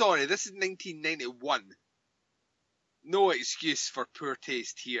I'm sorry, this is 1991. No excuse for poor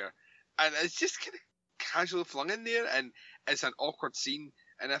taste here. And it's just kind of casually flung in there, and it's an awkward scene.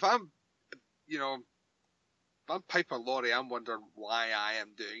 And if I'm Piper Laurie, I'm wondering why I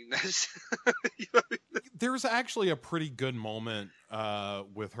am doing this. You know what I mean? There's actually a pretty good moment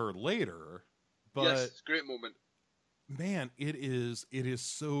with her later, but yes, it's a great moment. Man, it is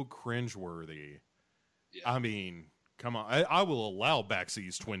so cringeworthy. Yeah. I mean, come on. I will allow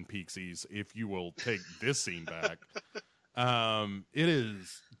backsies, Twin Peaksies, if you will take this scene back. It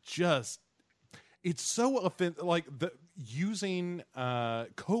is just, it's so offensive, like using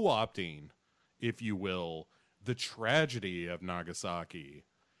co-opting, if you will, the tragedy of Nagasaki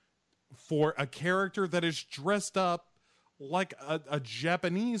for a character that is dressed up like a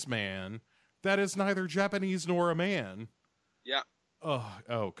Japanese man that is neither Japanese nor a man. Yeah.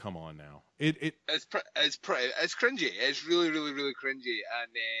 Oh, come on now. It's cringy. It's really, really, really cringy.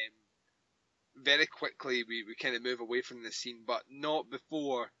 And very quickly we kind of move away from the scene, but not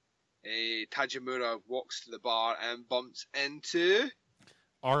before Tajimura walks to the bar and bumps into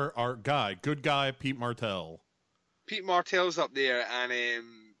our guy, good guy, Pete Martell. Pete Martell's up there, and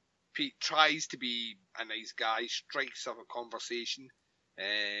Pete tries to be a nice guy, strikes up a conversation,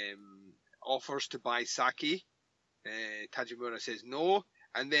 offers to buy sake. Tajimura says no,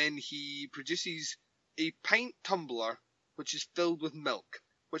 and then he produces a pint tumbler which is filled with milk,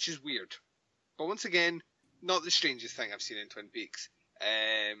 which is weird. But once again, not the strangest thing I've seen in Twin Peaks.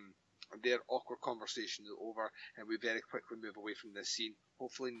 their awkward conversation is over, and we very quickly move away from this scene,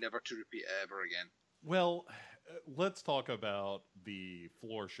 hopefully never to repeat it ever again. Well, let's talk about the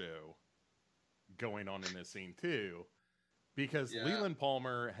floor show going on in this scene too, because Leland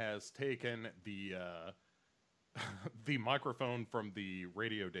Palmer has taken the the microphone from the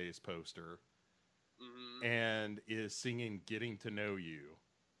Radio Days poster and is singing "Getting to Know You."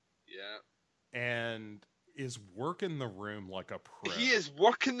 Yeah, and is working the room like a pro. He is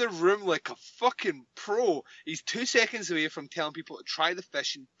working the room like a fucking pro. He's 2 seconds away from telling people to try the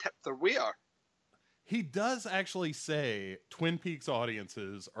fish and tip their waiter. He does actually say Twin Peaks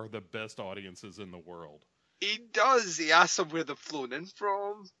audiences are the best audiences in the world. He does. He asks them where they've flown in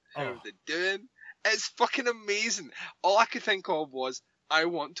from, how they're doing. It's fucking amazing. All I could think of was, I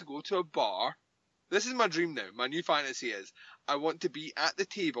want to go to a bar. This is my dream now. My new fantasy is, I want to be at the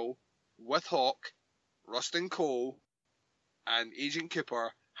table with Hawk, Rustin Cole, and Agent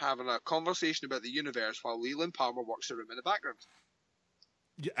Cooper having a conversation about the universe while Leland Palmer works the room in the background.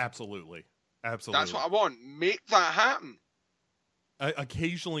 Yeah, absolutely. Absolutely. That's what I want. Make that happen.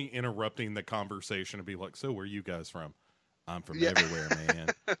 Occasionally interrupting the conversation to be like, so where are you guys from? I'm from everywhere, man.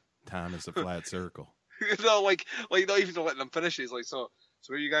 Time is a flat circle. No, like not even to let them finish. He's like, so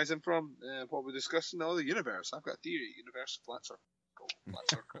where are you guys in from? What we're discussing? Oh, the universe. I've got a theory. Universe, flat circle. Flat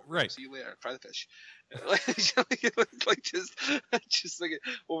circle. Right. See you later. Try the fish. just like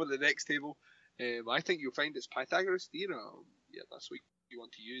over the next table. I think you'll find it's Pythagoras theorem. Yeah, that's what you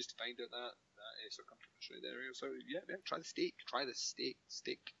want to use to find out that circumference right there. So yeah, try the steak. Try the steak.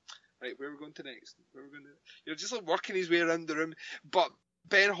 Right, where are we going to next? Where are we going to? Just like working his way around the room. But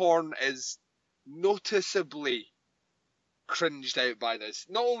Ben Horne is noticeably cringed out by this.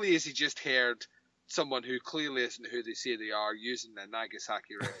 Not only has he just heard someone who clearly isn't who they say they are using the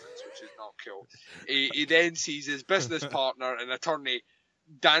Nagasaki reference, which is not cool. He then sees his business partner, an attorney,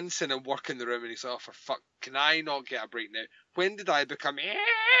 dancing and working the room, and he's like, oh, for fuck, can I not get a break now? When did I become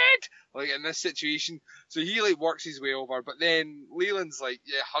Ed? Like, in this situation. So he, like, works his way over, but then Leland's, like,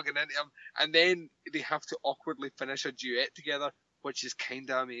 hugging into him, and then they have to awkwardly finish a duet together, which is kind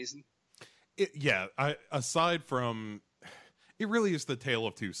of amazing. Aside from... It really is the tale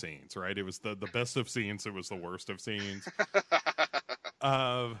of two scenes, right? It was the best of scenes. It was the worst of scenes.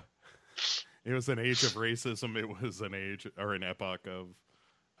 It was an age of racism. It was an age or an epoch of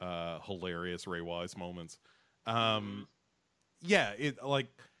hilarious Ray Wise moments. It like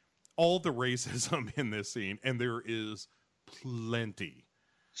all the racism in this scene, and there is plenty.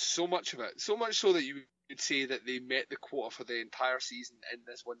 So much of it. So much so that you would say that they met the quota for the entire season in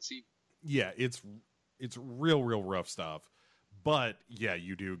this one scene. Yeah, it's real rough stuff. But, yeah,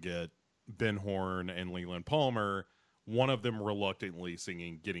 you do get Ben Horne and Leland Palmer, one of them reluctantly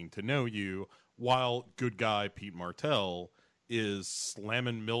singing Getting to Know You, while good guy Pete Martell is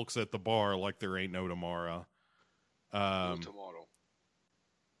slamming milks at the bar like there ain't no tomorrow. No tomorrow.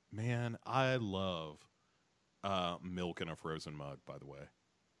 Man, I love milk in a frozen mug, by the way.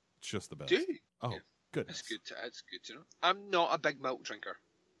 It's just the best. Do you? Oh, goodness. It's good to know. I'm not a big milk drinker.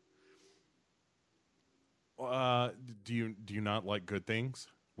 Do you not like good things?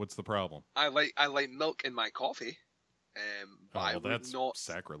 What's the problem? I like milk in my coffee, but I would that's not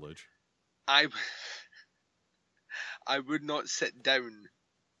sacrilege. I would not sit down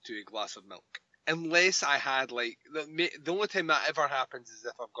to a glass of milk unless I had like the only time that ever happens is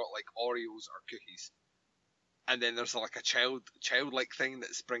if I've got like Oreos or cookies, and then there's like a childlike thing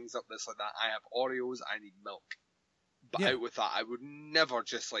that springs up that's like that. I have Oreos, I need milk, but out with that, I would never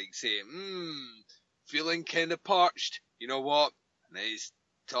just like say, feeling kind of parched. You know what? Nice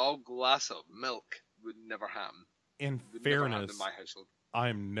tall glass of milk would never happen. In fairness, in my household,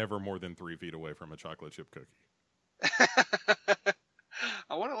 I'm never more than 3 feet away from a chocolate chip cookie.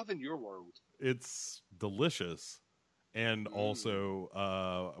 I want to live in your world. It's delicious, and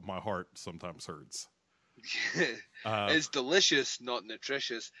also my heart sometimes hurts. It's delicious, not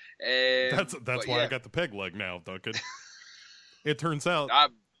nutritious. That's why I got the peg leg now, Duncan. It turns out.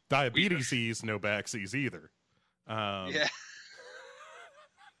 Diabetes no backsies either. Yeah.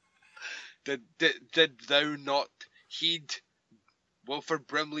 Did thou not heed Wilford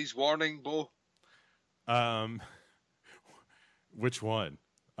Brimley's warning, Bo? Which one?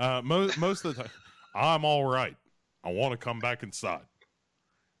 Most of the time, I'm all right. I want to come back inside.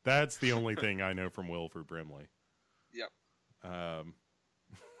 That's the only thing I know from Wilford Brimley. Yep.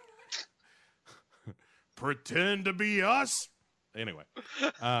 Pretend to be us. Anyway.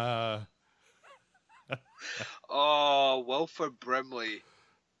 Wilford Brimley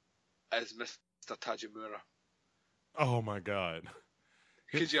as Mr. Tajimura. Oh my God.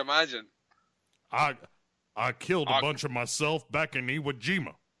 Could you imagine? I killed a bunch of myself back in Iwo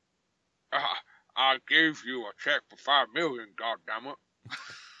Jima. I gave you a check for $5 million, goddammit.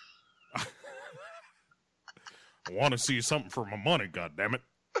 I want to see something for my money, goddammit.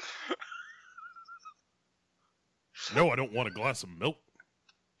 No, I don't want a glass of milk.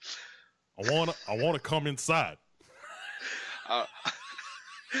 I want to come inside.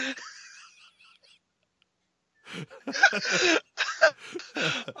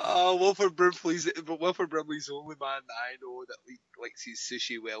 Wilford Brimley's the only man that I know that likes his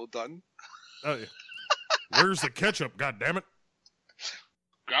sushi well done. Where's the ketchup, goddammit?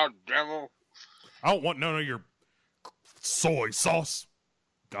 God damn it. I don't want none of your soy sauce.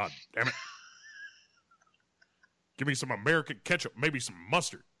 God damn it. Give me some American ketchup, maybe some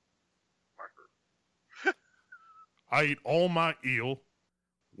mustard. I eat all my eel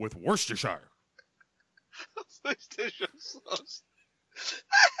with Worcestershire. Worcestershire sauce.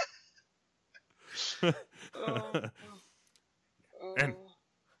 And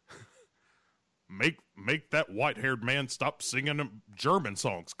make that white-haired man stop singing them German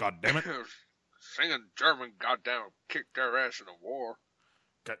songs, God damn it. Singing German, goddamn, kicked their ass in a war.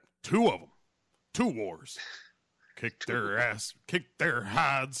 Got 2 of them. 2 wars. Kicked their ass, kicked their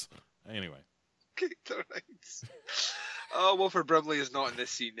hides. Anyway. Kicked their hides. Wilford Brimley is not in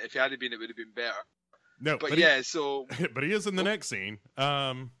this scene. If he had been, it would have been better. No, but yeah, so... But he is in the next scene,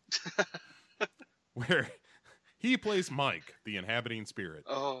 where he plays Mike, the inhabiting spirit.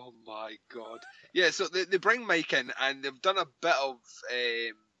 Oh my god! Yeah, so they bring Mike in, and they've done a bit of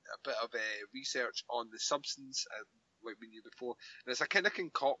research on the substance, like we knew before. And it's a kind of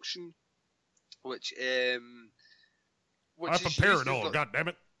concoction, which Hyperparadol,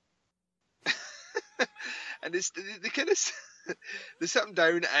 goddammit. And it's they kind of they sit him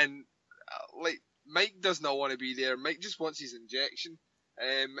down, and like Mike does not want to be there. Mike just wants his injection.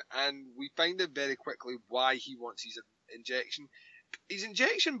 And we find out very quickly why he wants his injection. His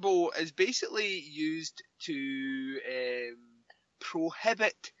injection bow is basically used to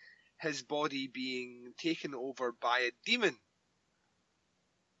prohibit his body being taken over by a demon.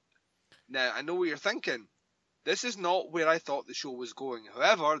 Now, I know what you're thinking. This is not where I thought the show was going.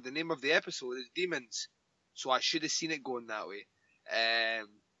 However, the name of the episode is Demons, so I should have seen it going that way.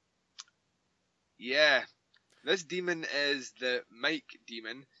 Yeah. This demon is the Mike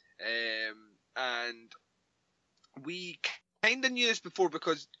demon, and we kind of knew this before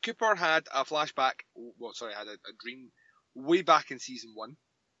because Cooper had a flashback, had a dream way back in season 1,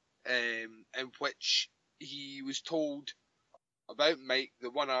 in which he was told about Mike, the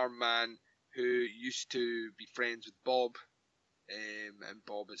one-armed man who used to be friends with Bob, and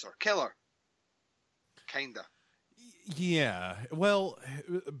Bob is our killer. Kinda. Yeah, well,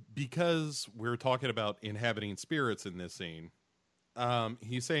 because we're talking about inhabiting spirits in this scene,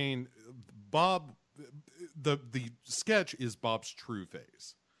 he's saying Bob, the sketch is Bob's true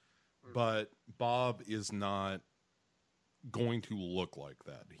face, but Bob is not going to look like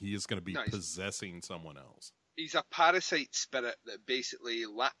that. He is going to be possessing someone else. He's a parasite spirit that basically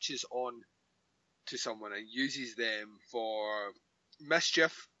latches on to someone and uses them for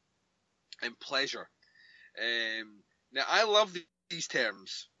mischief and pleasure. Now, I love these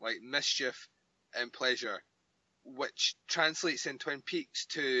terms, like mischief and pleasure, which translates in Twin Peaks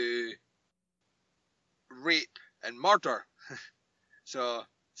to rape and murder. So,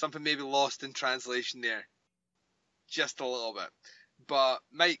 something maybe lost in translation there. Just a little bit. But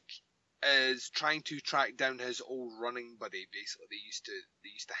Mike is trying to track down his old running buddy, basically. They used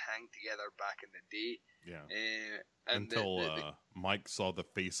to hang together back in the day. Yeah. Until Mike saw the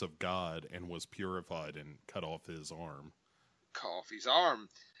face of God and was purified and cut off his arm.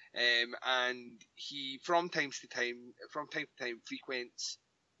 And he, from time to time, frequents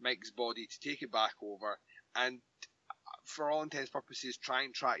Mike's body to take it back over, and for all intents and purposes, try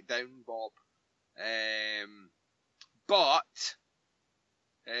and track down Bob. But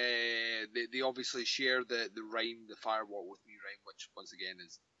they obviously share the rhyme, the Fire Walk With Me rhyme, which once again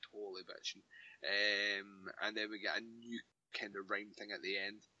is totally bitching. And then we get a new kind of rhyme thing at the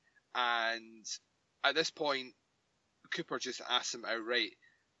end. And at this point, Cooper just asks him outright,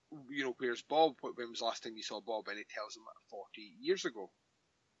 where's Bob? When was the last time you saw Bob? And he tells him 40 years ago.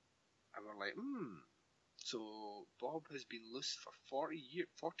 And we're like, so Bob has been loose for 40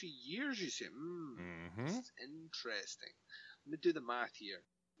 years, you say? That's interesting. Let me do the math here.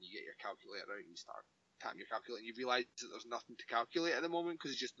 You get your calculator out and you start tapping your calculator, and you realise that there's nothing to calculate at the moment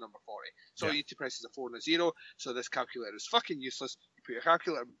because it's just the number 40. So all you need to press is a 4 and a 0, so this calculator is fucking useless. You put your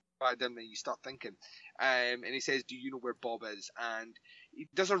calculator back down and you start thinking. And he says, do you know where Bob is? And he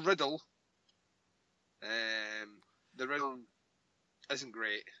does a riddle. The riddle isn't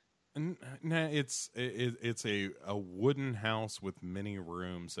great. Nah, it's a wooden house with many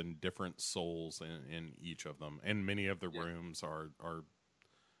rooms and different souls in each of them, and many of the rooms are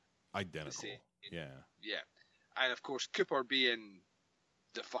identical. Yeah. And of course, Cooper being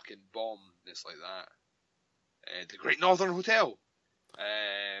the fucking bomb that's like that. The Great Northern Hotel.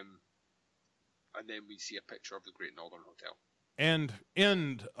 And then we see a picture of the Great Northern Hotel. And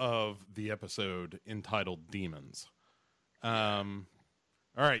end of the episode entitled Demons. All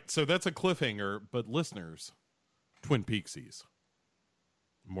right, so that's a cliffhanger, but listeners, Twin Peaksies,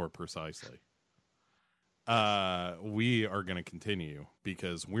 more precisely. We are going to continue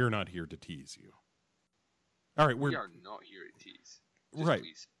because we're not here to tease you. All right, we are not here to tease. Just right.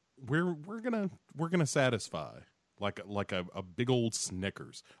 Please. We're gonna satisfy like a big old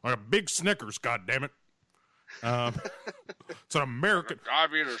Snickers, like a big Snickers. God damn it! It's an American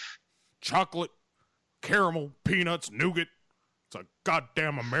chocolate, caramel, peanuts, nougat. It's a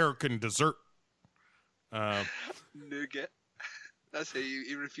goddamn American dessert. Nougat. That's how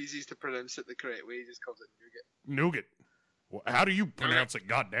he refuses to pronounce it the correct way. He just calls it nougat. Nougat. Well, how do you pronounce it?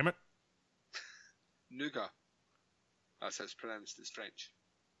 God damn it! Nougat. That's how it's pronounced. It's French.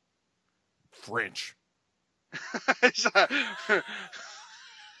 French.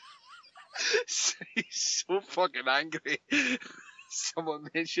 He's so fucking angry. Someone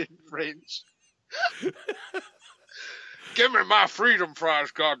mentioned French. Give me my freedom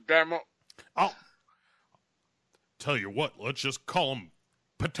fries, goddammit. I'll tell you what, let's just call them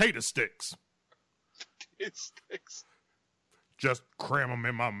potato sticks. Potato sticks. Just cram them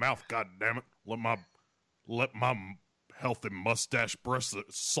in my mouth, goddammit. Let my healthy mustache brush the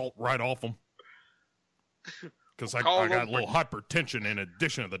salt right off them. Because I got a little hypertension in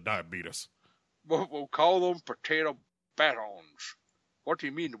addition to the diabetes. We'll call them potato batons. What do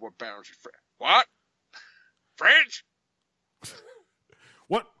you mean the word batons is French? What? French?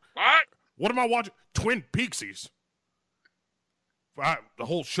 What? What? What am I watching? Twin Peaksies. The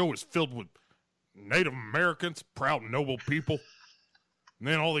whole show is filled with Native Americans, proud, noble people, and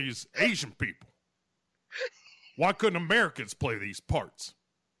then all these Asian people. Why couldn't Americans play these parts?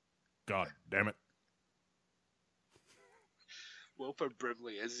 God damn it. Wilford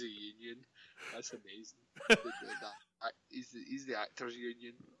Brimley is the union. That's amazing. He's the actors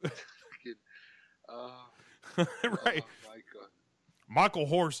union. Right. Oh my god. Michael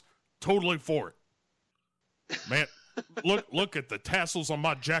Horse, totally for it. Man, look at the tassels on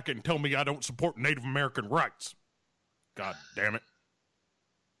my jacket and tell me I don't support Native American rights. God damn it.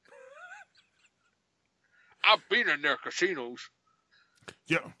 I've been in their casinos.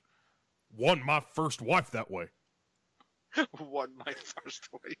 Yeah. Won my first wife that way. Won my first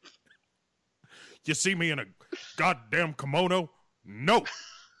wife. You see me in a goddamn kimono? No.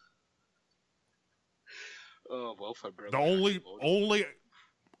 Oh, well, for brother. The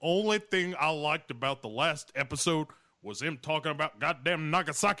only thing I liked about the last episode was him talking about goddamn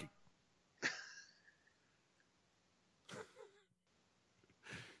Nagasaki.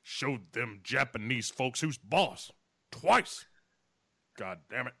 Showed them Japanese folks who's boss twice. God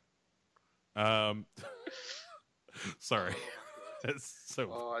damn it. Sorry. It's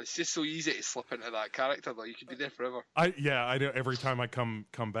just so easy to slip into that character though. You could be there forever. I know every time I come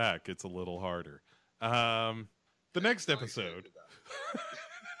back it's a little harder. The next episode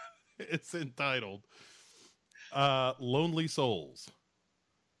it's entitled Lonely Souls.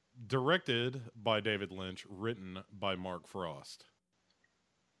 Directed by David Lynch, written by Mark Frost.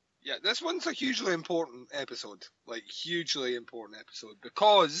 Yeah, this one's a hugely important episode. Like, hugely important episode.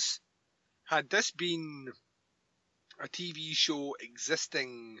 Because had this been a TV show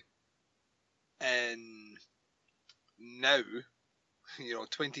existing in now,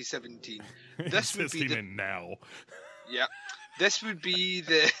 2017, this would be the now. Yeah, this would be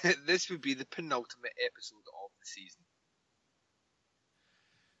the penultimate episode of the season.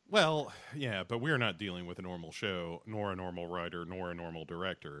 Well, yeah, but we're not dealing with a normal show, nor a normal writer, nor a normal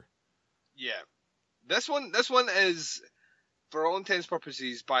director. Yeah, this one is, for all intents and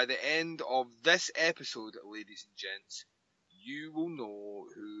purposes, by the end of this episode, ladies and gents, you will know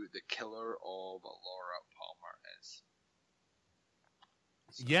who the killer of Laura Palmer is.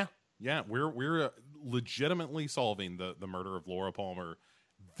 So. Yeah, we're legitimately solving the murder of Laura Palmer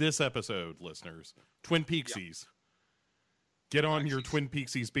this episode, listeners. Twin Peaksies. Yep. Get on your Twin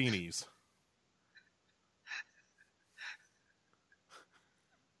Peaksies beanies.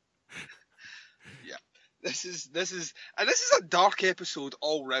 Yeah, this is a dark episode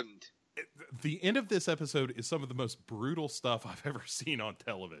all round. The end of this episode is some of the most brutal stuff I've ever seen on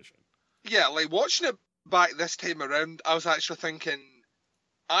television. Yeah, like watching it back this time around, I was actually thinking,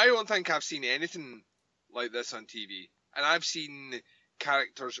 I don't think I've seen anything like this on TV, and I've seen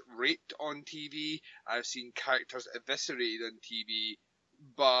characters raped on TV. I've seen characters eviscerated on TV.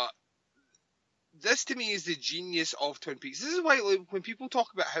 But this to me is the genius of Twin Peaks. This is why, like, when people talk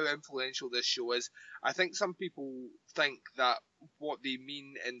about how influential this show is, I think some people think that what they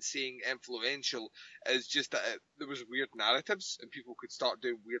mean in saying influential is just that there was weird narratives and people could start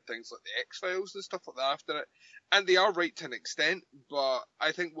doing weird things like the X-Files and stuff like that after it. And they are right to an extent, but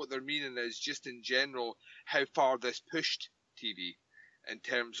I think what they're meaning is just in general how far this pushed TV in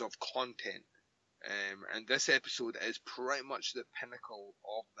terms of content. And this episode is pretty much the pinnacle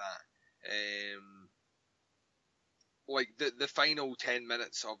of that. Like the final 10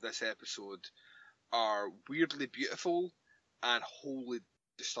 minutes of this episode are weirdly beautiful and wholly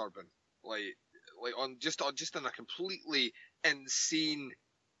disturbing. Like on just on a completely insane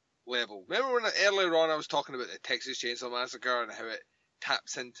level. Remember when earlier on I was talking about the Texas Chainsaw Massacre and how it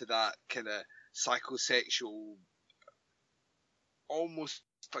taps into that kind of psychosexual, almost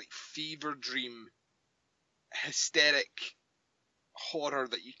like fever dream, hysteric horror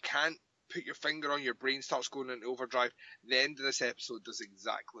that you can't put your finger on, your brain starts going into overdrive. The end of this episode does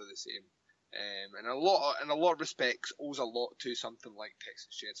exactly the same. And in a lot of respects owes a lot to something like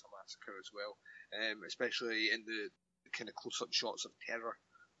Texas Chainsaw Massacre as well. Especially in the kind of close-up shots of terror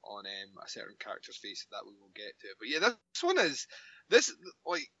on a certain character's face that we will get to. But yeah, this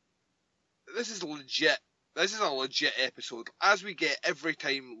is legit. This is a legit episode. As we get every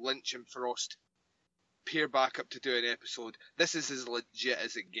time Lynch and Frost pair back up to do an episode, this is as legit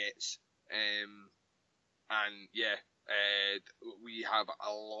as it gets. And yeah, we have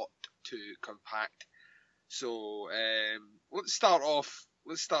a lot to compact. So let's start off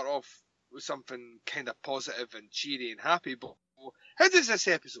with something kind of positive and cheery and happy. But how does this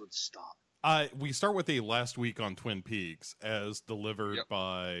episode start? We start with a last week on Twin Peaks as delivered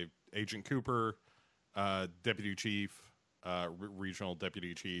by Agent Cooper, Deputy Chief, Regional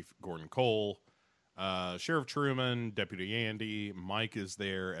Deputy Chief Gordon Cole, Sheriff Truman, Deputy Andy, Mike is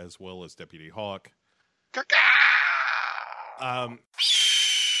there, as well as Deputy Hawk.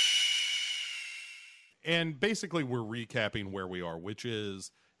 And basically we're recapping where we are, which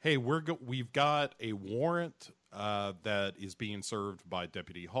is, hey, we've got a warrant that is being served by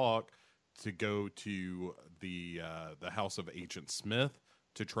Deputy Hawk to go to the house of Agent Smith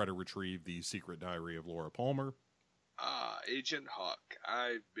to try to retrieve the secret diary of Laura Palmer. Agent Hawk,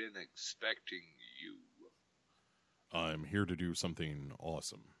 I've been expecting you. I'm here to do something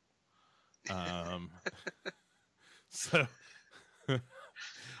awesome. So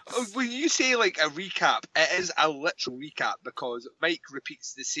when you say like a recap, it is a literal recap because Mike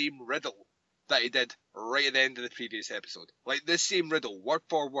repeats the same riddle that he did right at the end of the previous episode. Like this same riddle, word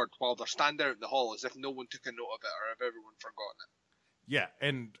for word, while they're standing out in the hall as if no one took a note of it or if everyone forgotten it. Yeah,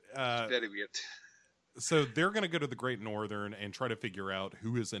 and it's very weird. So they're going to go to the Great Northern and try to figure out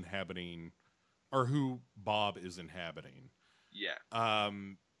who is inhabiting, or who Bob is inhabiting. Yeah.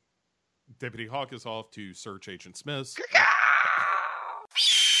 Deputy Hawk is off to search Agent Smith's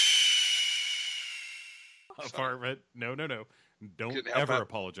apartment. No. Don't ever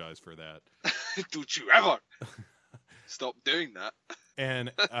apologize for that. Don't you ever stop doing that.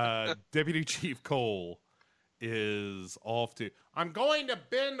 And Deputy Chief Cole is off to, I'm going to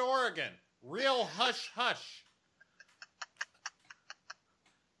Bend, Oregon. Real hush hush.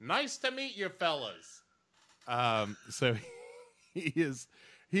 Nice to meet you, fellas. So he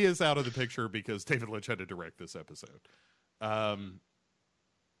is out of the picture because David Lynch had to direct this episode.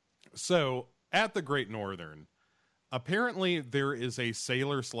 So at the Great Northern, apparently there is a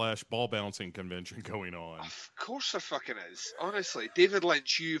sailor / ball bouncing convention going on. Of course there fucking is. Honestly, David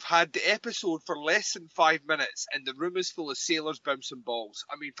Lynch, you've had the episode for less than 5 minutes and the room is full of sailors bouncing balls.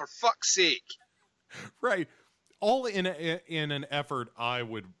 I mean, for fuck's sake. Right. All in an effort, I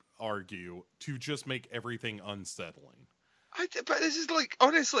would argue, to just make everything unsettling. But this is like,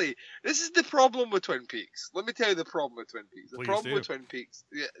 honestly, this is the problem with Twin Peaks. Let me tell you the problem with Twin Peaks.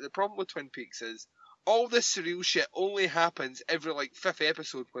 The problem with Twin Peaks is all this surreal shit only happens every like 5th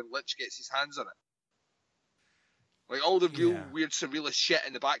episode when Lynch gets his hands on it. Like all the real weird surrealist shit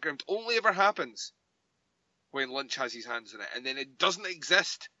in the background only ever happens when Lynch has his hands on it, and then it doesn't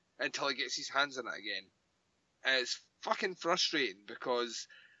exist until he gets his hands on it again. And it's fucking frustrating because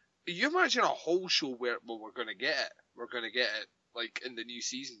you imagine a whole show where we're gonna get it. We're gonna get it like in the new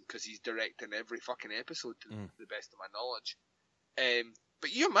season because he's directing every fucking episode to the best of my knowledge.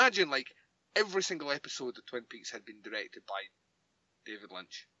 But you imagine like every single episode of Twin Peaks had been directed by David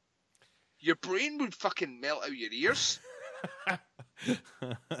Lynch. Your brain would fucking melt out your ears.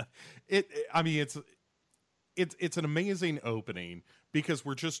 It's an amazing opening because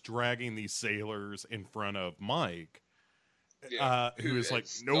we're just dragging these sailors in front of Mike, who is like,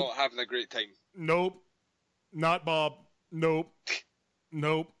 is nope, not having a great time. nope, not Bob, nope,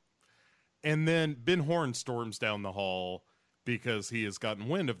 nope. And then Ben Horn storms down the hall because he has gotten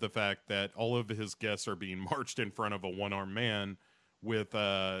wind of the fact that all of his guests are being marched in front of a one-armed man with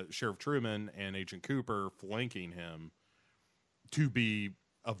Sheriff Truman and Agent Cooper flanking him to be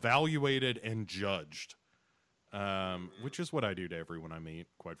evaluated and judged, which is what I do to everyone I meet,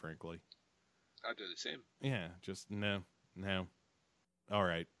 quite frankly. I do the same. Yeah, just no. All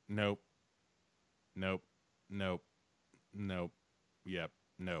right, nope, yep,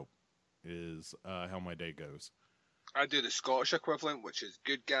 nope, is how my day goes. I do the Scottish equivalent, which is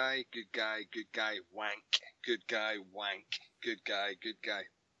good guy, wank, good guy, wank, good guy.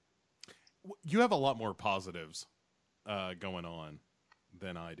 You have a lot more positives going on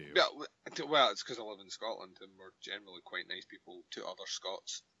than I do. Yeah, well, it's because I live in Scotland and we're generally quite nice people to other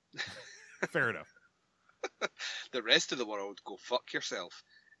Scots. Fair enough. The rest of the world, go fuck yourself.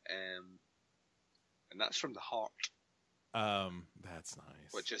 And that's from the heart. That's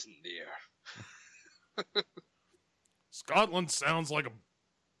nice. Which isn't there. Scotland sounds like a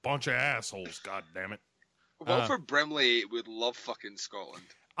bunch of assholes, god damn it. Wilford Brimley would love fucking Scotland.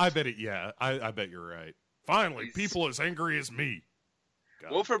 I bet it, yeah. I bet you're right. Finally, people as angry as me.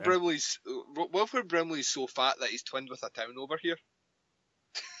 God Wilford damn. Brimley's so fat that he's twinned with a town over here.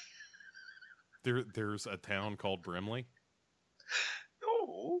 There's a town called Brimley?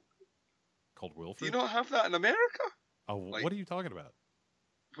 No. Called Wilford? Do you not have that in America? Oh, like- what are you talking about?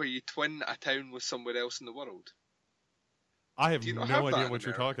 Where you twin a town with somewhere else in the world. I have Do you not no have that idea in what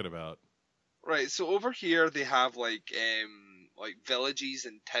you're America? talking about. Right, so over here they have like villages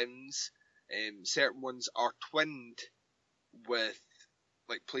and towns. Certain ones are twinned with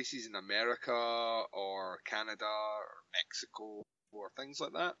like places in America or Canada or Mexico or things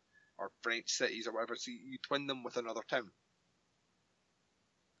like that, or French cities or whatever. So you twin them with another town.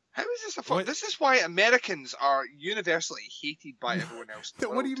 How is this a What? This is why Americans are universally hated by everyone else. In the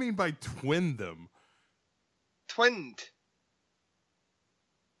What do you world. mean by twin them? Twinned?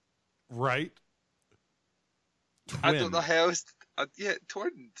 Right? I don't know how else. Yeah,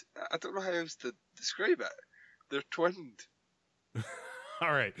 twinned. I don't know how else to describe it. They're twinned.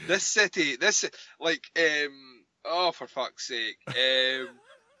 All right. This city, oh, for fuck's sake.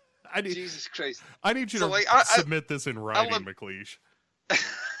 I need Jesus Christ. I need you So, to like, submit this in writing, live- McLeish.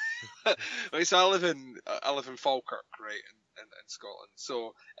 Right, so I live in Falkirk, right, in Scotland.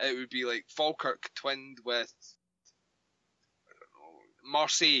 So it would be like Falkirk twinned with, I don't know,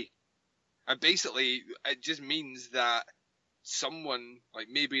 Marseille. And basically, it just means that someone, like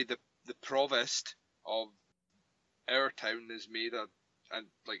maybe the provost of our town has made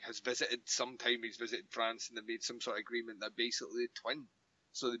has visited sometime, he's visited France and they made some sort of agreement that basically they twin.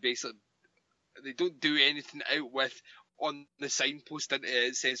 So they don't do anything out with on the signpost into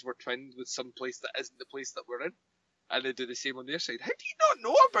it says we're twinned with some place that isn't the place that we're in. And they do the same on their side. How do you not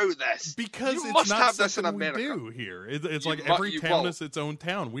know about this? Because You it's must not have this in something we America. do here. It's You like mu- every you town will. is its own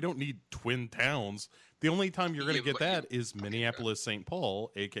town. We don't need twin towns. The only time you're going to You get mu- that is Minneapolis, St.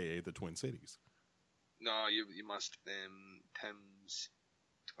 Paul, aka the Twin Cities. No, you must. Thames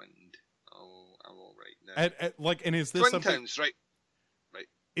twinned. I will right now. And is this Twin something? Towns, right?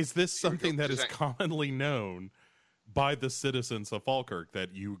 Is this Here we go. something that is Just commonly known by the citizens of Falkirk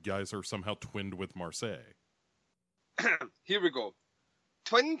that you guys are somehow twinned with Marseille? Here we go.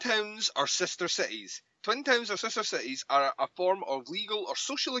 Twin towns are sister cities. Twin towns or sister cities are a form of legal or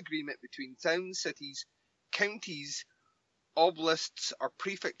social agreement between towns, cities, counties, oblasts or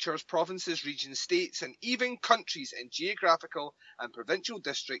prefectures, provinces, regions, states, and even countries in geographical and provincial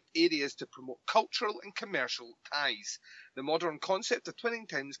district areas to promote cultural and commercial ties. The modern concept of twinning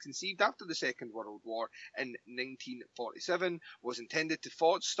towns, conceived after the Second World War in 1947, was intended to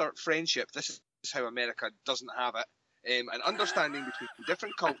foster friendship. This is how America doesn't have it. An understanding between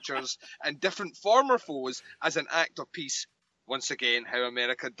different cultures and different former foes as an act of peace. Once again, how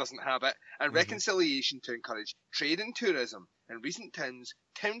America doesn't have it. And reconciliation to encourage trade and tourism. In recent times,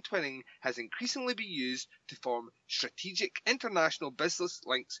 town twinning has increasingly been used to form strategic international business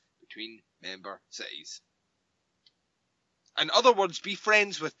links between member cities. In other words, be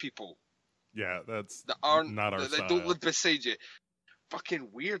friends with people Yeah, that's that aren't not our that style. don't live beside you. Fucking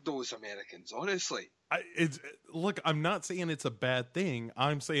weirdos, Americans, honestly. Look, I'm not saying it's a bad thing.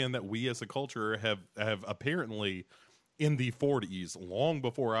 I'm saying that we as a culture have apparently in the 40s, long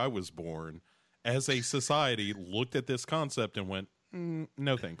before I was born, as a society looked at this concept and went,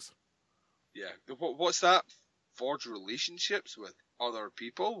 no thanks. Yeah, what's that? Forge relationships with other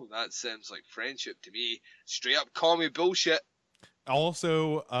people? That sounds like friendship to me. Straight up commie bullshit.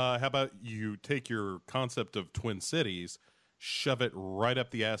 Also, how about you take your concept of Twin Cities, shove it right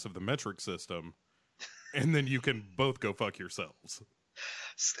up the ass of the metric system, and then you can both go fuck yourselves.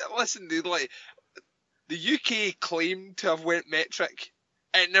 Listen, dude, like, the UK claimed to have went metric.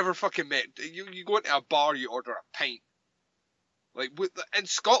 It never fucking met. You go into a bar, you order a pint. Like, in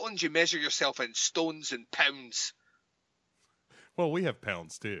Scotland, you measure yourself in stones and pounds. Well, we have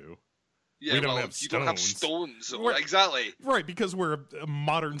pounds too. Yeah, we don't have you don't have stones. stones. Right. Exactly. Right, because we're a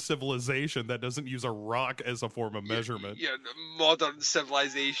modern civilization that doesn't use a rock as a form of measurement. Yeah, modern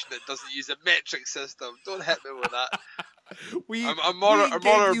civilization that doesn't use a metric system. Don't hit me with that. we I'm more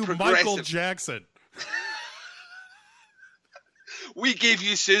gave you progressive. Michael Jackson. We gave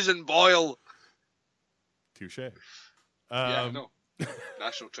you Susan Boyle. Touche. Yeah, no.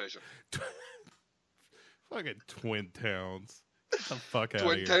 National treasure. Fucking Twin Towns. Get the fuck out of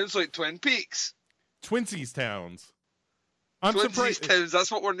Twin here. Towns like Twin Peaks. Twinsies Towns. I'm Twinsies surprised. Towns, that's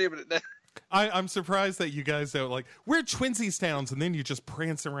what we're naming it now. I'm surprised that you guys don't like, we're Twinsies Towns, and then you just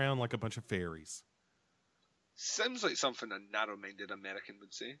prance around like a bunch of fairies. Sounds like something a narrow-minded American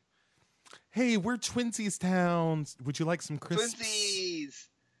would say. Hey, we're Twinsies Towns. Would you like some crisps? Twinsies!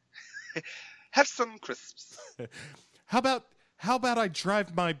 Have some crisps. How about I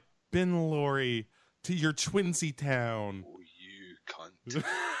drive my bin lorry to your Twinsy town? Oh, you cunt.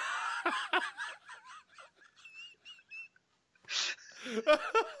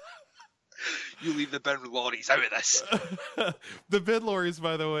 You leave the bin lorries out of this. The bin lorries,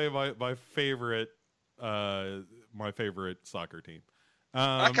 by the way, my favorite soccer team.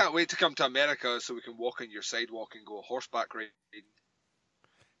 I can't wait to come to America so we can walk on your sidewalk and go horseback riding.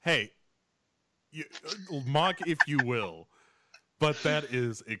 Hey, mock if you will, but that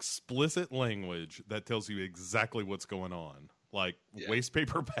is explicit language that tells you exactly what's going on. Like waste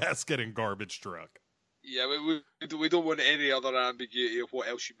paper basket and garbage truck. Yeah, we don't want any other ambiguity of what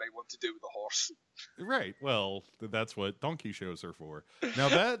else you might want to do with a horse. Right. Well, that's what donkey shows are for. Now,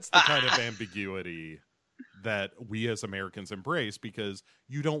 that's the kind of ambiguity that we as Americans embrace, because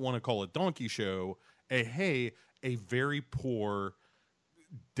you don't want to call a donkey show a very poor,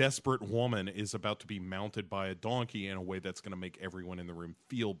 desperate woman is about to be mounted by a donkey in a way that's going to make everyone in the room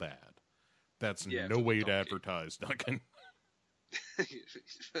feel bad. That's no way to advertise, Duncan.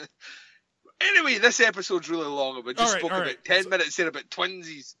 Anyway, this episode's really long. We just spoke about 10 minutes here about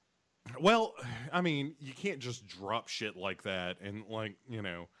twinsies. Well, I mean, you can't just drop shit like that. And, like,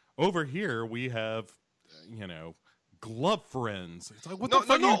 over here we have, glove friends. It's like, what the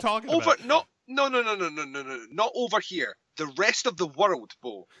fuck are you talking about? No. Not over here. The rest of the world,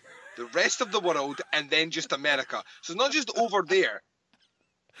 Bo. The rest of the world, and then just America. So it's not just over there.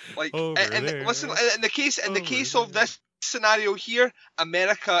 Like, there. Listen, in the case of this scenario here,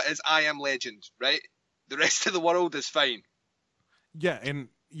 America is I Am Legend, right? The rest of the world is fine. Yeah,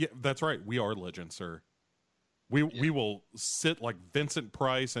 that's right. We are legends, sir. We will sit like Vincent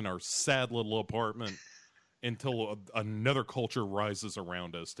Price in our sad little apartment until another culture rises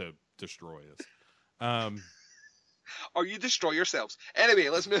around us to destroy us. Or you destroy yourselves. Anyway,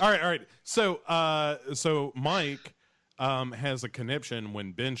 let's move. All right. So Mike has a conniption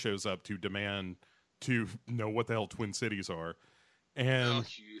when Ben shows up to demand to know what the hell Twin Cities are. And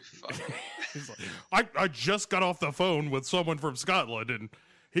you fuck. he's like, I just got off the phone with someone from Scotland, and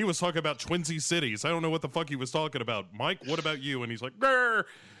he was talking about Twinsy cities. I don't know what the fuck he was talking about. Mike, what about you? And he's like, grr.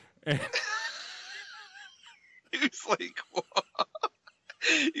 And he was like, what?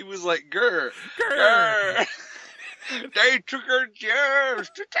 He was like, grr. grr. They took our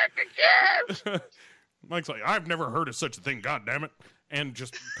jobs to take the jobs. Mike's like, I've never heard of such a thing, God damn it. And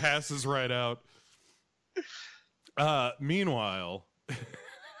just passes right out. Meanwhile,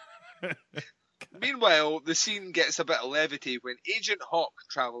 the scene gets a bit of levity when Agent Hawk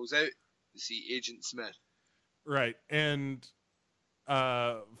travels out to see Agent Smith. Right, and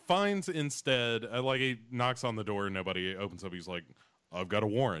finds instead, he knocks on the door, nobody opens up. He's like, I've got a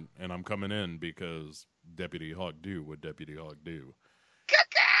warrant, and I'm coming in because Deputy Hawk do what Deputy Hawk do.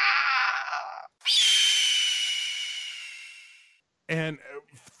 And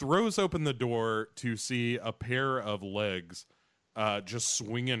throws open the door to see a pair of legs just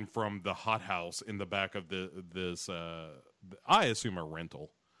swinging from the hothouse in the back of this. I assume a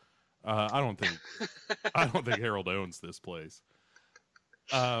rental. I don't think Harold owns this place,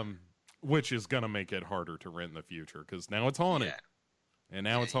 which is gonna make it harder to rent in the future because now it's haunted, and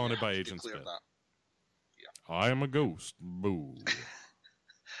now it's haunted by Agent Smith. Yeah. I am a ghost. Boo.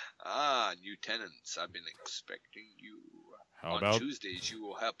 New tenants. I've been expecting you. How On about Tuesdays, you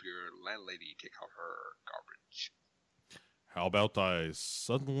will help your landlady take out her garbage. How about I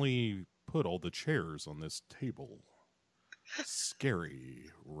suddenly put all the chairs on this table?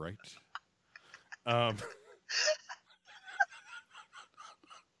 Scary, right?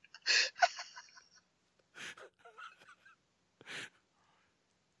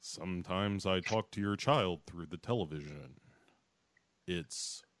 Sometimes I talk to your child through the television.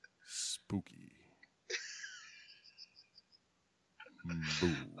 It's spooky.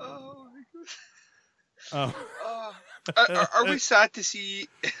 Boo. Oh my Oh. God. Are we sad to see?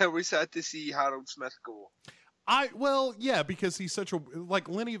 Are we sad to see Harold Smith go? Well, yeah, because he's such a like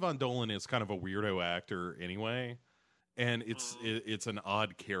Lenny Von Dolen is kind of a weirdo actor anyway, and it's an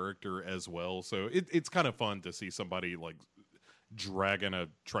odd character as well. So it's kind of fun to see somebody like dragging a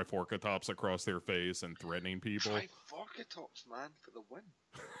Triforcatops across their face and threatening people. Triforcatops, man, for the win.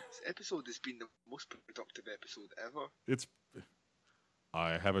 This episode has been the most productive episode ever.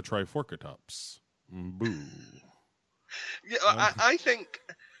 I have a Triforcatops. Boo. Yeah, I think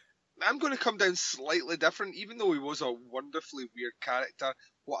I'm going to come down slightly different, even though he was a wonderfully weird character.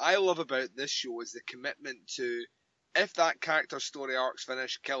 What I love about this show is the commitment to, if that character's story arc's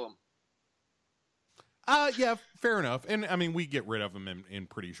finished, kill him. Yeah, fair enough. And I mean, we get rid of him in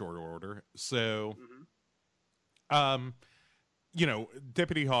pretty short order. So, you know,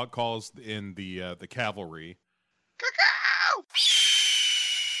 Deputy Hawk calls in the cavalry. Cacao!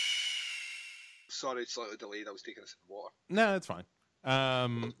 Sorry, it's slightly delayed. I was taking a sip of water. No, it's fine.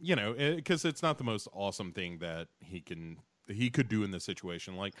 You know, because it's not the most awesome thing that he could do in this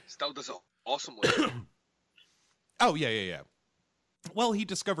situation. Like, still does it awesomely. Oh yeah. Well, he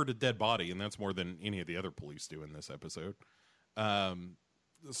discovered a dead body, and that's more than any of the other police do in this episode.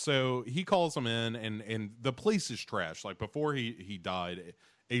 So he calls him in, and the place is trash. Like, before he died,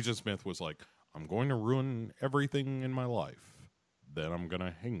 Agent Smith was like, "I'm going to ruin everything in my life. Then I'm going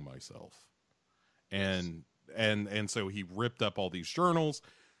to hang myself." And so he ripped up all these journals.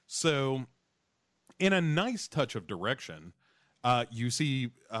 So in a nice touch of direction, you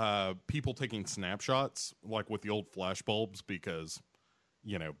see people taking snapshots, like with the old flash bulbs, because,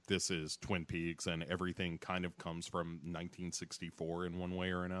 you know, this is Twin Peaks and everything kind of comes from 1964 in one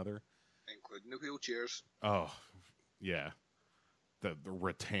way or another. Including the wheelchairs. Oh, yeah. The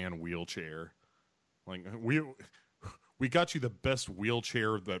rattan wheelchair. Like, we got you the best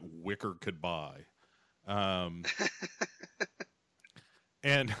wheelchair that Wicker could buy. And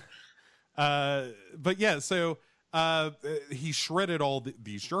but yeah, so he shredded all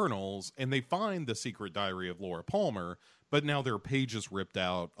these journals, and they find the secret diary of Laura Palmer, but now their pages ripped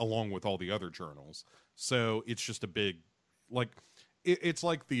out along with all the other journals. So it's just a big, like, it's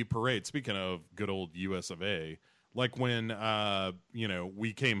like the parade. Speaking of good old US of A, like when you know,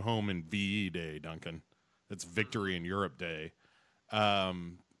 we came home in VE Day, Duncan. It's Victory in Europe Day.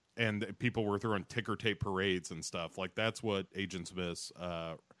 And people were throwing ticker tape parades and stuff. Like, that's what Agent Smith's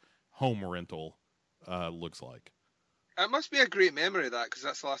home rental looks like. It must be a great memory of that, because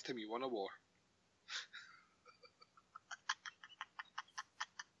that's the last time you won a war.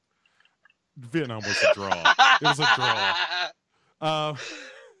 Vietnam was a draw. It was a draw.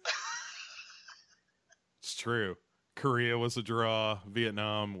 It's true. Korea was a draw.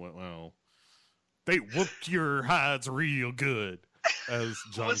 Vietnam, well, they whooped your hides real good. As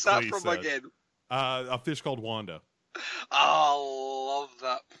John What's Cleese that from said. again? A Fish Called Wanda. Oh, I love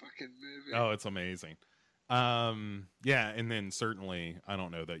that fucking movie. Oh, it's amazing. Yeah, and then certainly, I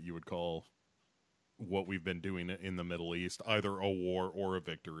don't know that you would call what we've been doing in the Middle East either a war or a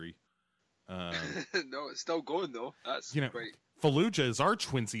victory. No, it's still going though. That's great. Fallujah is our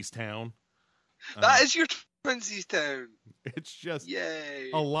Twinsies town. That is your Twinsies town. It's just yay.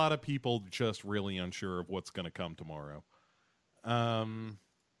 A lot of people just really unsure of what's going to come tomorrow.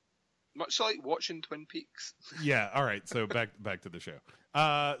 Much like watching Twin Peaks. Yeah, all right, so back to the show.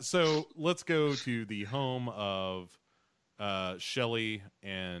 So let's go to the home of Shelley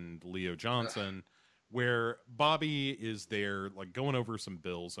and Leo Johnson, where Bobby is there, like, going over some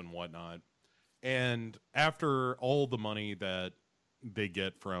bills and whatnot. And after all the money that they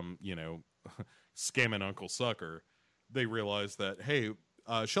get from, you know, scamming Uncle Sucker, they realize that, hey,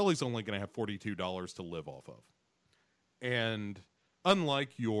 Shelley's only going to have $42 to live off of. And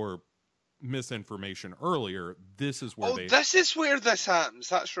unlike your misinformation earlier, this is where this is where this happens.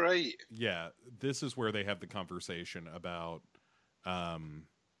 That's right. Yeah, this is where they have the conversation about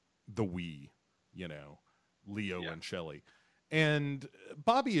the we, you know, Leo and Shelley. And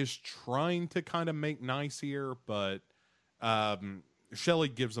Bobby is trying to kind of make nice here, but Shelley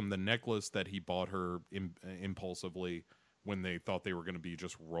gives him the necklace that he bought her impulsively when they thought they were going to be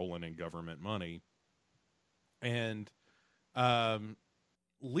just rolling in government money. And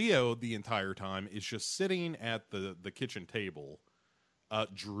Leo, the entire time, is just sitting at the kitchen table,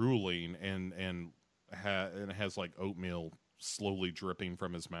 drooling and has like oatmeal slowly dripping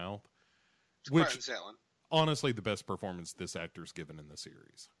from his mouth. It's quite unsettling. Honestly, the best performance this actor's given in the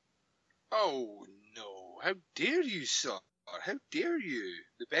series. Oh no! How dare you, sir? How dare you?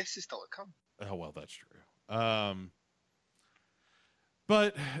 The best is still to come. Oh, well, that's true.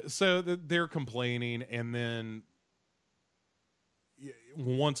 But so they're complaining, and then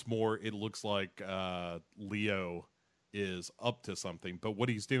once more, it looks like Leo is up to something. But what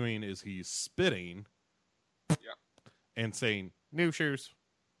he's doing is he's spitting, and saying "new shoes."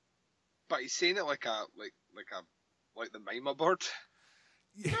 But he's saying it like the Mima bird.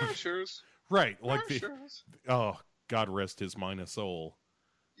 New shoes. Right, New like shoes. oh, God rest his minor soul.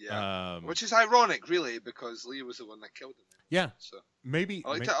 Yeah, which is ironic, really, because Leo was the one that killed him. Yeah, so maybe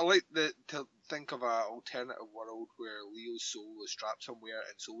I like to think of an alternative world where Leo's soul was trapped somewhere,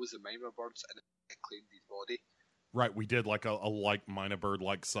 and so was the Mima bird's, and it claimed his body. Right, we did like a like Mina Bird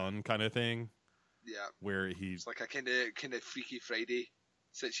like son kind of thing. Yeah, where he's it's like a kind of Freaky Friday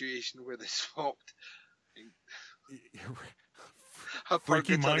situation where they swapped.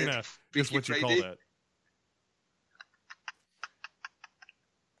 Freaky Mina is what you call that.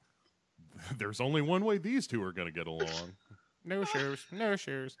 There's only one way these two are going to get along. No shares, no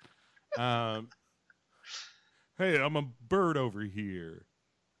shares. Hey, I'm a bird over here.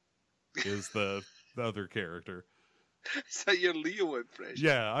 Is the other character? Is that your Leo impression?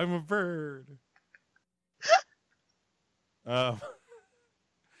 Yeah, I'm a bird.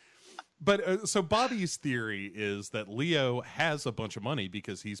 But so Bobby's theory is that Leo has a bunch of money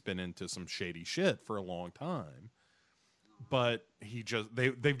because he's been into some shady shit for a long time. But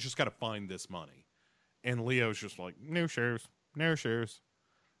they've just got to find this money. And Leo's just like, no shares, no shares.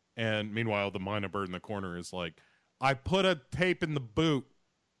 And meanwhile, the Mina Bird in the corner is like, I put a tape in the boot.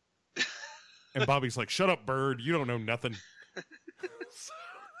 And Bobby's like, shut up, bird. You don't know nothing.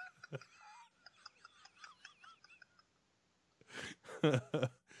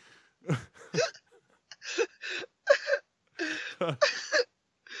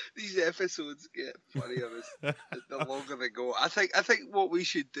 These episodes get funnier as the longer they go. I think what we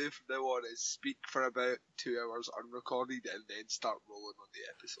should do from now on is speak for about 2 hours unrecorded and then start rolling on the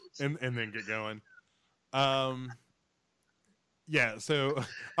episodes. And then get going. Yeah, so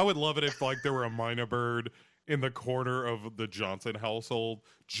I would love it if like there were a Mina Bird in the corner of the Johnson household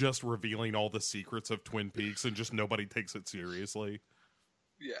just revealing all the secrets of Twin Peaks and just nobody takes it seriously.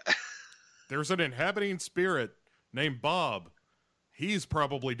 Yeah. There's an inhabiting spirit named Bob. He's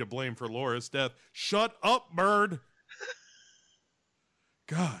probably to blame for Laura's death. Shut up, Bird.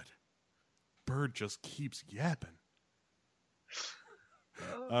 God. Bird just keeps yapping.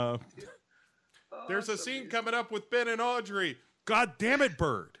 There's a scene coming up with Ben and Audrey. God damn it,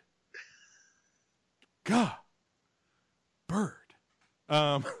 Bird. God. Bird.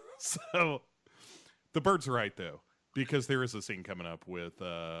 So the Bird's right, though, because there is a scene coming up with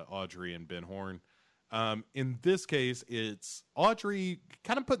Audrey and Ben Horn. In this case, it's Audrey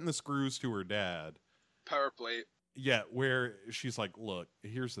kind of putting the screws to her dad. Power play. Yeah, where she's like, look,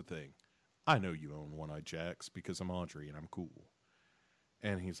 here's the thing. I know you own One-Eyed Jacks because I'm Audrey and I'm cool.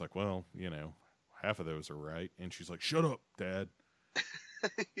 And he's like, well, you know, half of those are right. And she's like, shut up, Dad.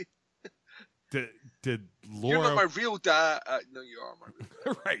 Did Laura... You're not my real dad. No, you are my real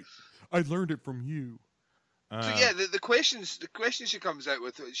dad. Right. I learned it from you. So yeah, the questions she comes out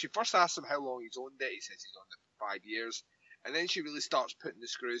with, she first asks him how long he's owned it. He says he's owned it for 5 years. And then she really starts putting the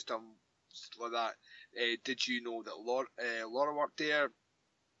screws down like that. Did you know that Laura worked there?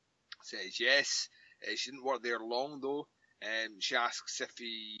 Says yes. She didn't work there long though. She asks if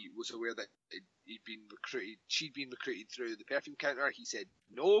he was aware that she'd been recruited through the perfume counter. He said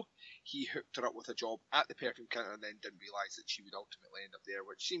no. He hooked her up with a job at the perfume counter and then didn't realise that she would ultimately end up there,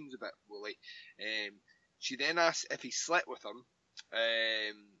 which seems a bit woolly. She then asks if he slept with him,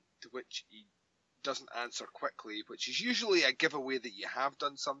 to which he doesn't answer quickly, which is usually a giveaway that you have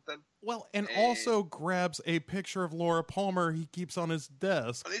done something. Well, and also grabs a picture of Laura Palmer he keeps on his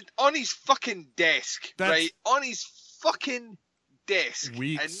desk. On his fucking desk, right? On his fucking desk.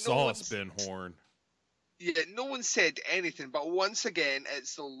 Weak sauce, Ben Horn. Yeah, no one said anything, but once again,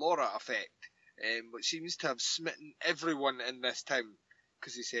 it's the Laura effect, which seems to have smitten everyone in this town.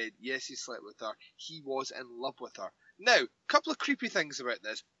 Because he said, yes, he slept with her. He was in love with her. Now, a couple of creepy things about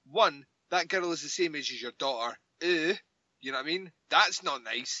this. One, that girl is the same age as your daughter. You know what I mean? That's not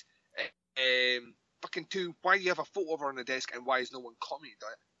nice. Fucking two, why do you have a photo of her on the desk and why is no one commented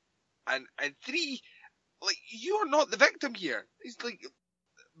on it? And three, like, you are not the victim here. He's like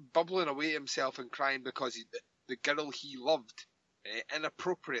bubbling away himself and crying because the girl he loved,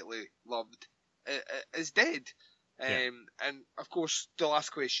 inappropriately loved, is dead. Yeah. And of course, the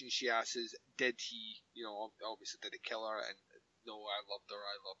last question she asks is, did he, obviously did he kill her? And no, I loved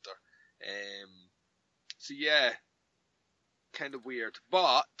her. So yeah, kind of weird.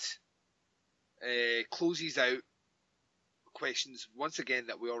 But closes out questions once again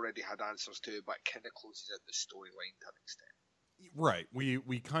that we already had answers to, but kind of closes out the storyline to an extent. Right.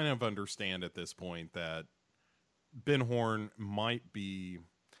 We kind of understand at this point that Ben Horn might be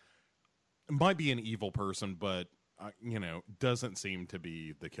an evil person, but doesn't seem to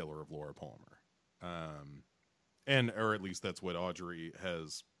be the killer of Laura Palmer. Or at least that's what Audrey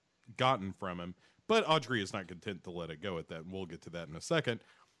has gotten from him. But Audrey is not content to let it go at that, and we'll get to that in a second,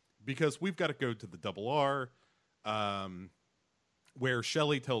 because we've got to go to the Double R, where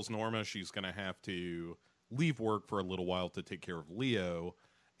Shelley tells Norma she's going to have to leave work for a little while to take care of Leo,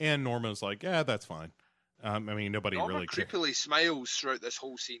 and Norma's like, "Yeah, that's fine." Nobody Norma really creepily smiles throughout this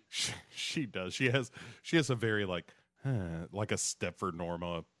whole scene. She does. She has a very like a Stepford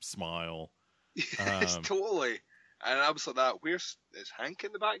Norma smile. It's totally. And I was like that. Is Hank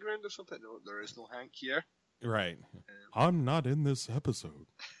in the background or something? No, there is no Hank here. Right. I'm not in this episode.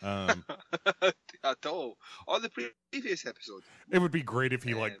 At all. On the previous episode. It would be great if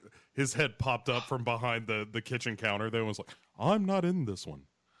he his head popped up from behind the kitchen counter there and was like, I'm not in this one.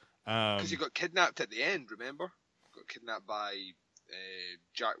 Because he got kidnapped at the end, remember? Got kidnapped by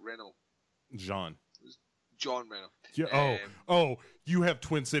Jack Reno. John Reno. Yeah. You have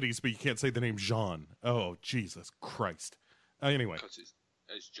Twin Cities, but you can't say the name Jean. Oh, Jesus Christ. Anyway. Because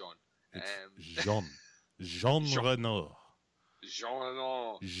it's John. It's Jean Reno. Jean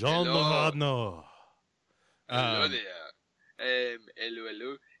Reno. Hello there.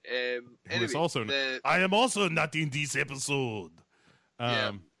 Hello. Who is also I am also not in this episode.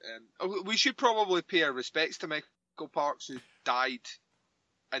 We should probably pay our respects to Michael Parks, who died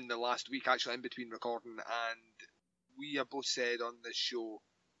in the last week, actually, in between recording, and we have both said on this show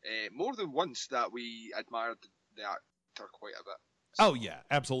more than once that we admired the actor quite a bit. So. Oh, yeah,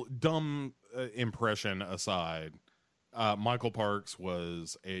 absolutely. Dumb impression aside, Michael Parks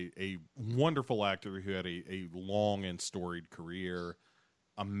was a wonderful actor who had a long and storied career,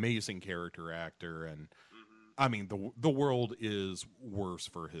 amazing character actor, and the world is worse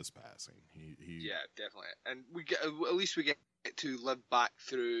for his passing. Yeah, definitely, and at least we get to live back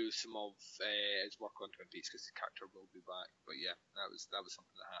through some of his work on Twin Peaks, because the character will be back. But yeah, that was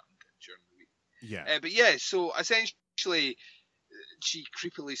something that happened during the week. Yeah, but yeah, so essentially, she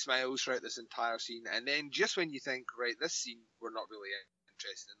creepily smiles throughout this entire scene, and then just when you think, right, this scene we're not really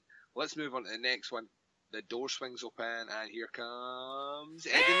interested in, let's move on to the next one. The door swings open, and here comes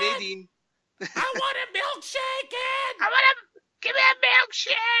Ed and Nadine. I want a milkshake, Ed! Give me a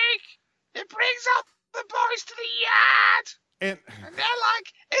milkshake! It brings up the boys to the yard! And they're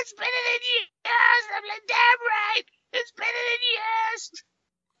like, it's been in years! And I'm like, damn right! It's been in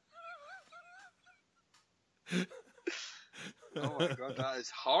years! Oh my god, that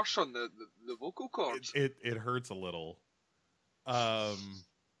is harsh on the vocal cords. It hurts a little. Ed!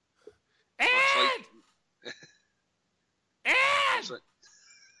 Ed!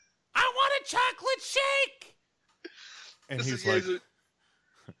 I want a chocolate shake! And he's like,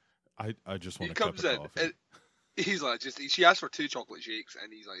 I just want a cup of coffee. He's like, she asked for 2 chocolate shakes,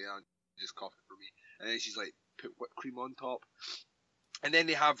 and he's like, yeah, just coffee for me. And then she's like, put whipped cream on top. And then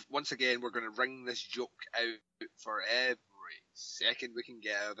they have, once again, we're going to wring this joke out for every second we can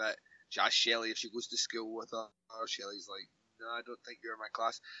get out of it. She asks Shelley if she goes to school with her. Shelley's like, no, I don't think you're in my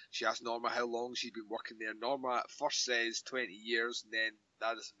class. She asks Norma how long she's been working there. Norma at first says 20 years, and then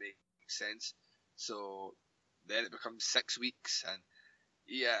that doesn't make sense. So then it becomes 6 weeks, and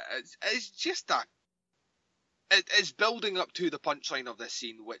yeah, it's just that. It's building up to the punchline of this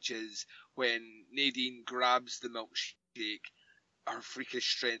scene, which is when Nadine grabs the milkshake, her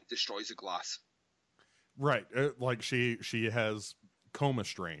freakish strength destroys the glass. Right, like she has coma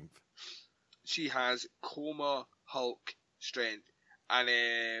strength. She has coma Hulk strength, and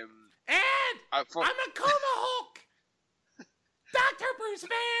Ed, I'm a coma Hulk. Dr. Bruce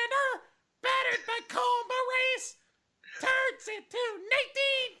Banner, battered by coma race, turns into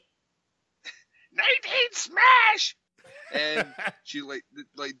Nadine. Nadine smash! And she like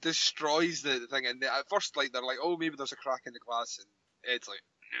destroys the thing, and at first they're like, oh, maybe there's a crack in the glass, and Ed's like,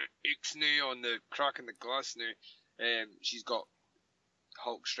 Ixnay on the crack in the glass now. She's got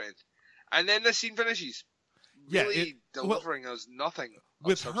Hulk strength, and then the scene finishes. Really delivering us nothing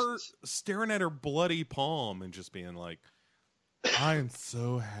with her staring at her bloody palm and just being like, I am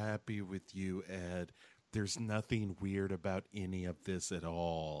so happy with you, Ed. There's nothing weird about any of this at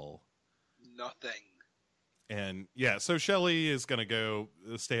all. Nothing. And yeah, so Shelley is going to go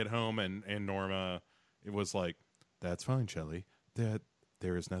stay at home, and Norma, it was like, that's fine, Shelley.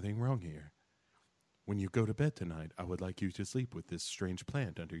 There is nothing wrong here. When you go to bed tonight, I would like you to sleep with this strange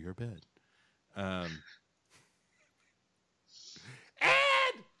plant under your bed. Ed!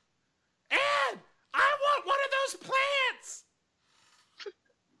 I want one of those plants!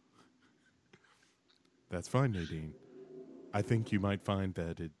 That's fine, Nadine. I think you might find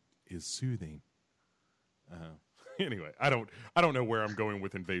that it is soothing. Anyway, I don't know where I'm going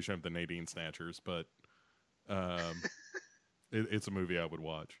with Invasion of the Nadine Snatchers, but it's a movie I would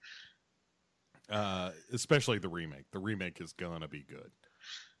watch. Especially the remake. The remake is gonna be good.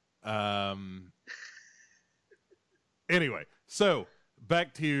 Anyway, so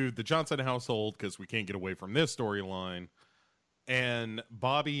back to the Johnson household, because we can't get away from this storyline. And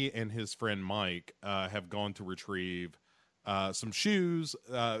Bobby and his friend Mike have gone to retrieve some shoes.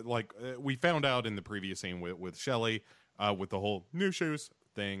 We found out in the previous scene with Shelley, with the whole new shoes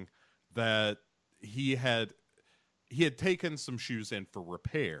thing, that he had taken some shoes in for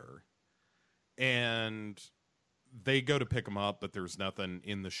repair. And they go to pick them up, but there's nothing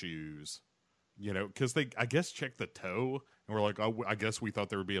in the shoes. You know, because they, I guess, checked the toe, and we're like, oh, I guess we thought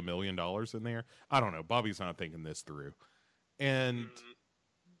there would be $1 million in there. I don't know. Bobby's not thinking this through. And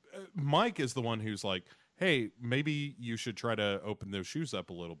Mike is the one who's like, hey, maybe you should try to open those shoes up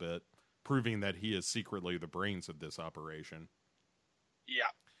a little bit, proving that he is secretly the brains of this operation.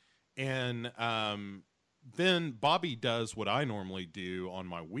 Yeah. And then Bobby does what I normally do on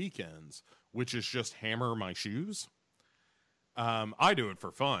my weekends, which is just hammer my shoes. I do it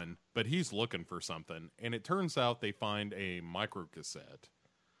for fun, but he's looking for something. And it turns out they find a microcassette.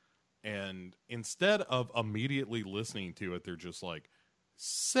 And instead of immediately listening to it, they're just like,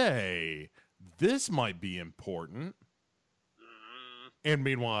 say, this might be important. And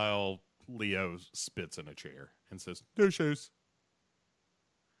meanwhile, Leo spits in a chair and says, no shoes.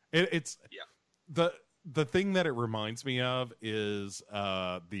 It's the thing that it reminds me of is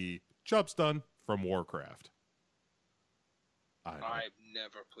the job's done from Warcraft. I've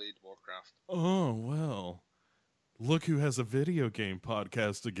never played Warcraft. Oh, well. Look who has a video game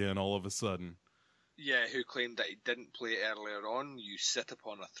podcast again all of a sudden. Yeah, who claimed that he didn't play it earlier on. You sit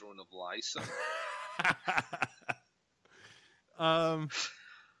upon a throne of lies, sir.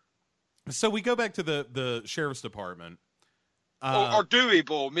 So we go back to the sheriff's department. Or do we,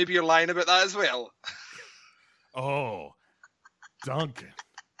 Bo? Maybe you're lying about that as well. Oh, Duncan.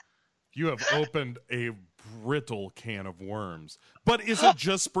 You have opened a brittle can of worms. But is it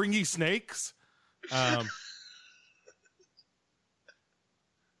just springy snakes?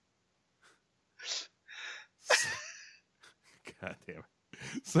 God damn it.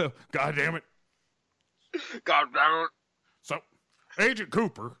 So, God damn it. God damn it. So, Agent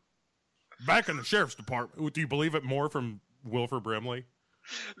Cooper, back in the sheriff's department. Do you believe it more from Wilford Brimley?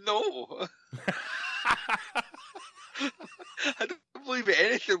 No. I don't believe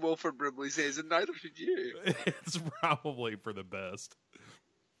anything Wilford Brimley says, and neither should you. It's probably for the best.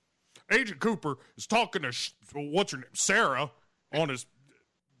 Agent Cooper is talking to what's her name, Sarah, on his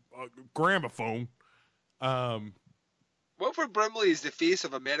gramophone. Wilford Brimley is the face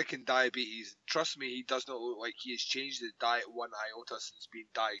of American diabetes. Trust me, he does not look like he has changed his diet one iota since being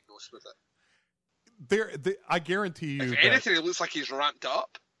diagnosed with it. I guarantee you. If anything, it looks like he's ramped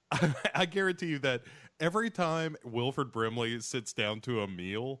up. I guarantee you that every time Wilford Brimley sits down to a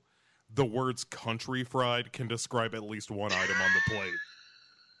meal, the words country fried can describe at least one item on the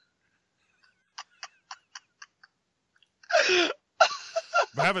plate.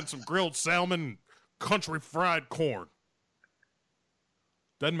 I'm having some grilled salmon, country fried corn.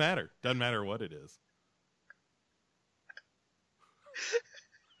 Doesn't matter. Doesn't matter what it is.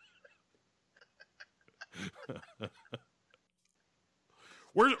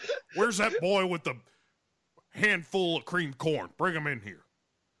 Where's that boy with the handful of creamed corn? Bring him in here.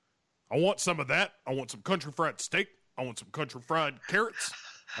 I want some of that. I want some country fried steak. I want some country fried carrots.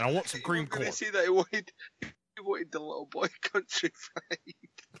 And I want some creamed corn. I see that he wanted the little boy country fried.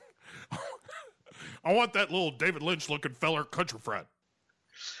 I want that little David Lynch looking feller country fried.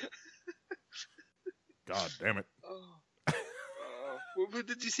 God damn it. Where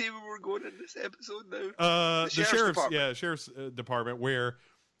did you say we were going in this episode now? The sheriff's department, where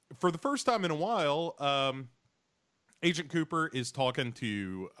for the first time in a while, Agent Cooper is talking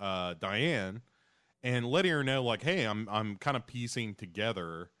to Diane and letting her know, like, hey, I'm kind of piecing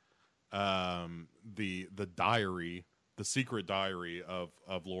together the diary, the secret diary of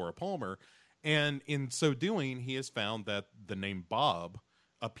Laura Palmer, and in so doing, he has found that the name Bob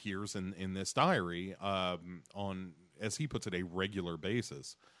appears in this diary on, as he puts it, a regular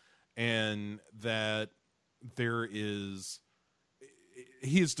basis, and that he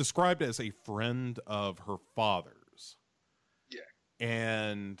is described as a friend of her father's. Yeah.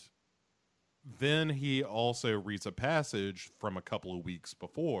 And then he also reads a passage from a couple of weeks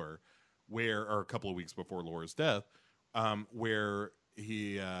before Laura's death, where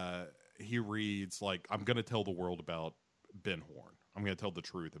he reads, like, I'm going to tell the world about Ben Horn. I'm going to tell the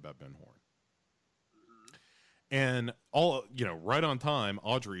truth about Ben Horn. And all, right on time,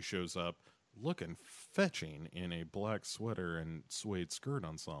 Audrey shows up looking fetching in a black sweater and suede skirt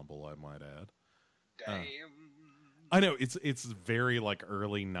ensemble, I might add. Damn. I know it's very like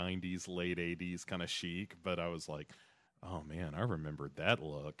early 90s, late 80s kind of chic, but I was like, oh man, I remembered that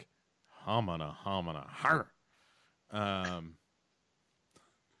look. Hamana, har.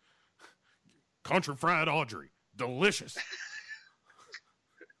 Country fried Audrey. Delicious.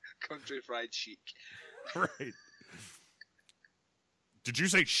 Country fried chic. Right. Did you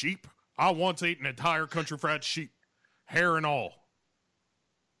say sheep? I once ate an entire country fried sheep. Hair and all.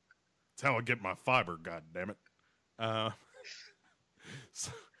 That's how I get my fiber, goddammit.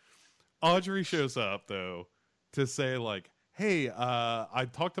 So Audrey shows up, though, to say, like, hey, I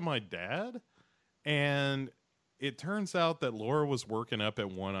talked to my dad, and it turns out that Laura was working up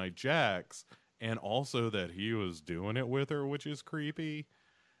at One Eye Jack's, and also that he was doing it with her, which is creepy.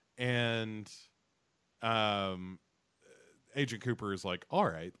 And Agent Cooper is like, all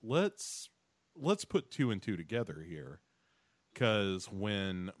right, let's put two and two together here. Because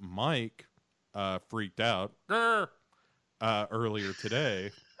when Mike freaked out earlier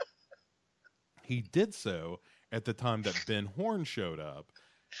today, he did so at the time that Ben Horn showed up.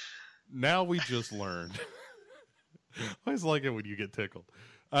 Now we just learned. I always like it when you get tickled.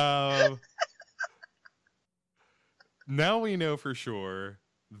 Now we know for sure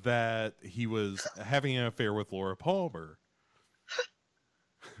that he was having an affair with Laura Palmer.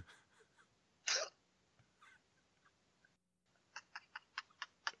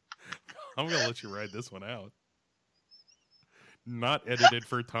 I'm going to let you ride this one out. Not edited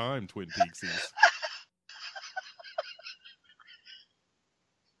for time, Twin Peaksies.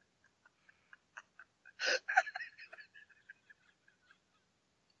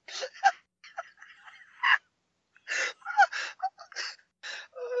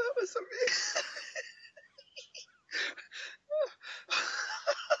 Oh, that was amazing.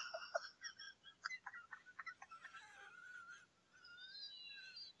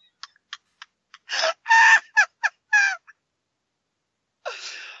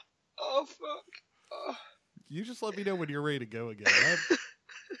 Oh, fuck. Oh. You just let me know when you're ready to go again. I'm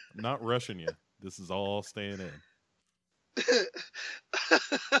not rushing you. This is all staying in. He's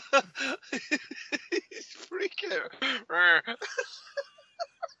freaking out.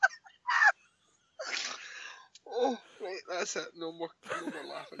 Oh, right, that's it. No more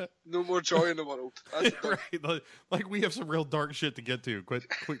laughing. No more joy in the world. That's it. Right, like we have some real dark shit to get to. Quit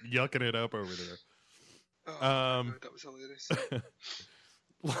yucking it up over there. Oh, God, that was hilarious.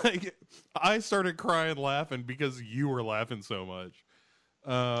 Like, I started crying laughing because you were laughing so much.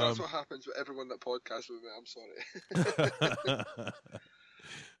 That's what happens with everyone that podcasts with me. I'm sorry.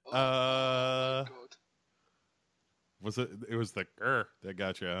 Oh, my God. Was it? It was the grr that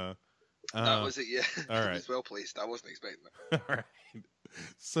got you, huh? That was it, yeah. All It right. was well placed. I wasn't expecting it. All right.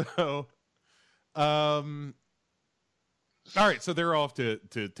 So, all right. So they're off to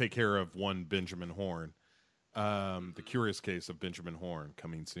take care of one Benjamin Horn. The Curious Case of Benjamin Horn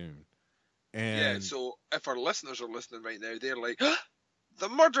coming soon. And Yeah, so if our listeners are listening right now, they're like, the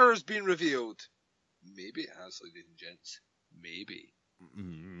murder has been revealed. Maybe it has, ladies and gents. Maybe.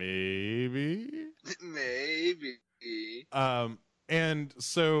 Maybe. And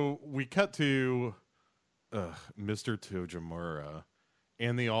so we cut to Mr. Tojimura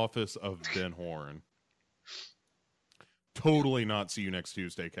and the office of Ben Horn. Totally not see you next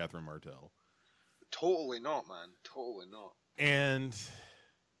Tuesday, Catherine Martell. Totally not, man. Totally not. And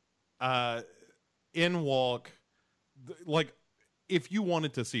in walk, like, if you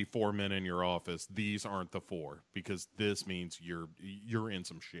wanted to see four men in your office, these aren't the four, because this means you're in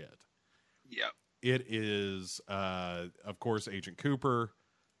some shit. Yep. It is, of course, Agent Cooper,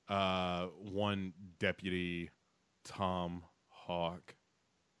 one deputy, Tom Hawk.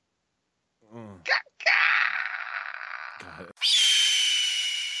 God.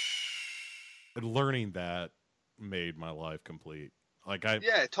 Learning that made my life complete. Like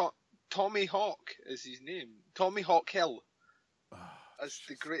Tommy Hawk is his name. Tommy Hawk Hill. That's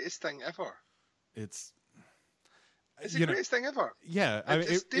the greatest thing ever. It's the greatest thing ever. Yeah, I mean,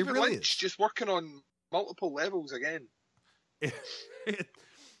 it's it David really Lynch is. just working on multiple levels again.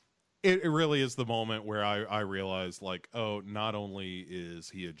 It really is the moment where I realized, like, oh, not only is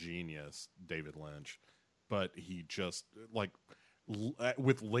he a genius, David Lynch, but he just, like,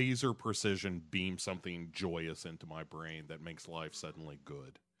 with laser precision beams something joyous into my brain that makes life suddenly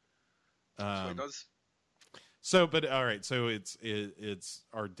good. That's what he does. So, but all right, so it's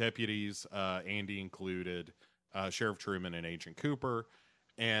our deputies, Andy included, Sheriff Truman and Agent Cooper,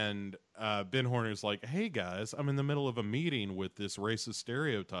 and Ben Horn is like, "Hey guys, I'm in the middle of a meeting with this racist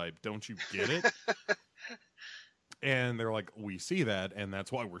stereotype. Don't you get it?" And they're like, we see that, and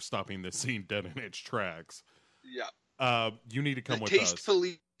that's why we're stopping this scene dead in its tracks. Yeah. You need to come The with taste us.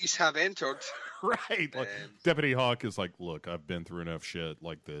 police have entered. Right. Like, Deputy Hawk is like, look, I've been through enough shit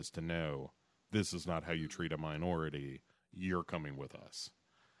like this to know this is not how you treat a minority. You're coming with us.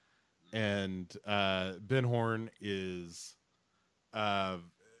 And Ben Horn is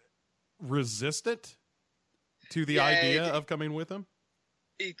resistant to the idea of coming with him.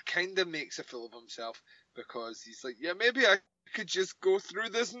 He kind of makes a fool of himself because he's like, yeah, maybe I could just go through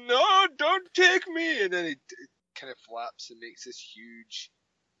this. No, don't take me. And then he kind of flaps and makes this huge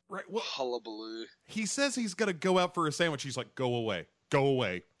hullabaloo. He says he's going to go out for a sandwich. He's like, go away. Go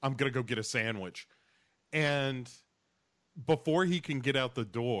away. I'm going to go get a sandwich. And before he can get out the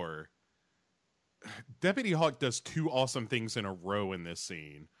door, Deputy Hawk does two awesome things in a row in this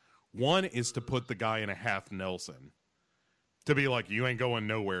scene. One is to put the guy in a half Nelson. To be like, you ain't going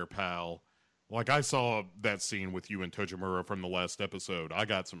nowhere, pal. Like, I saw that scene with you and Tojimura from the last episode. I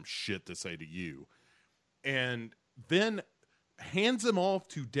got some shit to say to you. And then hands him off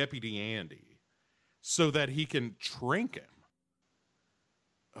to Deputy Andy so that he can trank him.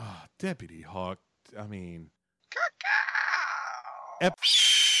 Deputy Hawk, I mean...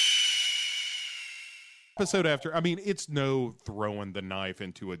 Episode after, I mean, it's no throwing the knife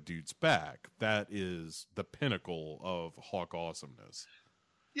into a dude's back. That is the pinnacle of Hawk awesomeness.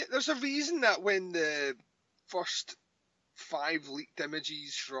 Yeah, there's a reason that when the first 5 leaked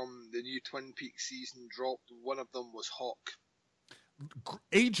images from the new Twin Peaks season dropped, one of them was Hawk.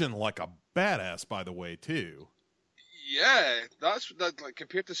 Aging like a badass, by the way, too. Yeah, that's that. Like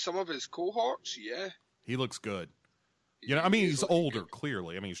compared to some of his cohorts, yeah, he looks good. You know, I mean, he's older, good.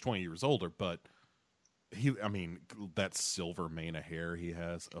 Clearly. I mean, he's 20 years older, but I mean, that silver mane of hair he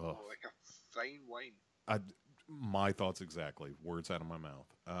has. Oh, like a fine wine. My thoughts exactly. Words out of my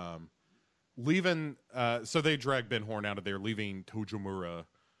mouth. Leaving, so they drag Ben Horn out of there, leaving Tojimura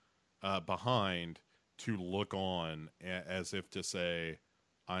behind to look on as if to say,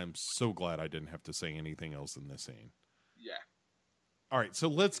 I'm so glad I didn't have to say anything else in this scene. Yeah. All right, so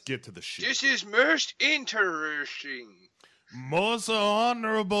let's get to the shit. This is most interesting. Most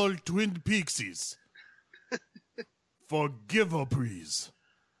honorable Twin Peaksies. Forgive her, please.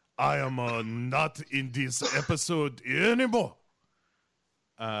 I am not in this episode anymore.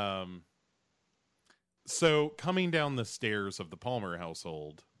 So coming down the stairs of the Palmer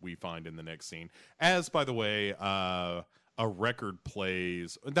household, we find in the next scene, as by the way, a record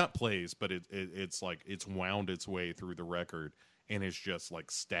not plays, but it's like it's wound its way through the record, and it's just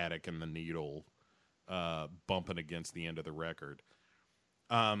like static and the needle bumping against the end of the record.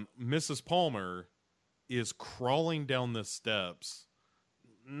 Mrs. Palmer is crawling down the steps,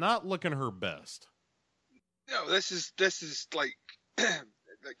 not looking her best. No, this is like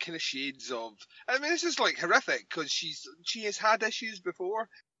the kind of shades of. I mean, this is like horrific because she has had issues before,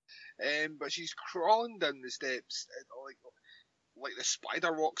 but she's crawling down the steps like the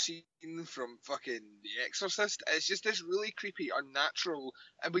spider walk scene from fucking The Exorcist. It's just this really creepy, unnatural,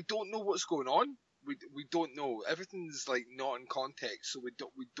 and we don't know what's going on. We don't know. Everything's like not in context, so we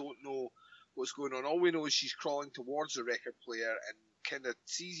don't know what's going on. All we know is she's crawling towards the record player and kind of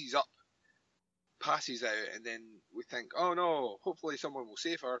seizes up, passes out, and then we think, oh no, hopefully someone will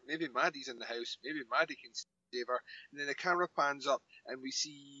save her. Maybe Maddie's in the house. Maybe Maddie can save her. And then the camera pans up and we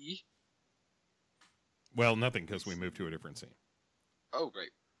see... Well, nothing, because we moved to a different scene. Oh,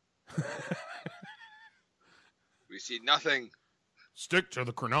 right. We see nothing. Stick to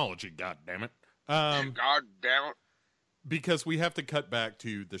the chronology, goddammit. God damn it. Because we have to cut back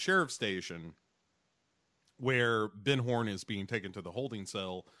to the sheriff's station where Ben Horn is being taken to the holding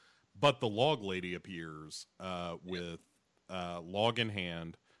cell, but the log lady appears with log in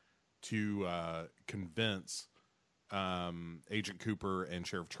hand to convince Agent Cooper and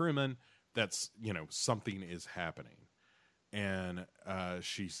Sheriff Truman that's, something is happening. And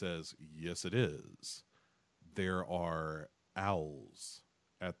she says, yes, it is. There are owls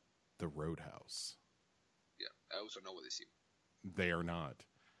at the roadhouse. Yeah, owls are not what they seem. They are not.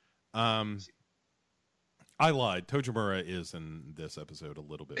 I lied. Tojimura is in this episode a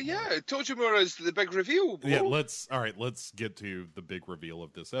little bit. Yeah, more. Tojimura is the big reveal. Bro. Yeah, let's get to the big reveal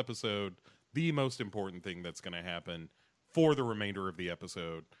of this episode. The most important thing that's going to happen for the remainder of the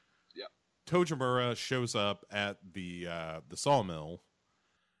episode. Yeah. Tojimura shows up at the sawmill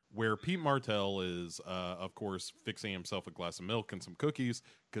where Pete Martell is, of course, fixing himself a glass of milk and some cookies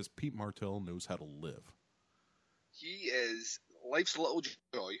because Pete Martell knows how to live. He is life's little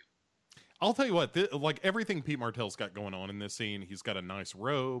joy. I'll tell you what, like everything Pete Martell's got going on in this scene, he's got a nice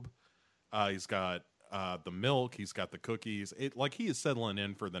robe, he's got the milk, he's got the cookies. He is settling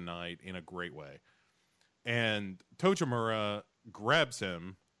in for the night in a great way. And Tojimura grabs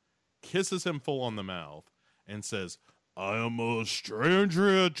him, kisses him full on the mouth, and says, "I am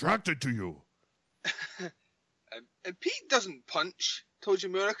strangely attracted to you." And Pete doesn't punch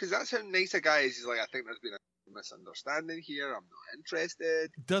Tojimura because that's how nice a guy is. He's like, I think there's been a misunderstanding here. I'm not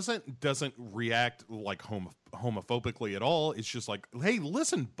interested. Doesn't react like homophobically at all. It's just like, hey,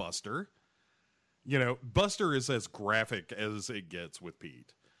 listen, Buster. You know, Buster is as graphic as it gets with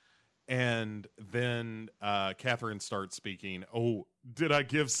Pete. And then Catherine starts speaking. "Oh, did I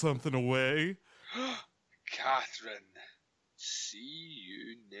give something away?" Catherine, see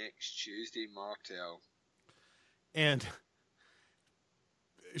you next Tuesday, Martel. And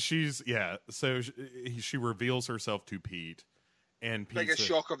so she reveals herself to Pete. And Pete Biggest says,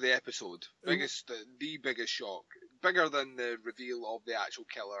 shock of the episode. The biggest shock. Bigger than the reveal of the actual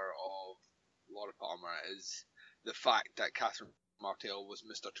killer of Laura Palmer is the fact that Catherine Martel was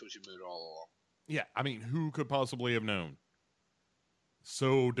Mr. Tojimura all along. Yeah, I mean, who could possibly have known?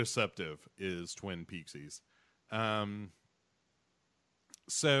 So deceptive is Twin Peaksies.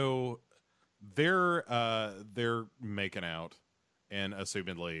 So they're making out, and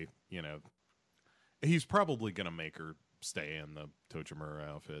assumedly, you know, he's probably gonna make her stay in the Tojimura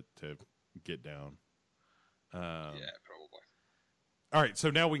outfit to get down. Yeah, probably. All right, so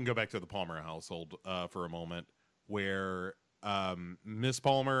now we can go back to the Palmer household for a moment, where Miss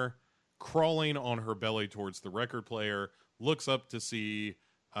Palmer, crawling on her belly towards the record player, looks up to see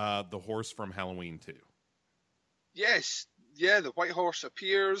the horse from Halloween 2. Yes, yeah, the white horse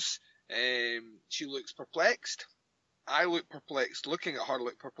appears. She looks perplexed. I look perplexed. Looking at her,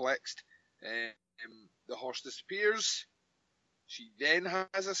 look perplexed. The horse disappears. She then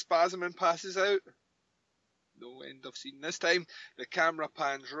has a spasm and passes out. No end of scene this time. The camera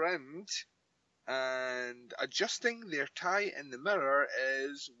pans round, and adjusting their tie in the mirror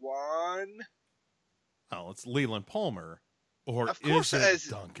is one. Oh, it's Leland Palmer. Or Of course is it it is.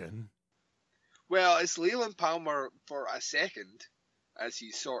 Duncan? Well, it's Leland Palmer for a second as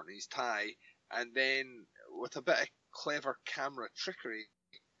he's sorting his tie, and then with a bit of clever camera trickery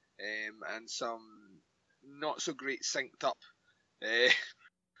and some not so great synced up,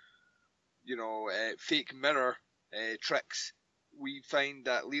 fake mirror tricks, we find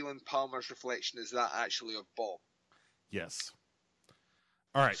that Leland Palmer's reflection is that actually of Bob. Yes.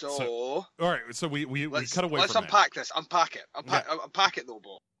 All right. So we cut away let's from unpack this. Unpack it. Yeah. Unpack it though,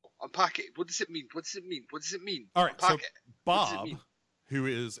 Bob. Unpack it. What does it mean? What does it mean? What does it mean? All right. Unpack So it. What does it Bob, mean? who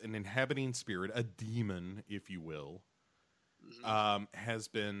is an inhabiting spirit, a demon, if you will, has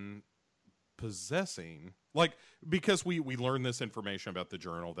been possessing, like, because we learned this information about the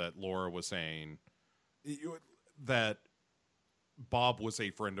journal that Laura was saying that Bob was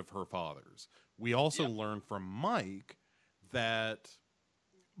a friend of her father's. We also learned from Mike that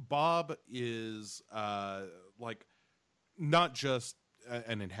Bob is like not just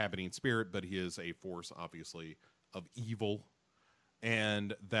an inhabiting spirit, but he is a force, obviously, of evil.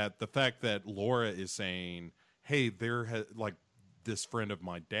 And that the fact that Laura is saying, hey, like this friend of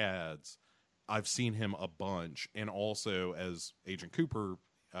my dad's, I've seen him a bunch. And also, as Agent Cooper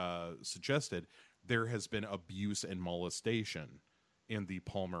suggested, there has been abuse and molestation in the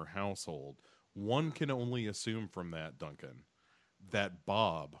Palmer household. One can only assume from that, Duncan, that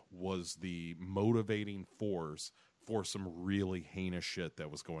Bob was the motivating force for some really heinous shit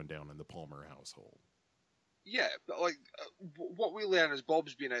that was going down in the Palmer household. Yeah, but like what we learn is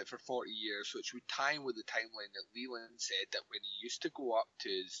Bob's been out for 40 years, which would tie in with the timeline that Leland said that when he used to go up to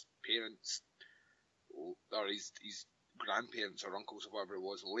his parents or his grandparents or uncles or whatever it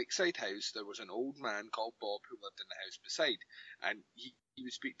was, Lakeside House, there was an old man called Bob who lived in the house beside, and he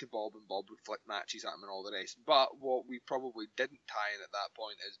would speak to Bob and Bob would flick matches at him and all the rest. But what we probably didn't tie in at that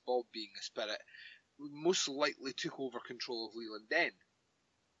point is Bob, being a spirit, most likely took over control of Leland then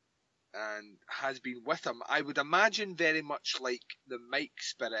and has been with him. I would imagine very much like the Mike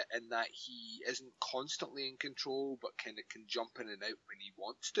spirit in that he isn't constantly in control but kind of can jump in and out when he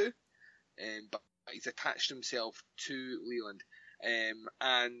wants to. But he's attached himself to Leland.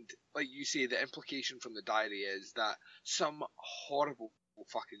 And like you say, the implication from the diary is that some horrible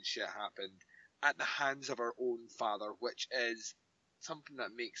fucking shit happened at the hands of our own father, which is something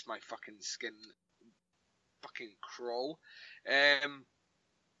that makes my fucking skin fucking crawl.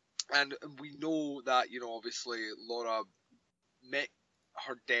 And we know that, obviously Laura met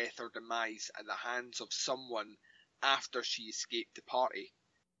her death or demise at the hands of someone after she escaped the party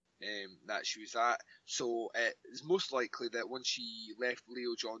that she was at. So it's most likely that when she left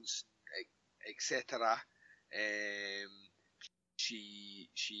Leo Johnson, etc., she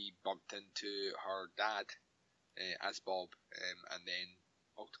bumped into her dad as Bob, and then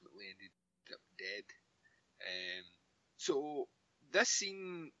ultimately ended up dead. So this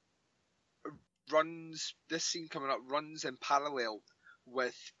scene coming up runs in parallel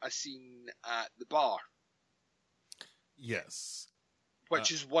with a scene at the bar, Yes.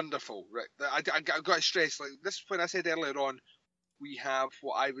 which is wonderful. Right, I got to stress, like this when I said earlier on, we have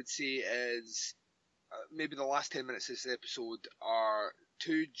what I would say is maybe the last 10 minutes of this episode are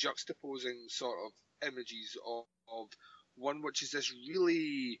two juxtaposing sort of images of one which is this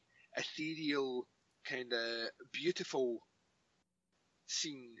really ethereal, kind of beautiful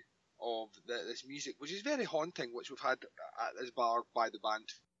scene of this music, which is very haunting, which we've had at this bar by the band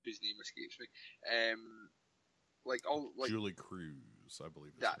whose name escapes me. Julie Cruz, I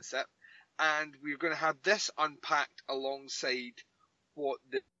believe. That's it. And we're going to have this unpacked alongside what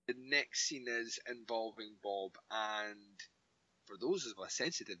the next scene is involving Bob. And for those of a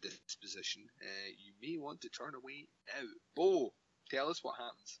sensitive disposition, you may want to turn away now. Bo, tell us what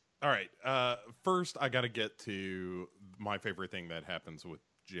happens. All right. First, I got to get to my favorite thing that happens with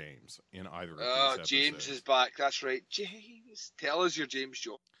James in either of these episodes. James is back. That's right. James. Tell us your James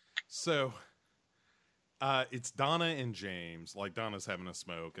joke. So, it's Donna and James. Like, Donna's having a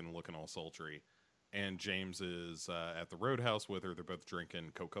smoke and looking all sultry. And James is at the Roadhouse with her. They're both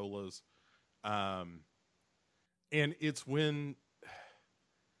drinking Coca-Colas. And it's when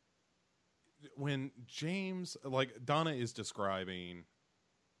James, like, Donna is describing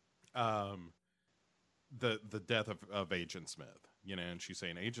the death of Agent Smith, you know, and she's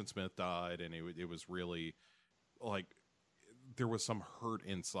saying Agent Smith died, and it was really like there was some hurt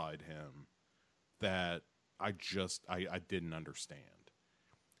inside him that I didn't understand.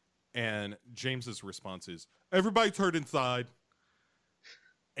 And James's response is, everybody's hurt inside.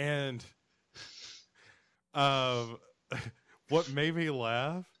 And what made me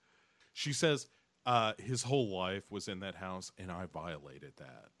laugh, she says, his whole life was in that house, and I violated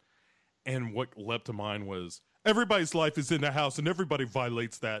that. And what leapt to mind was, everybody's life is in the house, and everybody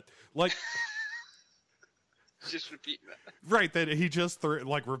violates that. Like, just repeating that. Right, that he just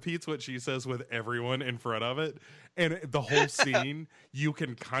repeats what she says with everyone in front of it. And the whole scene, you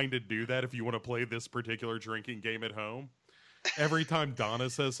can kind of do that if you want to play this particular drinking game at home. Every time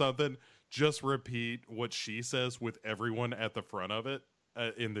Donna says something, just repeat what she says with everyone at the front of it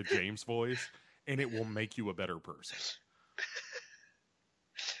in the James voice, and it will make you a better person.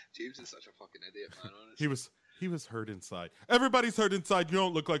 James is such a fucking idiot, man, honestly. He was hurt inside. Everybody's hurt inside. You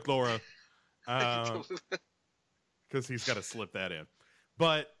don't look like Laura. Because he's got to slip that in.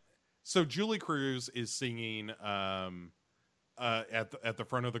 But so Julie Cruz is singing at the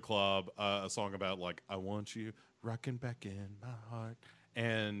front of the club a song about, like, I want you rocking back in my heart.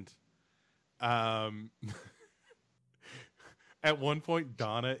 And at one point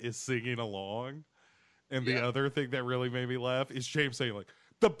Donna is singing along, and the other thing that really made me laugh is James saying, like,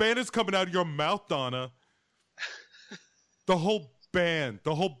 the band is coming out of your mouth, Donna. The whole band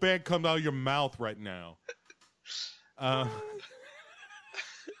comes out of your mouth right now. I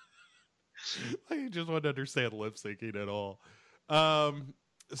just wouldn't understand lip syncing at all.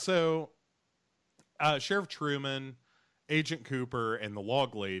 So Sheriff Truman, Agent Cooper, and the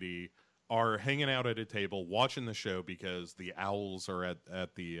Log Lady are hanging out at a table watching the show because the owls are at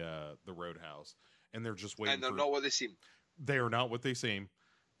the Roadhouse, and they're just waiting. And they're not what they seem. They are not what they seem,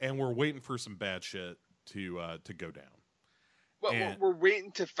 and we're waiting for some bad shit to go down. Well, we're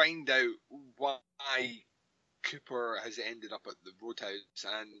waiting to find out why Cooper has ended up at the Roadhouse,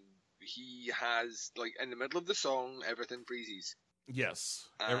 and he has, like, in the middle of the song, everything freezes. Yes.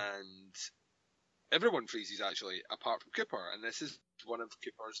 And everyone freezes, actually, apart from Cooper, and this is one of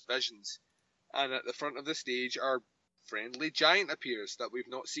Cooper's visions. And at the front of the stage, our friendly giant appears that we've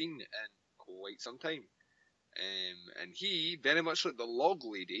not seen in quite some time. And he, very much like the Log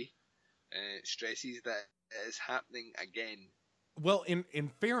Lady, stresses that it is happening again. Well, in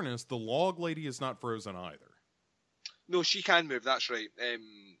fairness, the Log Lady is not frozen either. No, she can move. That's right.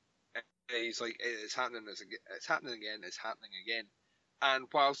 He's like, it's happening again. And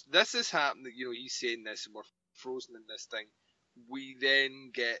whilst this is happening, you know, he's saying this, and we're frozen in this thing. We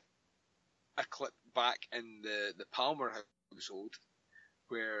then get a clip back in the Palmer household,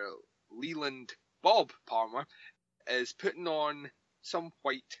 where Leland Bob Palmer is putting on some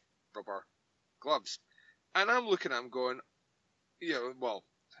white rubber gloves, and I'm looking at him going, you know, well,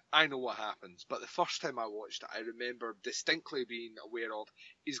 I know what happens, but the first time I watched it, I remember distinctly being aware of,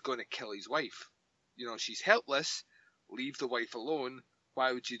 he's going to kill his wife. You know, she's helpless, leave the wife alone,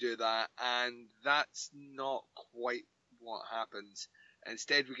 why would you do that? And that's not quite what happens.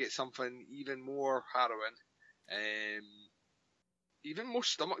 Instead, we get something even more harrowing, even more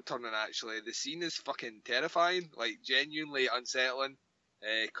stomach-turning, actually. The scene is fucking terrifying, like, genuinely unsettling,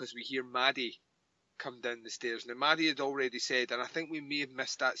 because we hear Maddie come down the stairs. Now, Maddie had already said, and I think we may have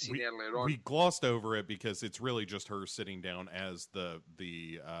missed that scene earlier on. We glossed over it because it's really just her sitting down as the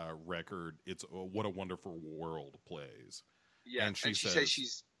record. It's What a Wonderful World plays. Yeah, and she says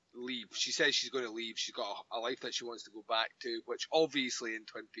she's leave. She says she's going to leave. She's got a life that she wants to go back to, which obviously in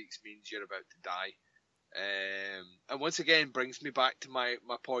Twin Peaks means you're about to die. And once again brings me back to my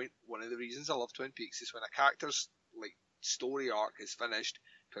point. One of the reasons I love Twin Peaks is when a character's like story arc is finished,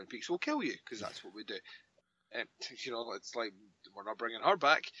 Twin Peaks will kill you, because that's what we do. You know, it's like we're not bringing her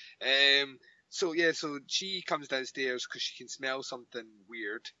back. So she comes downstairs because she can smell something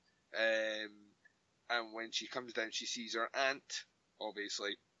weird. And when she comes down, she sees her aunt,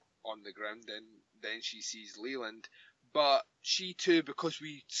 obviously, on the ground. And then she sees Leland. But she too, because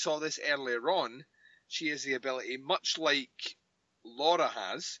we saw this earlier on, she has the ability, much like Laura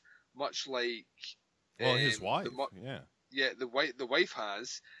has, much like his wife, the wife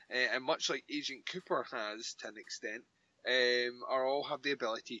has, and much like Agent Cooper has to an extent, are all have the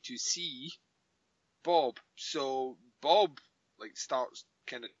ability to see Bob. So Bob starts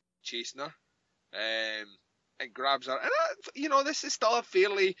kind of chasing her, and grabs her. And this is still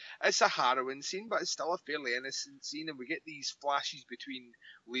it's a harrowing scene, but it's still a fairly innocent scene. And we get these flashes between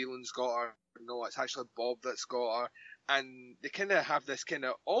Leland's got her. No, it's actually Bob that's got her. And they kind of have this kind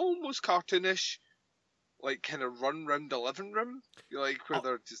of almost cartoonish, kind of run round the living room. Where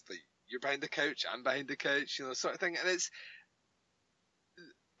they're just you're behind the couch, I'm behind the couch, sort of thing. And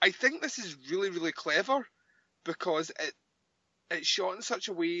I think this is really, really clever because it's shot in such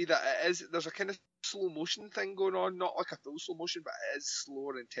a way that there's a kind of slow motion thing going on, not like a full slow motion, but it is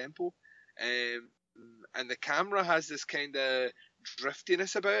slower in tempo. And the camera has this kind of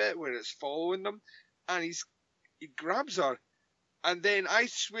driftiness about it where it's following them, and he grabs her, and then I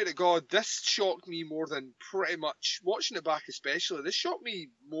swear to God, this shocked me more than pretty much watching it back, especially. This shocked me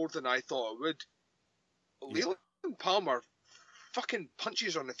more than I thought it would. Yeah. Leland Palmer fucking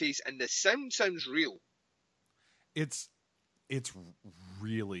punches her in the face, and the sound sounds real. It's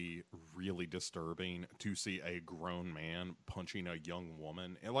really, really disturbing to see a grown man punching a young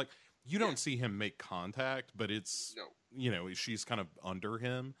woman. And you don't see him make contact, but it's, she's kind of under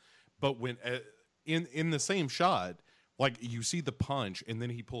him. But when in the same shot, you see the punch and then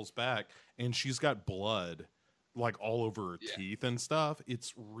he pulls back and she's got blood all over her teeth and stuff.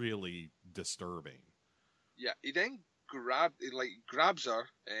 It's really disturbing. Yeah, he then grabs her,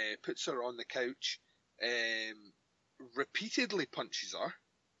 puts her on the couch, repeatedly punches her,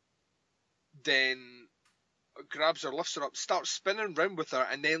 then grabs her, lifts her up, starts spinning round with her,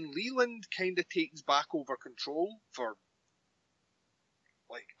 and then Leland kind of takes back over control for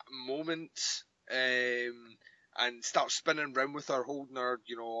moments, and starts spinning round with her, holding her,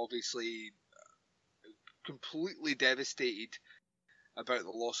 obviously completely devastated about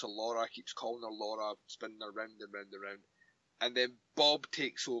the loss of Laura, keeps calling her Laura, spinning her round and round and round. And then Bob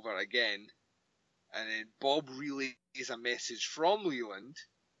takes over again, and then Bob relays a message from Leland,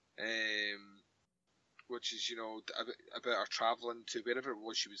 which is, about her travelling to wherever it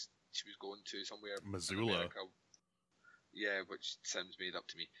was she was going to, somewhere. Missoula. Yeah, which sounds made up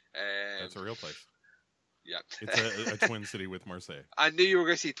to me. That's a real place. Yeah. It's a twin city with Marseille. I knew you were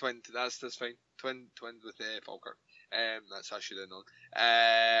going to say twin. That's fine. Twin with Falkirk. That's how I should have known.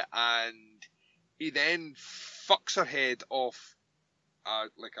 And he then fucks her head off a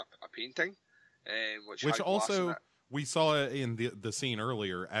painting. Which also, we saw in the scene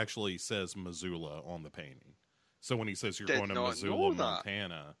earlier, actually says Missoula on the painting. So when he says you're going to Missoula,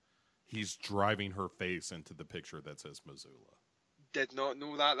 Montana, he's driving her face into the picture that says Missoula. Did not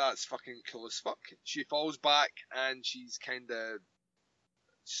know that. That's fucking cool as fuck. She falls back and she's kind of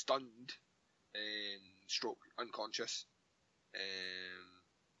stunned and stroke unconscious.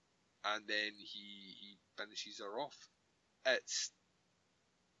 And then he finishes her off. It's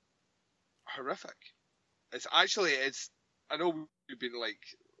horrific. I know we've been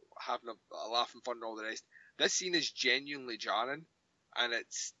having a laugh and fun and all the rest. This scene is genuinely jarring, and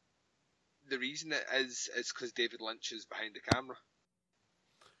it's the reason it is because David Lynch is behind the camera.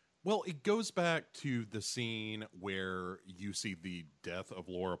 Well, it goes back to the scene where you see the death of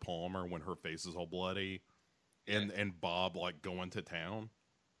Laura Palmer when her face is all bloody, and Bob going to town.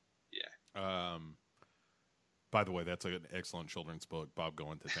 Yeah. By the way, that's an excellent children's book, Bob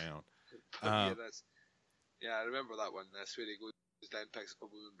Going to Town. I remember that one. That's where he goes down, picks up a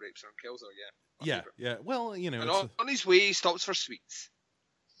woman, rapes her, and kills her. Yeah. Yeah. Well, and on his way, he stops for sweets.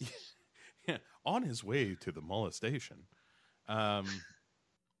 Yeah, on his way to the molestation.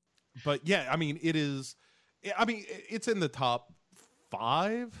 But yeah, I mean, it's in the top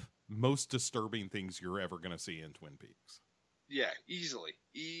 5 most disturbing things you're ever going to see in Twin Peaks. Yeah, easily.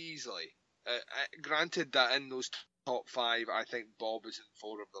 Granted that in those top 5, I think Bob is in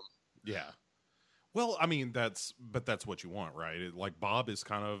 4 of them. Yeah. Well, I mean, that's what you want, right? Like, Bob is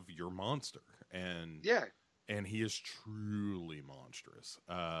kind of your monster, and Yeah. and he is truly monstrous.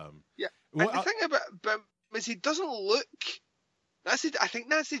 Yeah. Well, and the thing about him is he doesn't look. I think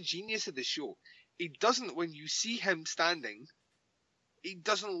that's the genius of the show. He doesn't, when you see him standing, he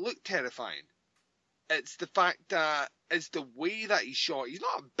doesn't look terrifying. It's the fact that it's the way that he's shot. He's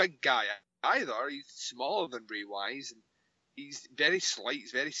not a big guy either. He's smaller than Ray Wise, and he's very slight.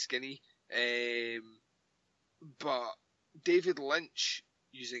 He's very skinny. But David Lynch,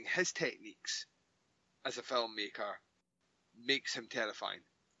 using his techniques as a filmmaker, makes him terrifying.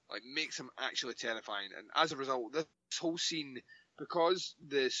 Like, makes him actually terrifying. And as a result, this whole scene, because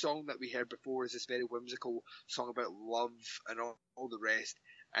the song that we heard before is this very whimsical song about love and all the rest,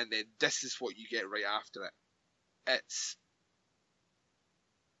 and then this is what you get right after it. It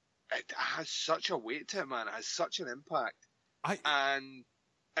has such a weight to it, man. It has such an impact. And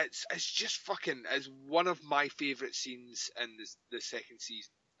it's just fucking, it's one of my favourite scenes in the second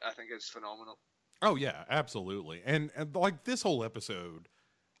season. I think it's phenomenal. Oh yeah, absolutely. And like, this whole episode,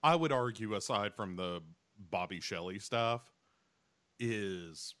 I would argue, aside from the Bobby Shelley stuff,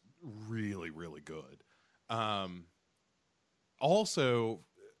 is really, really good. Also,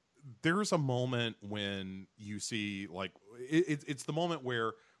 there's a moment when you see, like, it's the moment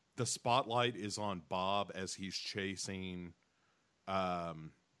where the spotlight is on Bob as he's chasing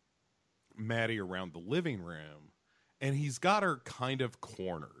Maddie around the living room, and he's got her kind of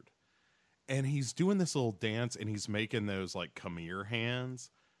cornered, and he's doing this little dance, and he's making those, like, come here hands,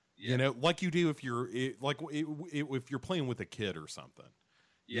 you know, like you do if you're if you're playing with a kid or something,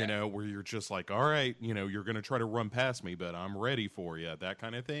 you know, where you're just like, all right, you know, you're going to try to run past me, but I'm ready for you, that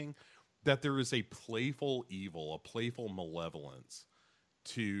kind of thing. That there is a playful evil, a playful malevolence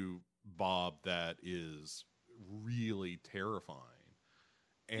to Bob that is really terrifying.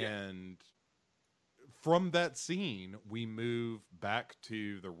 And from that scene, we move back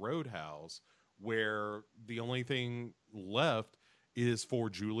to the Roadhouse, where the only thing left is for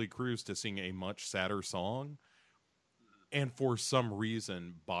Julie Cruz to sing a much sadder song. And for some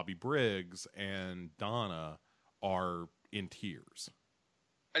reason, Bobby Briggs and Donna are in tears.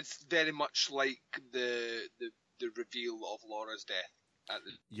 It's very much like the reveal of Laura's death at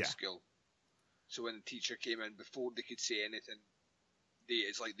the school. So when the teacher came in, before they could say anything,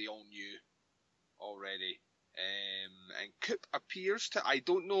 it's like they all knew already. And Coop appears to, I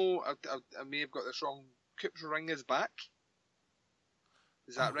don't know, I may have got this wrong, Coop's ring is back.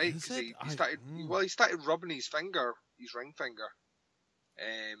 Is that right? Because he started rubbing his finger, his ring finger.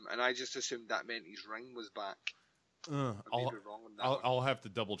 And I just assumed that meant his ring was back. I'll have to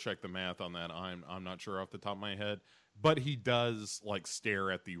double check the math on that. I'm not sure off the top of my head, but he does, like,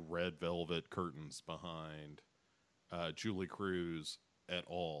 stare at the red velvet curtains behind Julie Cruz at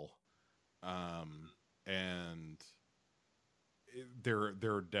all, and there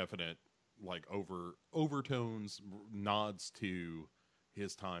are definite, like, overtones, nods to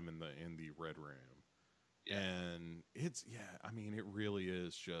his time in the Red Room, and it's I mean, it really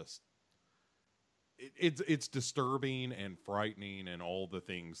is just. It's disturbing and frightening and all the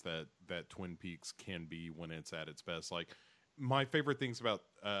things that Twin Peaks can be when it's at its best. Like, my favorite things about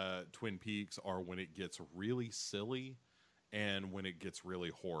Twin Peaks are when it gets really silly and when it gets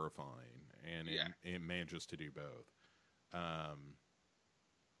really horrifying, and it manages to do both.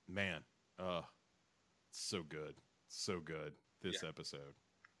 So good this episode.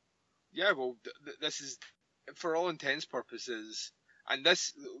 Yeah, well, this is, for all intents purposes, and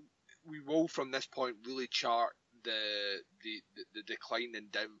this. We will, from this point, really chart the decline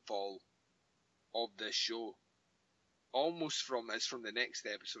and downfall of this show. Almost from the next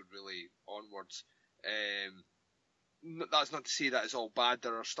episode, really, onwards. That's not to say that it's all bad.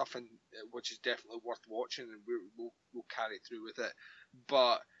 There are stuff in which is definitely worth watching, and we'll carry through with it.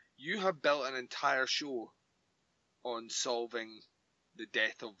 But you have built an entire show on solving the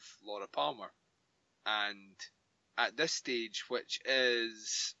death of Laura Palmer. And at this stage, which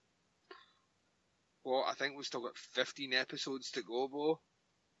is... Well, I think we've still got 15 episodes to go, Bo,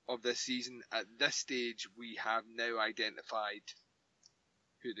 of this season. At this stage, we have now identified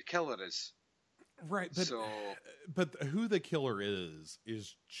who the killer is. Right, but who the killer is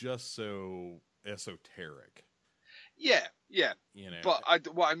just so esoteric. Yeah. You know, but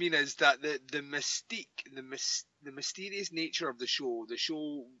what I mean is that the mystique, the mysterious nature of the show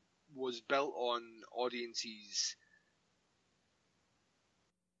was built on audiences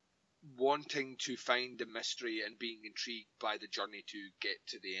wanting to find the mystery and being intrigued by the journey to get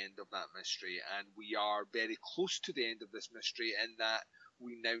to the end of that mystery, and we are very close to the end of this mystery in that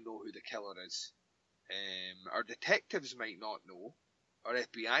we now know who the killer is. Our detectives might not know, our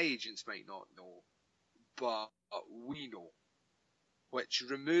FBI agents might not know, but we know, which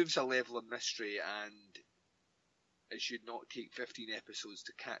removes a level of mystery, and it should not take 15 episodes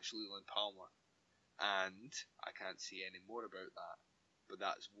to catch Leland Palmer. And I can't say any more about that, but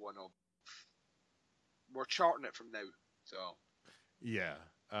that's one of... We're charting it from now, so... Yeah.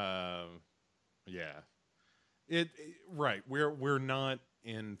 Yeah. Right. We're not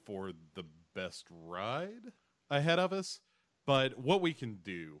in for the best ride ahead of us, but what we can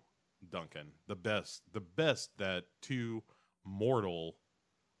do, Duncan, the best that two mortal,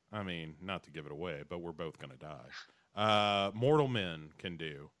 I mean, not to give it away, but we're both going to die. Mortal men can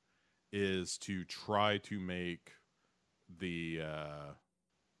do is to try to make the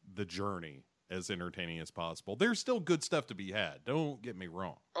journey as entertaining as possible. There's still good stuff to be had. Don't get me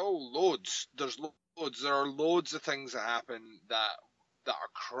wrong. Oh, loads. There's loads. There are loads of things that happen that are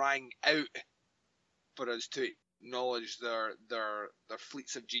crying out for us to acknowledge their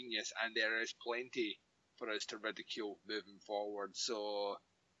fleets of genius, and there is plenty for us to ridicule moving forward. So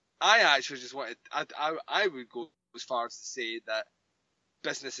I actually just wanted, I would go as far as to say that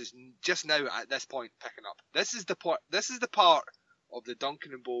business is just now at this point picking up. This is the part of the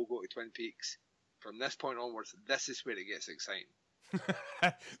Duncan and Bo Go to Twin Peaks. From this point onwards, this is where it gets exciting.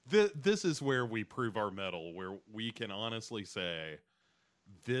 This is where we prove our mettle, where we can honestly say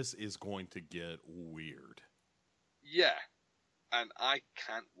this is going to get weird. Yeah, and I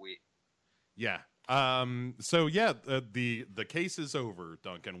can't wait. Yeah. So yeah, the case is over,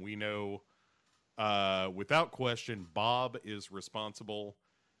 Duncan. We know without question Bob is responsible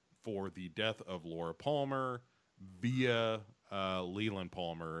for the death of Laura Palmer via Leland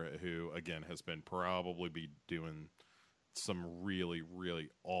Palmer, who again has been probably be doing some really, really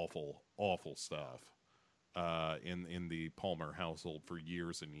awful stuff in the Palmer household for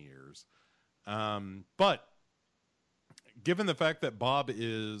years and years. But given the fact that Bob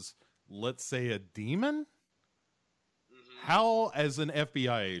is, let's say, a demon, how, as an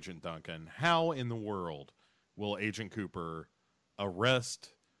FBI agent, Duncan, how in the world will Agent Cooper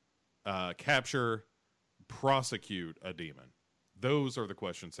arrest, capture, prosecute a demon? Those are the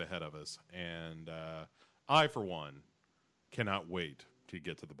questions ahead of us, and I, for one, cannot wait to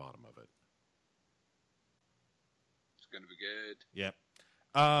get to the bottom of it. It's going to be good. Yep.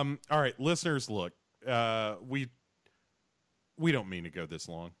 All right, listeners, look, we don't mean to go this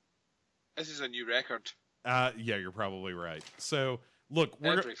long. This is a new record. Yeah, you're probably right. So, look,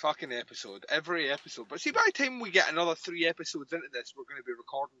 Every episode. But see, by the time we get another 3 episodes into this, we're going to be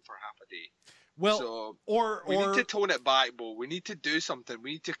recording for half a day. Well, so we need to tone it back, Bo. We need to do something.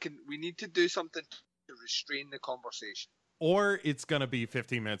 We need to do something to restrain the conversation. Or it's going to be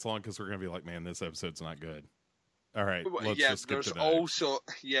 15 minutes long because we're going to be like, man, this episode's not good. All right, let's just skip to that. Also,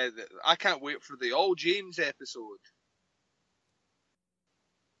 I can't wait for the All James episode.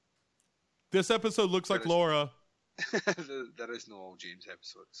 This episode looks like Laura. There is no All James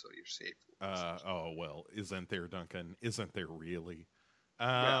episode, so you're safe. Oh, well, isn't there, Duncan? Isn't there really?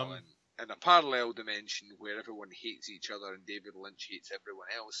 Well, in a parallel dimension where everyone hates each other and David Lynch hates everyone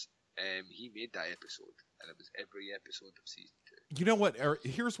else, he made that episode, and it was every episode of season 2. You know what?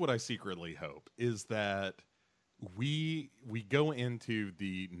 Here's what I secretly hope, is that we go into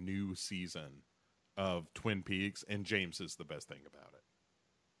the new season of Twin Peaks, and James is the best thing about it.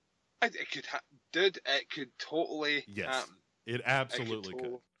 It could totally happen. It absolutely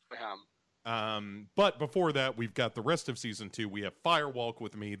could. Happen. But before that, we've got the rest of season 2. We have Firewalk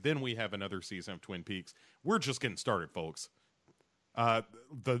with Me. Then we have another season of Twin Peaks. We're just getting started, folks. The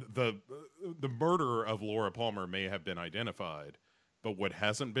murderer of Laura Palmer may have been identified, but what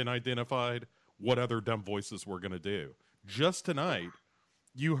hasn't been identified, what other dumb voices we're going to do. Just tonight,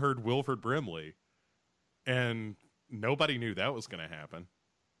 you heard Wilford Brimley, and nobody knew that was going to happen.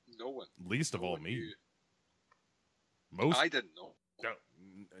 No one. Least of all me. Knew. I didn't know.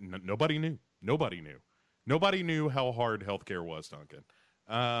 Nobody knew. Nobody knew how hard healthcare was, Duncan.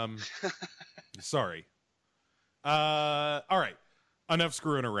 Sorry. All right. Enough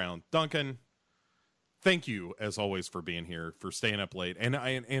screwing around. Duncan, thank you, as always, for being here, for staying up late. And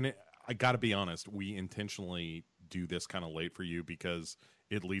I got to be honest, we intentionally do this kind of late for you because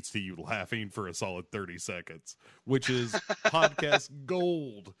it leads to you laughing for a solid 30 seconds, which is podcast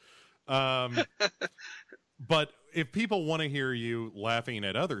gold. But if people want to hear you laughing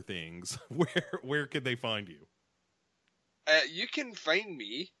at other things, where could they find you? You can find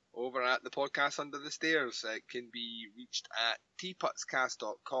me over at the podcast Under the Stairs. It can be reached at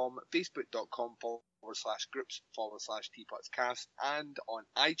teaputscast.com, facebook.com/groups/teaputscast, and on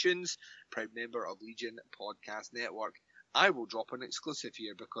iTunes, proud member of Legion Podcast Network. I will drop an exclusive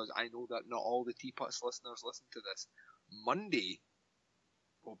here because I know that not all the Teapots listeners listen to this. Monday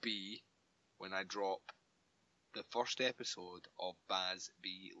will be when I drop the first episode of Baz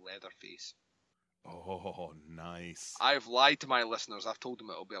v Leatherface. Oh, nice. I've lied to my listeners. I've told them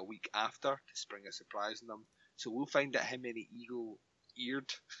it'll be a week after to spring a surprise on them. So we'll find out how many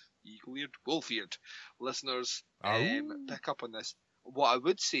wolf-eared listeners pick up on this. What I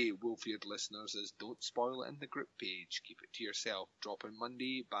would say, wolf-eared listeners, is don't spoil it in the group page. Keep it to yourself. Dropping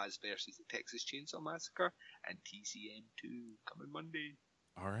Monday, Baz versus the Texas Chainsaw Massacre, and TCM2 coming Monday.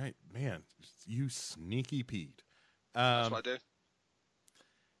 All right, man, you sneaky Pete. That's what I do.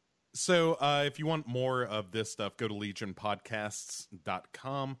 So if you want more of this stuff, go to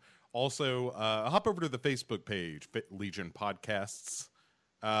legionpodcasts.com. Also, hop over to the Facebook page, Legion Podcasts.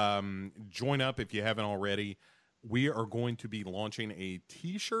 Join up if you haven't already. We are going to be launching a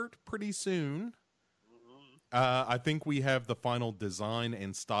t-shirt pretty soon. I think we have the final design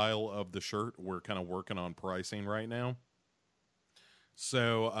and style of the shirt. We're kind of working on pricing right now.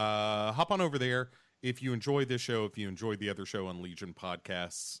 So hop on over there. If you enjoy this show, if you enjoyed the other show on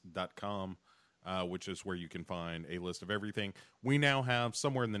legionpodcasts.com, which is where you can find a list of everything, we now have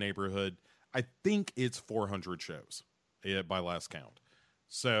somewhere in the neighborhood, I think it's 400 shows by last count.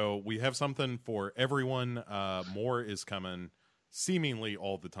 So we have something for everyone. More is coming seemingly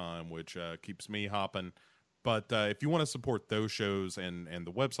all the time, which keeps me hopping. But if you want to support those shows and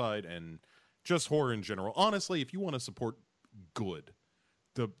the website and just horror in general, honestly, if you want to support good,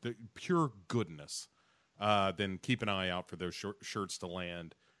 the pure goodness, then keep an eye out for those shirts to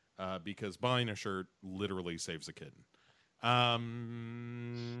land, because buying a shirt literally saves a kitten.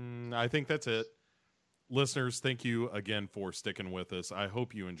 I think that's it. Listeners, thank you again for sticking with us. I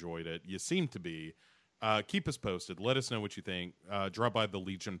hope you enjoyed it. You seem to be. Keep us posted. Let us know what you think. Drop by the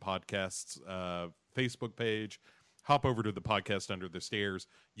Legion Podcasts Facebook page. Hop over to the Podcast Under the Stairs.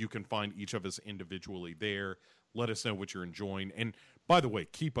 You can find each of us individually there. Let us know what you're enjoying. And by the way,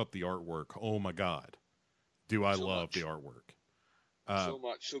 keep up the artwork. Oh my God. Do I love the artwork. So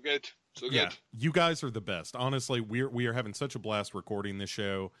much. So good. So good. Yeah, you guys are the best. Honestly, we are having such a blast recording this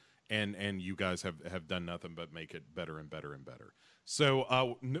show, and you guys have done nothing but make it better and better and better.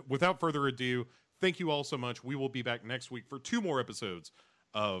 So without further ado, thank you all so much. We will be back next week for 2 more episodes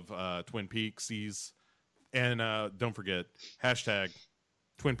of Twin Peaksies. And don't forget, hashtag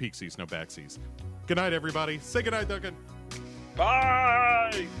Twin Peaksies, no backsies. Good night, everybody. Say good night, Duncan.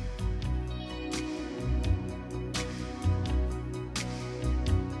 Bye!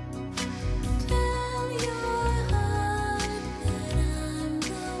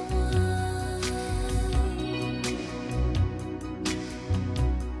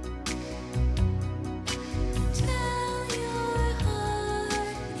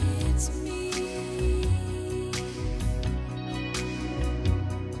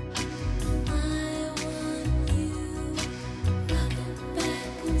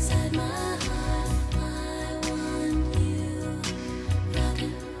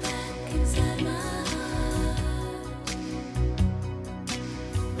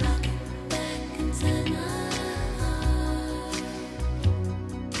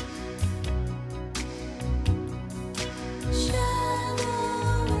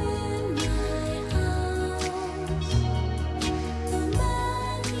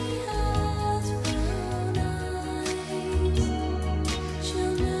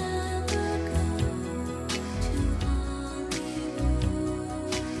 She'll never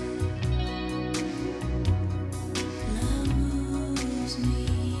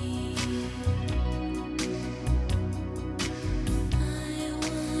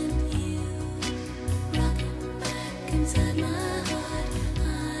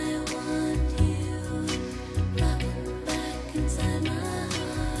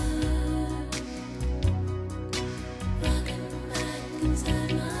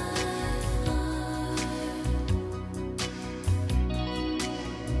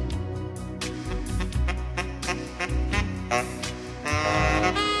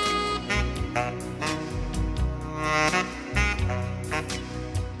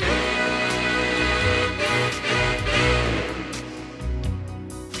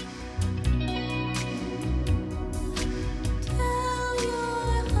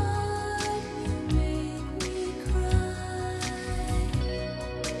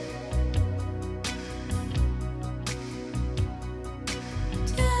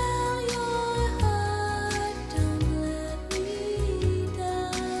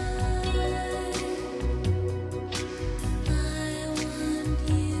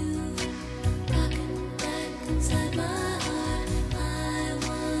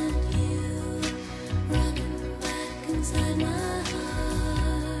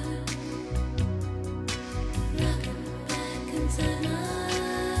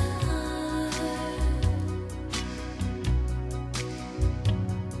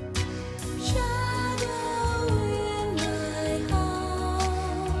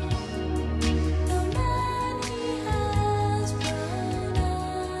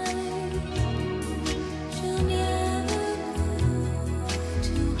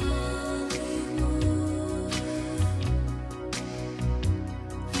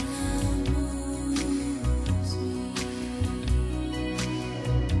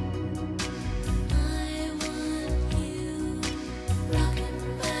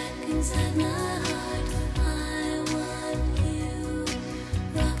at night.